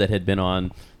stars that had been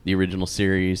on the original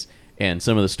series, and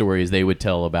some of the stories they would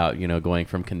tell about, going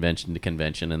from convention to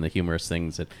convention and the humorous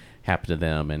things that happened to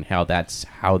them, and how that's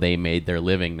how they made their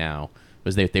living now,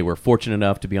 was that they were fortunate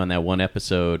enough to be on that one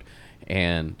episode,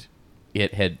 and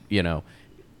it had,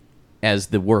 as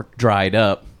the work dried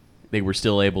up, they were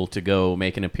still able to go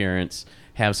make an appearance,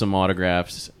 have some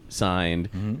autographs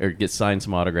signed, or get signed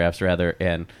some autographs rather,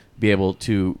 and be able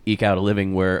to eke out a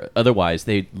living where otherwise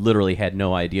they literally had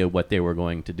no idea what they were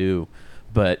going to do.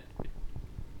 But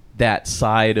that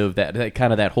side of that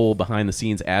kind of that whole behind the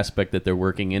scenes aspect that they're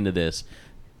working into this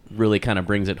really kind of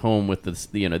brings it home with this,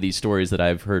 these stories that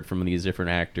I've heard from these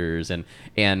different actors, and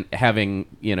having,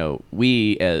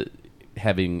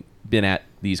 having been at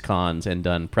these cons and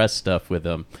done press stuff with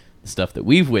them, the stuff that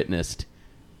we've witnessed,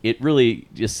 it really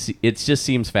just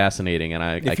seems fascinating, and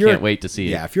I can't wait to see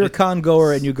it. Yeah, if you're a con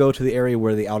goer and you go to the area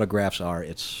where the autographs are,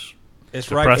 it's It's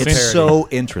ripe for Depressing. it's parody. so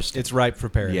interesting. It's ripe for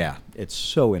parody. Yeah, it's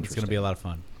so It's interesting. going to be a lot of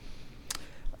fun.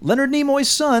 Leonard Nimoy's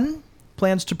son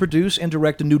plans to produce and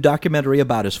direct a new documentary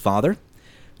about his father.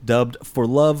 Dubbed For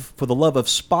the Love of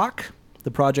Spock, the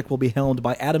project will be helmed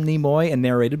by Adam Nimoy and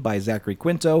narrated by Zachary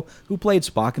Quinto, who played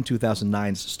Spock in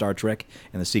 2009's Star Trek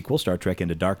and the sequel, Star Trek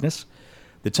Into Darkness.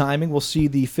 The timing will see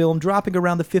the film dropping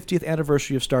around the 50th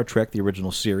anniversary of Star Trek, the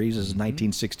original series'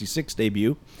 1966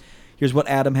 debut. Here's what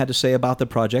Adam had to say about the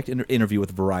project in an interview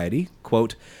with Variety.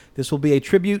 Quote, "This will be a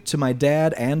tribute to my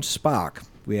dad and Spock.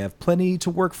 We have plenty to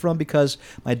work from because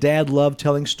my dad loved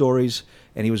telling stories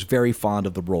and he was very fond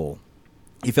of the role.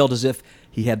 He felt as if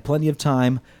he had plenty of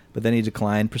time, but then he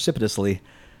declined precipitously.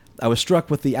 I was struck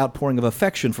with the outpouring of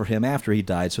affection for him after he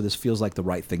died, so this feels like the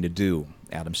right thing to do,"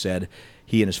 Adam said.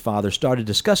 He and his father started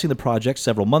discussing the project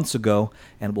several months ago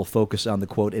and will focus on the,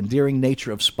 quote, endearing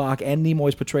nature of Spock and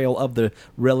Nimoy's portrayal of the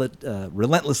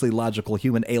relentlessly logical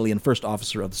human alien first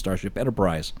officer of the Starship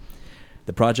Enterprise.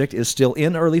 The project is still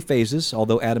in early phases.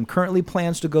 Although Adam currently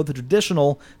plans to go the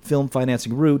traditional film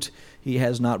financing route, he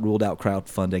has not ruled out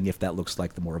crowdfunding if that looks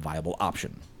like the more viable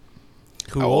option.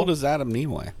 How old is Adam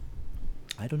Nimoy?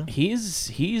 I don't know. He's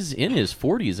in his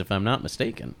 40s, if I'm not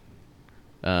mistaken.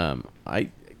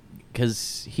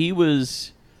 Because he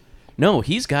was, no,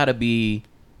 he's got to be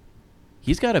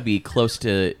close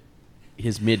to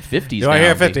his mid-50s. Do I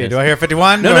hear 50? Do I hear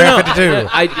 51? No, Do no, I hear no. 52?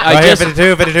 I Do I hear just-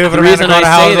 52, 52, the reason I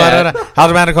say that-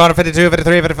 How's around the corner, 52,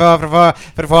 53, 54, 54,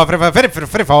 54, 54,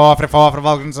 54, 54 for the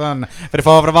Vulcan Sun,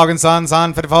 54 for the Vulcan Sun,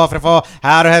 54, 54,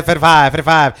 how to have 55,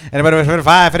 55, anybody with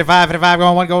 55, 55, 55,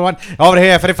 going one, over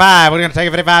here, 55, we're going to take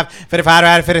it 55, 55,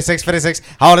 right, 56, 56,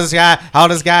 how old is this guy, how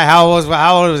old is he,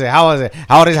 how old is he, how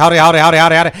old is he,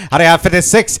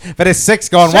 56, 56,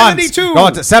 going once, 72.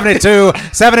 going to 72,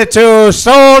 72,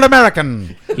 sold American.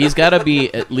 He's got to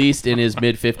be at least in his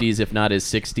mid-50s, if not his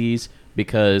 60s,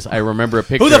 because I remember a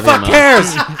picture Who the of fuck him.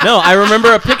 cares? No, I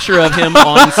remember a picture of him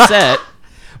on set.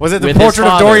 Was it the With his portrait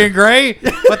of father. Dorian Gray?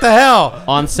 What the hell?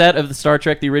 On set of the Star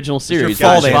Trek: The Original Series,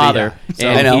 fault, with his Andy, father, yeah.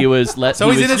 I and know. he was let. So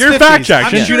he he's was, in his You're 50s. fact check, I'm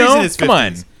shouldn't sure you he's in know? his Come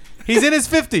 50s. on. He's in his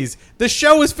 50s. The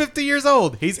show is 50 years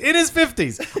old. He's in his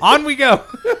 50s. On we go.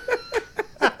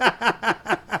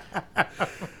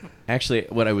 Actually,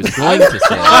 what I was going to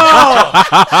say.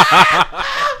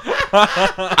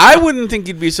 I wouldn't think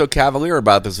you'd be so cavalier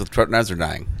about this with Trent Reznor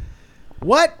dying.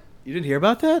 What? You didn't hear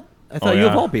about that? I thought you yeah.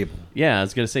 of all people. Yeah, I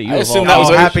was going to say you. I of assume all that was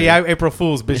Oh, a- happy April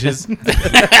Fools, bitches.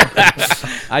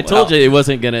 I told you it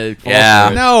wasn't going to.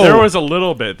 Yeah. No. There was a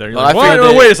little bit there. You're Well, like, I what? figured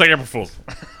Oh, that- wait a second, April Fools.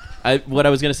 What I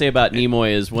was going to say about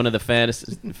Nimoy is one of the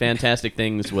fantastic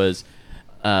things was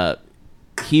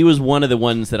he was one of the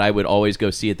ones that I would always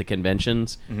go see at the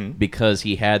conventions because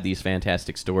he had these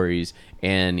fantastic stories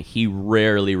and he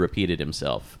rarely repeated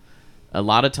himself. A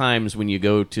lot of times when you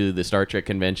go to the Star Trek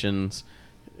conventions,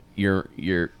 your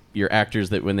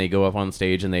actors that when they go up on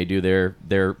stage and they do their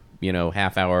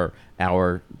half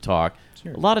hour talk,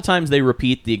 a lot of times they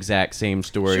repeat the exact same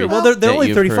story. Sure. Well, they're that only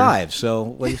you've heard. 35, so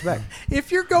what do you expect?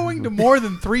 If you're going to more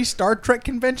than 3 Star Trek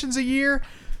conventions a year,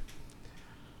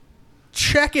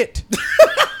 check it.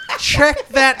 Check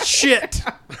that shit.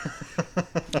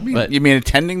 But You mean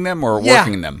attending them or Yeah.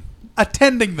 working them?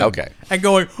 Attending them. Okay. And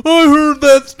going, I heard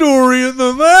that story at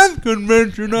the last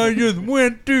convention I just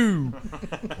went to.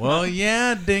 Well,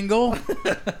 yeah, Dingle.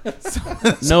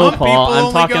 No, Paul, people I'm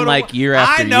only talking go to- like year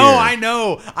after I know, year.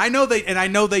 I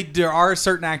know there are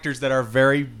certain actors that are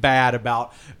very bad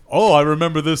about. Oh, I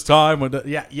remember this time when.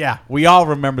 Yeah, we all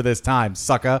remember this time,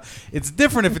 sucker. It's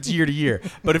different if it's year to year,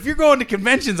 but if you're going to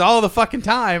conventions all the fucking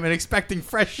time and expecting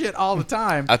fresh shit all the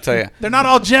time, I'll tell you. they're not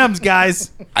all gems,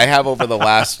 guys. I have over the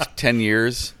last 10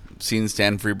 years seen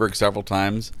Stan Freberg several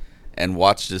times and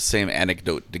watched the same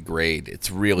anecdote degrade.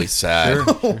 It's really sad.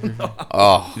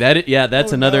 Oh,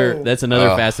 That's another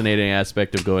no. fascinating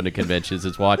aspect of going to conventions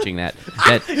is watching that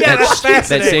that's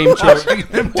same choice.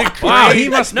 Wow, he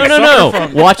must be No.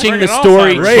 suffering from Watching the friggin'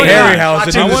 story Alzheimer's. Ray change. Harryhausen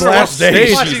in his wonder last what days.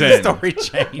 stage Watching he's the in. story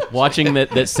change. Watching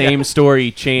that same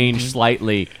story change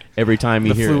slightly every time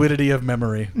you The hear it. fluidity of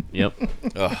memory. Yep.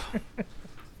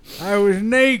 I was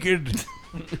naked.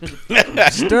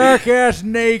 Stark ass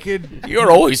naked. you're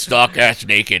always stock ass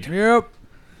naked. Yep.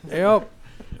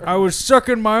 I was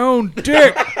sucking my own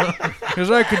dick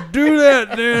because I could do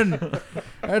that then.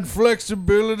 I had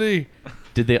flexibility.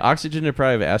 Did the oxygen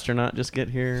deprived astronaut just get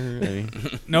here? I mean,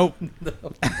 Nope. And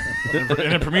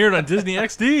it premiered on Disney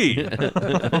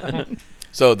XD.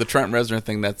 So the Trent Reznor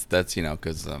thing, that's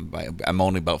because I'm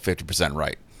only about 50%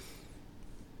 right.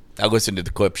 I listened to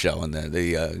the clip show and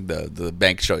the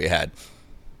bank show you had.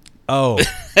 Oh,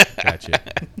 gotcha.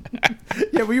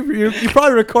 Yeah, you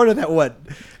probably recorded that,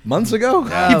 months ago? You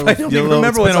probably don't even remember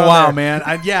it's what's been a on while,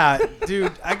 there. man.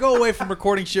 Dude, I go away from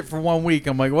recording shit for 1 week.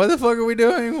 I'm like, what the fuck are we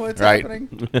doing? What's Right.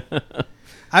 happening?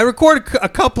 I record a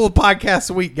couple of podcasts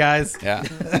a week, guys. Yeah,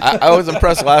 I was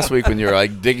impressed last week when you were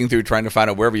like digging through trying to find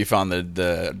out wherever you found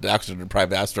the oxygen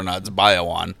deprived astronaut's bio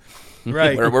on,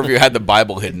 Right. or wherever you had the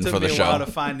Bible hidden Took for the me a while show.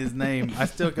 to find his name. I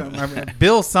still can't remember.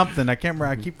 Bill something. I can't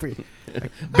remember. I keep Bill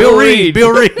Reed.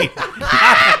 Bill Reed. Bill Reed.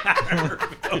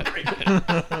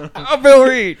 I'm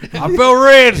Bill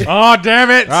Reed. Oh,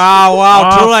 damn it. Ah, wow,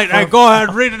 Oh, too late. Hey, go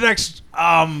ahead, read the next.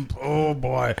 Oh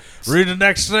boy, read the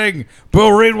next thing.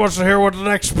 Bill Reed wants to hear what the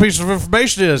next piece of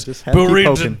information is. Just have Bill to Reed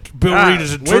keep is poking. Bill Reed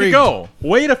is intrigued. Way to go.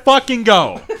 Way to fucking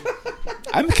go.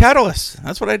 I'm a catalyst.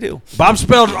 That's what I do. Bob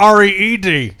spelled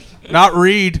R-E-E-D, not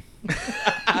Reed.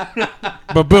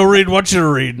 But Bill Reed wants you to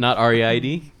read. not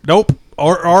REID. Nope.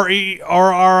 Or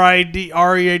R-E-R-R-I-D.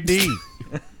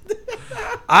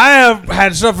 I have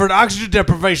had suffered oxygen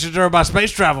deprivation during my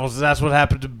space travels. And that's what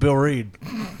happened to Bill Reed.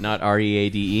 Not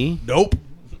READE. Nope.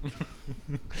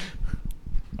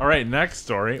 All right, next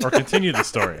story. Or continue the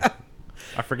story.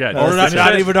 I forget. Or not, Finish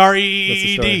not it? even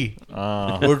R-E-E-D.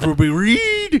 Uh, Which would be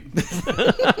Reed.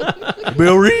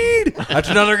 Bill Reed. That's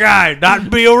another guy, not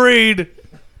Bill Reed.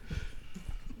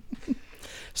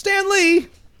 Stan Lee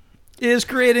is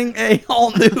creating a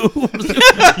all new. You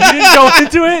didn't go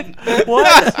into it?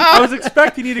 What? I was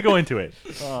expecting you to go into it.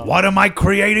 What am I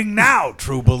creating now,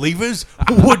 true believers?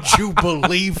 Would you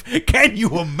believe? Can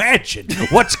you imagine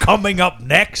what's coming up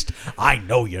next? I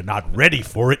know you're not ready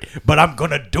for it, but I'm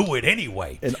going to do it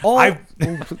anyway.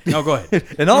 No, go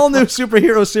ahead. An all new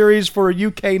superhero series for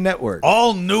UK network.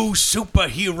 All new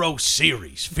superhero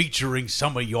series featuring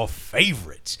some of your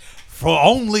favorites for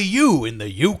only you in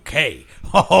the UK.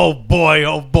 Oh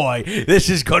boy, this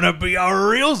is gonna be a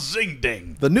real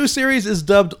zing-ding. The new series is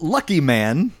dubbed Lucky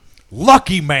Man.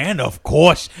 Lucky Man, of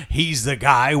course, he's the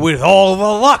guy with all the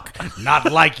luck.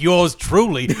 Not like yours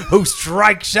truly, who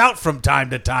strikes out from time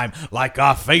to time like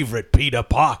our favorite Peter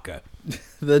Parker.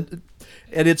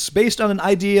 And it's based on an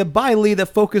idea by Lee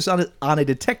that focuses on a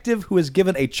detective who is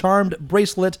given a charmed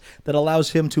bracelet that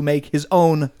allows him to make his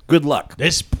own good luck.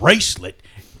 This bracelet,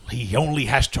 he only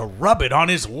has to rub it on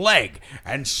his leg,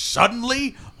 and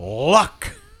suddenly,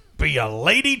 luck. Be a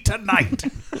lady tonight.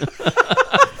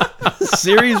 The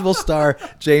series will star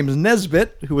James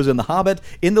Nesbitt, who was in The Hobbit,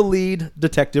 in the lead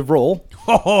detective role.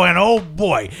 Oh, and oh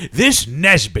boy, this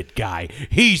Nesbitt guy,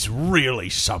 he's really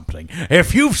something.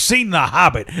 If you've seen The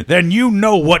Hobbit, then you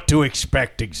know what to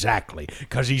expect exactly,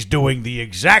 because he's doing the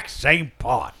exact same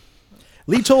part.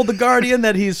 Lee told The Guardian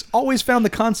that he's always found the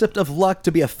concept of luck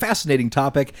to be a fascinating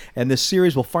topic, and this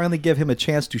series will finally give him a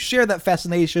chance to share that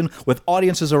fascination with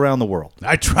audiences around the world.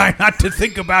 I try not to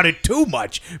think about it too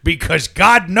much, because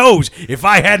God knows if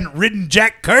I hadn't ridden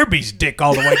Jack Kirby's dick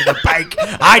all the way to the bank,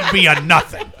 I'd be a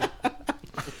nothing.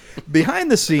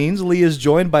 Behind the scenes, Lee is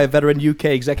joined by veteran UK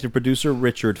executive producer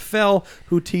Richard Fell,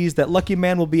 who teased that Lucky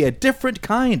Man will be a different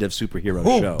kind of superhero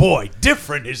show. Oh boy,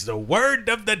 different is the word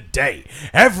of the day.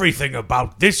 Everything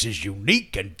about this is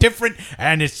unique and different,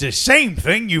 and it's the same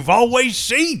thing you've always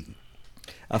seen.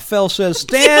 Fell says,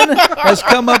 Stan has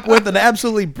come up with an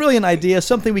absolutely brilliant idea,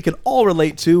 something we can all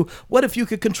relate to. What if you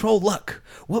could control luck?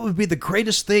 What would be the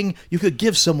greatest thing you could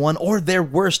give someone or their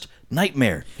worst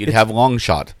nightmare? You'd have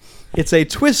Longshot. It's a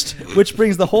twist which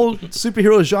brings the whole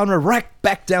superhero genre right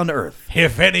back down to earth.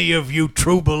 If any of you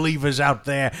true believers out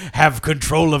there have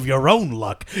control of your own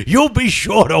luck, you'll be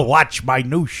sure to watch my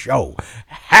new show.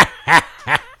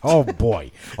 Oh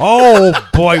boy,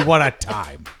 what a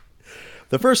time.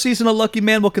 The first season of Lucky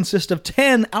Man will consist of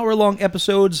 10 hour-long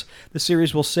episodes. The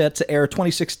series will set to air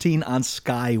 2016 on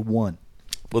Sky One.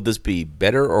 Will this be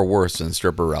better or worse than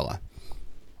Stripperella?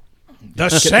 The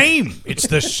same. It's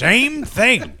the same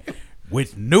thing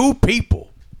with new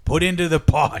people put into the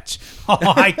parts. Oh,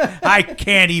 I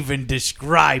can't even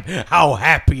describe how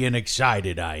happy and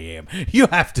excited I am. You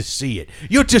have to see it.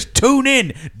 You just tune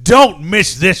in. Don't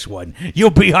miss this one. You'll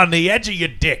be on the edge of your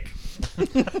dick.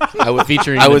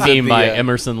 Featuring the theme by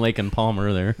Emerson, Lake and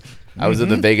Palmer there. I was at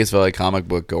the Vegas Valley Comic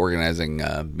Book organizing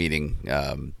meeting,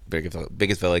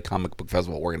 Vegas Valley Comic Book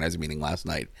Festival organizing meeting last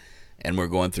night, and we're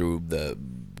going through the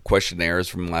questionnaires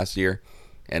from last year,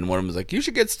 and one of them was like, "You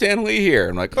should get Stan Lee here."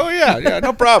 I'm like, "Oh yeah,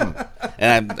 no problem."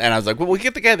 and I was like, "Well, we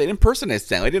get the guy that impersonates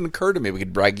Stan Lee." It didn't occur to me we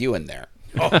could drag you in there.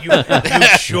 Oh, you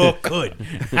sure could.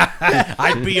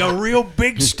 I'd be a real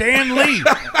big Stan Lee,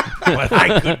 but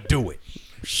I could do it.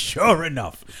 Sure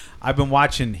enough. I've been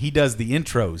watching. He does the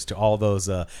intros to all those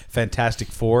Fantastic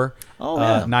Four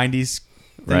 90s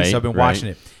things. Right, So I've been watching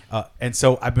it, and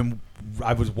so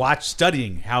I was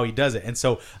studying how he does it, and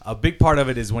so a big part of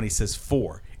it is when he says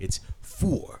four. It's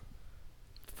four.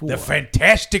 The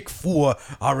Fantastic Four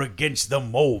are against the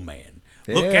Mole Man.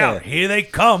 Look Yeah. out! Here they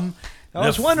come. I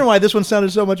was wondering why this one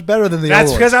sounded so much better than the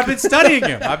That's other because I've been studying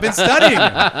him.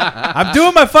 I'm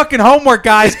doing my fucking homework,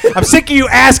 guys. I'm sick of you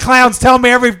ass clowns telling me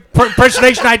every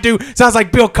impersonation I do sounds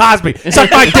like Bill Cosby.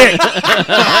 Suck my dick.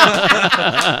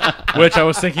 Which I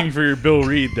was thinking for your Bill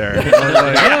Reed there. I was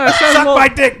like, yeah, it sounds Suck well- my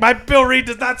dick. My Bill Reed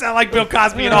does not sound like Bill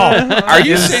Cosby at all. Are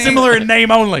you It's saying- similar in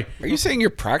name only? Are you saying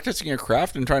you're practicing your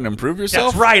craft and trying to improve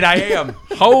yourself? That's right, I am.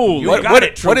 Holy. You got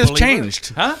it, true what has believer. changed?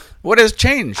 Huh? What has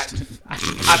changed?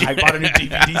 I bought a new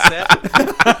DVD set.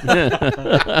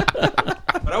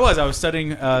 But I was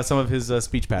studying some of his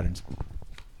speech patterns.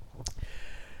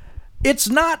 It's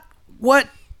not what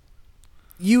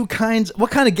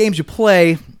kind of games you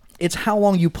play, it's how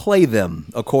long you play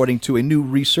them, according to a new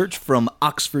research from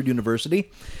Oxford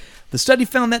University. The study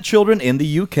found that children in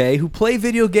the UK who play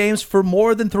video games for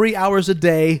more than 3 hours a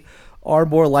day are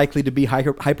more likely to be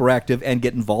hyperactive and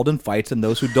get involved in fights than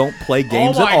those who don't play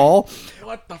games at all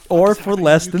or for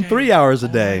less than 3 hours a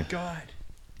day.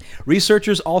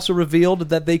 Researchers also revealed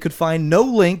that they could find no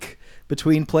link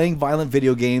between playing violent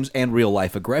video games and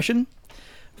real-life aggression.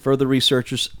 Further,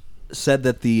 researchers said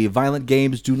that the violent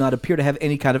games do not appear to have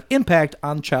any kind of impact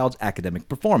on child's academic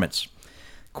performance.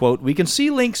 Quote, we can see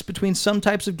links between some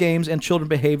types of games and children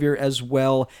behavior as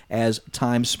well as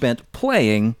time spent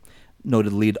playing,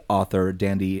 noted lead author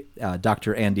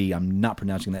Dr. Andy, I'm not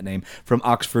pronouncing that name, from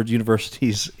Oxford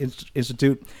University's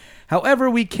Institute. However,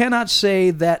 we cannot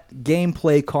say that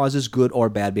gameplay causes good or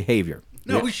bad behavior.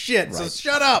 No shit. So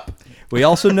shut up. We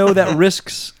also know that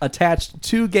risks attached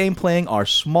to game playing are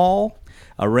small.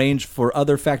 A range for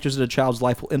other factors in a child's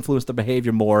life will influence their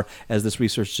behavior more, as this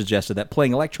research suggested that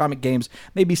playing electronic games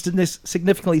may be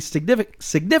significantly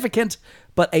significant,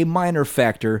 but a minor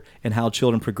factor in how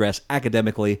children progress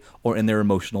academically or in their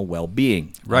emotional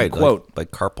well-being. Right. Quote. Like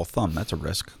carpal thumb. That's a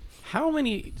risk. How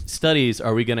many studies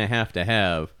are we going to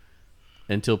have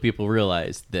until people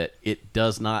realize that it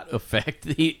does not affect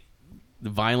the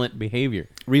violent behavior?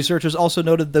 Researchers also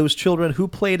noted those children who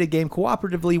played a game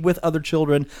cooperatively with other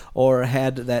children or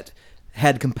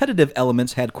had competitive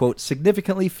elements had, quote,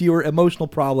 significantly fewer emotional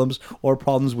problems or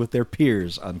problems with their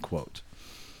peers, unquote.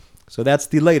 So that's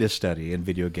the latest study in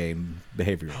video game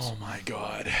behaviors. Oh my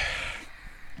god.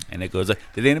 And it goes like,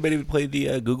 did anybody play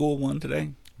the Google one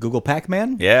today? Google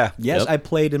Pac-Man? Yeah. Yes, Yep. I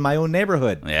played in my own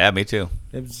neighborhood. Yeah, me too.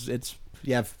 It's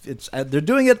they're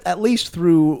doing it at least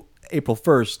through April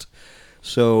 1st.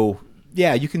 So,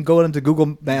 yeah, you can go into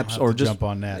Google Maps I'll have or to just jump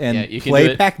on that. and Yeah, you can play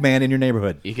do it. Pac-Man in your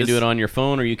neighborhood. You can do it on your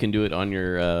phone, or you can do it on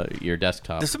your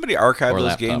desktop. Does somebody archive Or those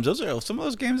laptop. games? Those are some of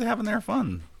those games they have in there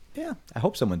fun. Yeah, I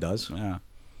hope someone does. Yeah.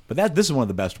 But this is one of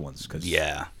the best ones because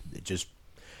Yeah. it just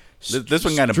This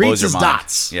one kind of streets blows your is mind.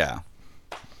 dots. Yeah.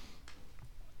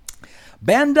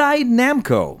 Bandai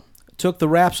Namco took the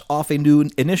wraps off a new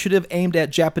initiative aimed at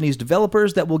Japanese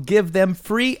developers that will give them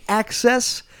free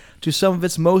access to some of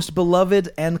its most beloved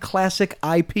and classic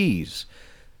IPs.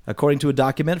 According to a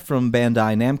document from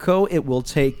Bandai Namco, it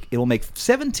will make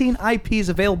 17 IPs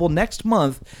available next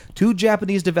month to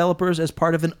Japanese developers as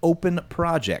part of an open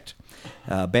project.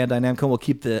 Bandai Namco will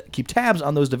keep tabs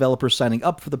on those developers signing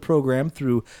up for the program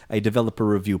through a developer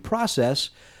review process,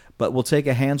 but will take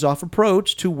a hands-off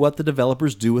approach to what the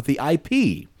developers do with the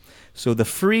IP. So the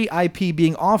free IP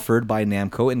being offered by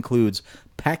Namco includes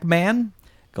Pac-Man,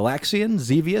 Galaxian,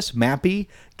 Xevious, Mappy,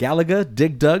 Galaga,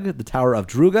 Dig Dug, The Tower of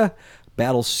Druga,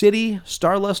 Battle City,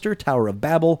 Starluster, Tower of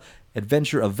Babel,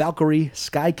 Adventure of Valkyrie,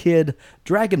 Sky Kid,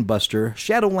 Dragon Buster,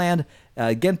 Shadowland,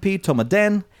 Genpei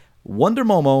Tomaden, Wonder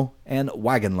Momo, and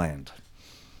Wagonland.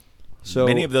 So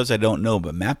Many of those I don't know,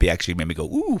 but Mappy actually made me go,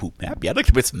 ooh, Mappy. I'd like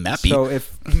to play some Mappy. So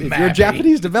if you're a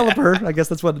Japanese developer, I guess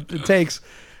that's what it takes.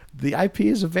 The IP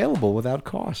is available without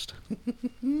cost.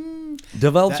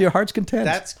 Develop to your heart's content.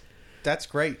 That's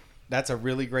great. That's a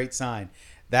really great sign.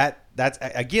 That's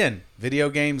again, video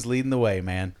games leading the way,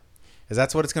 man. Because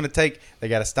that's what it's going to take. They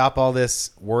got to stop all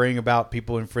this worrying about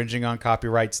people infringing on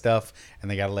copyright stuff,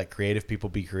 and they got to let creative people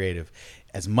be creative.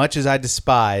 As much as I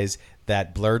despise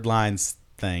that blurred lines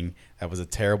thing, that was a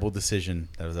terrible decision.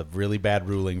 That was a really bad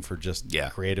ruling for just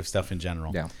creative stuff in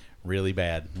general. Yeah. Really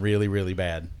bad. Really, really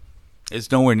bad. It's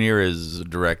nowhere near as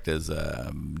direct as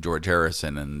George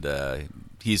Harrison and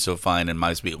He's So Fine and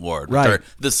My Sweet Lord. Which Right. are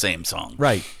the same song.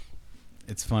 Right.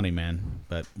 It's funny, man,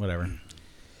 but whatever.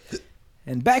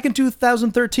 And back in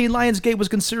 2013, Lionsgate was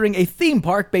considering a theme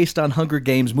park based on Hunger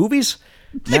Games movies.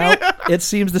 Now it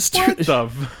seems the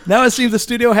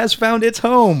studio has found its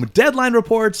home. Deadline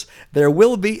reports there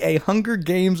will be a Hunger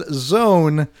Games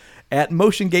zone at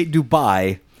Motion Gate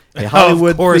Dubai, a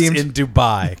Hollywood of course, themed in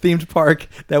Dubai. themed park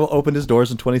that will open its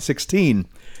doors in 2016.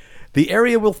 The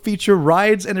area will feature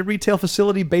rides and a retail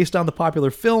facility based on the popular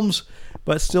films,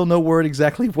 but still no word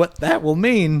exactly what that will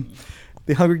mean.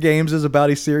 The Hunger Games is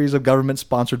about a series of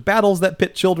government-sponsored battles that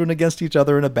pit children against each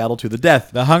other in a battle to the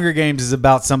death. The Hunger Games is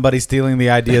about somebody stealing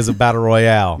the ideas of Battle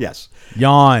Royale. Yes.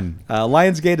 Yawn.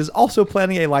 Lionsgate is also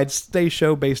planning a live stage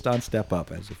show based on Step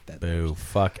Up, as if that. Boo.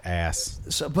 Fuck ass.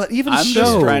 So, but even I'm so,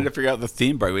 just trying to figure out the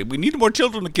theme park. We need more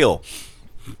children to kill.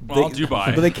 Well,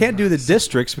 Dubai. but they can't do the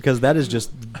districts because that is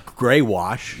just gray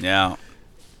wash. Yeah.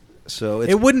 So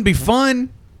it's, It wouldn't be fun.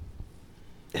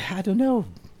 I don't know.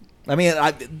 I mean,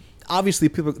 obviously,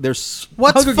 people. There's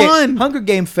What's fun? Hunger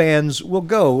Game fans will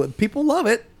go. People love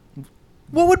it.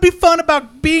 What would be fun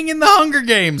about being in the Hunger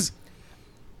Games?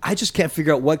 I just can't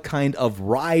figure out what kind of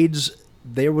rides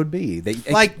there would be.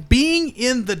 Like, being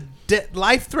in the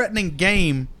life-threatening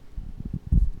game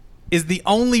is the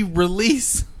only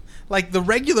release. Like, the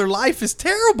regular life is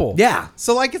terrible. Yeah.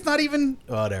 So, like, it's not even...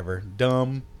 Whatever.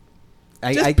 Dumb.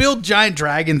 I Just build giant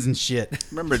dragons and shit.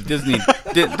 Remember, Disney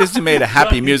Disney made a happy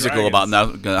Fluffy musical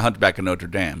dragons. about Hunchback of Notre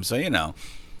Dame. So, you know.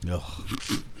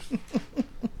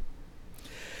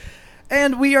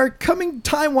 And we are coming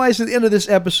time-wise to the end of this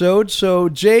episode. So,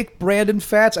 Jake, Brandon,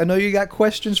 Fats, I know you got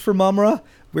questions for Mumra.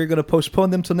 We're going to postpone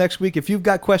them till next week. If you've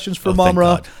got questions for thank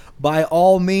Mumra, God. by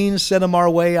all means, send them our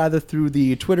way, either through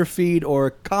the Twitter feed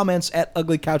or comments at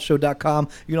uglycouchshow.com.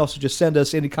 You can also just send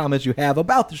us any comments you have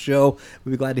about the show.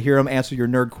 We'd be glad to hear them, answer your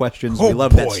nerd questions. We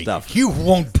love that stuff. You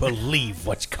won't believe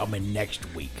what's coming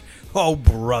next week. Oh,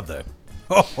 brother.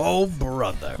 Oh,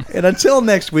 brother. And until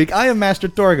next week, I am Master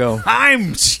Torgo.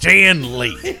 I'm Stan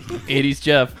Lee. 80s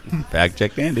Jeff. Fact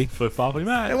check Andy. Flip floppy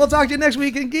Matt. And we'll talk to you next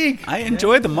week in Geek. I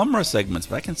enjoyed the Mumra segments,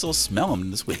 but I can still smell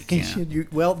them this week. Yeah.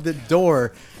 Well, the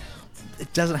door,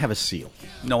 it doesn't have a seal.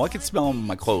 No, I could smell them in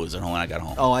my clothes at home when I got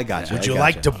home. Oh, I got you. Would you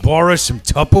like to borrow some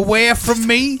Tupperware from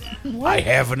me? I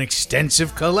have an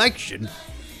extensive collection.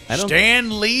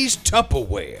 Stan Lee's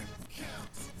Tupperware.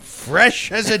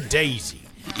 Fresh as a daisy.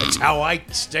 That's how I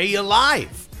stay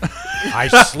alive. I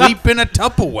sleep in a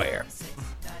Tupperware.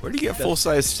 Where do you get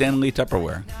full-size Stanley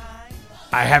Tupperware?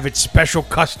 I have it special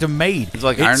custom made. It's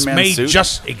like Iron Man made suit?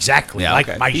 just exactly Yeah, like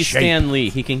okay. my He's shape. Stan Lee.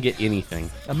 He can get anything.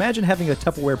 Imagine having a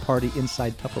Tupperware party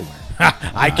inside Tupperware.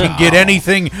 I can get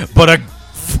anything but a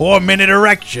 4-minute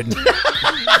erection.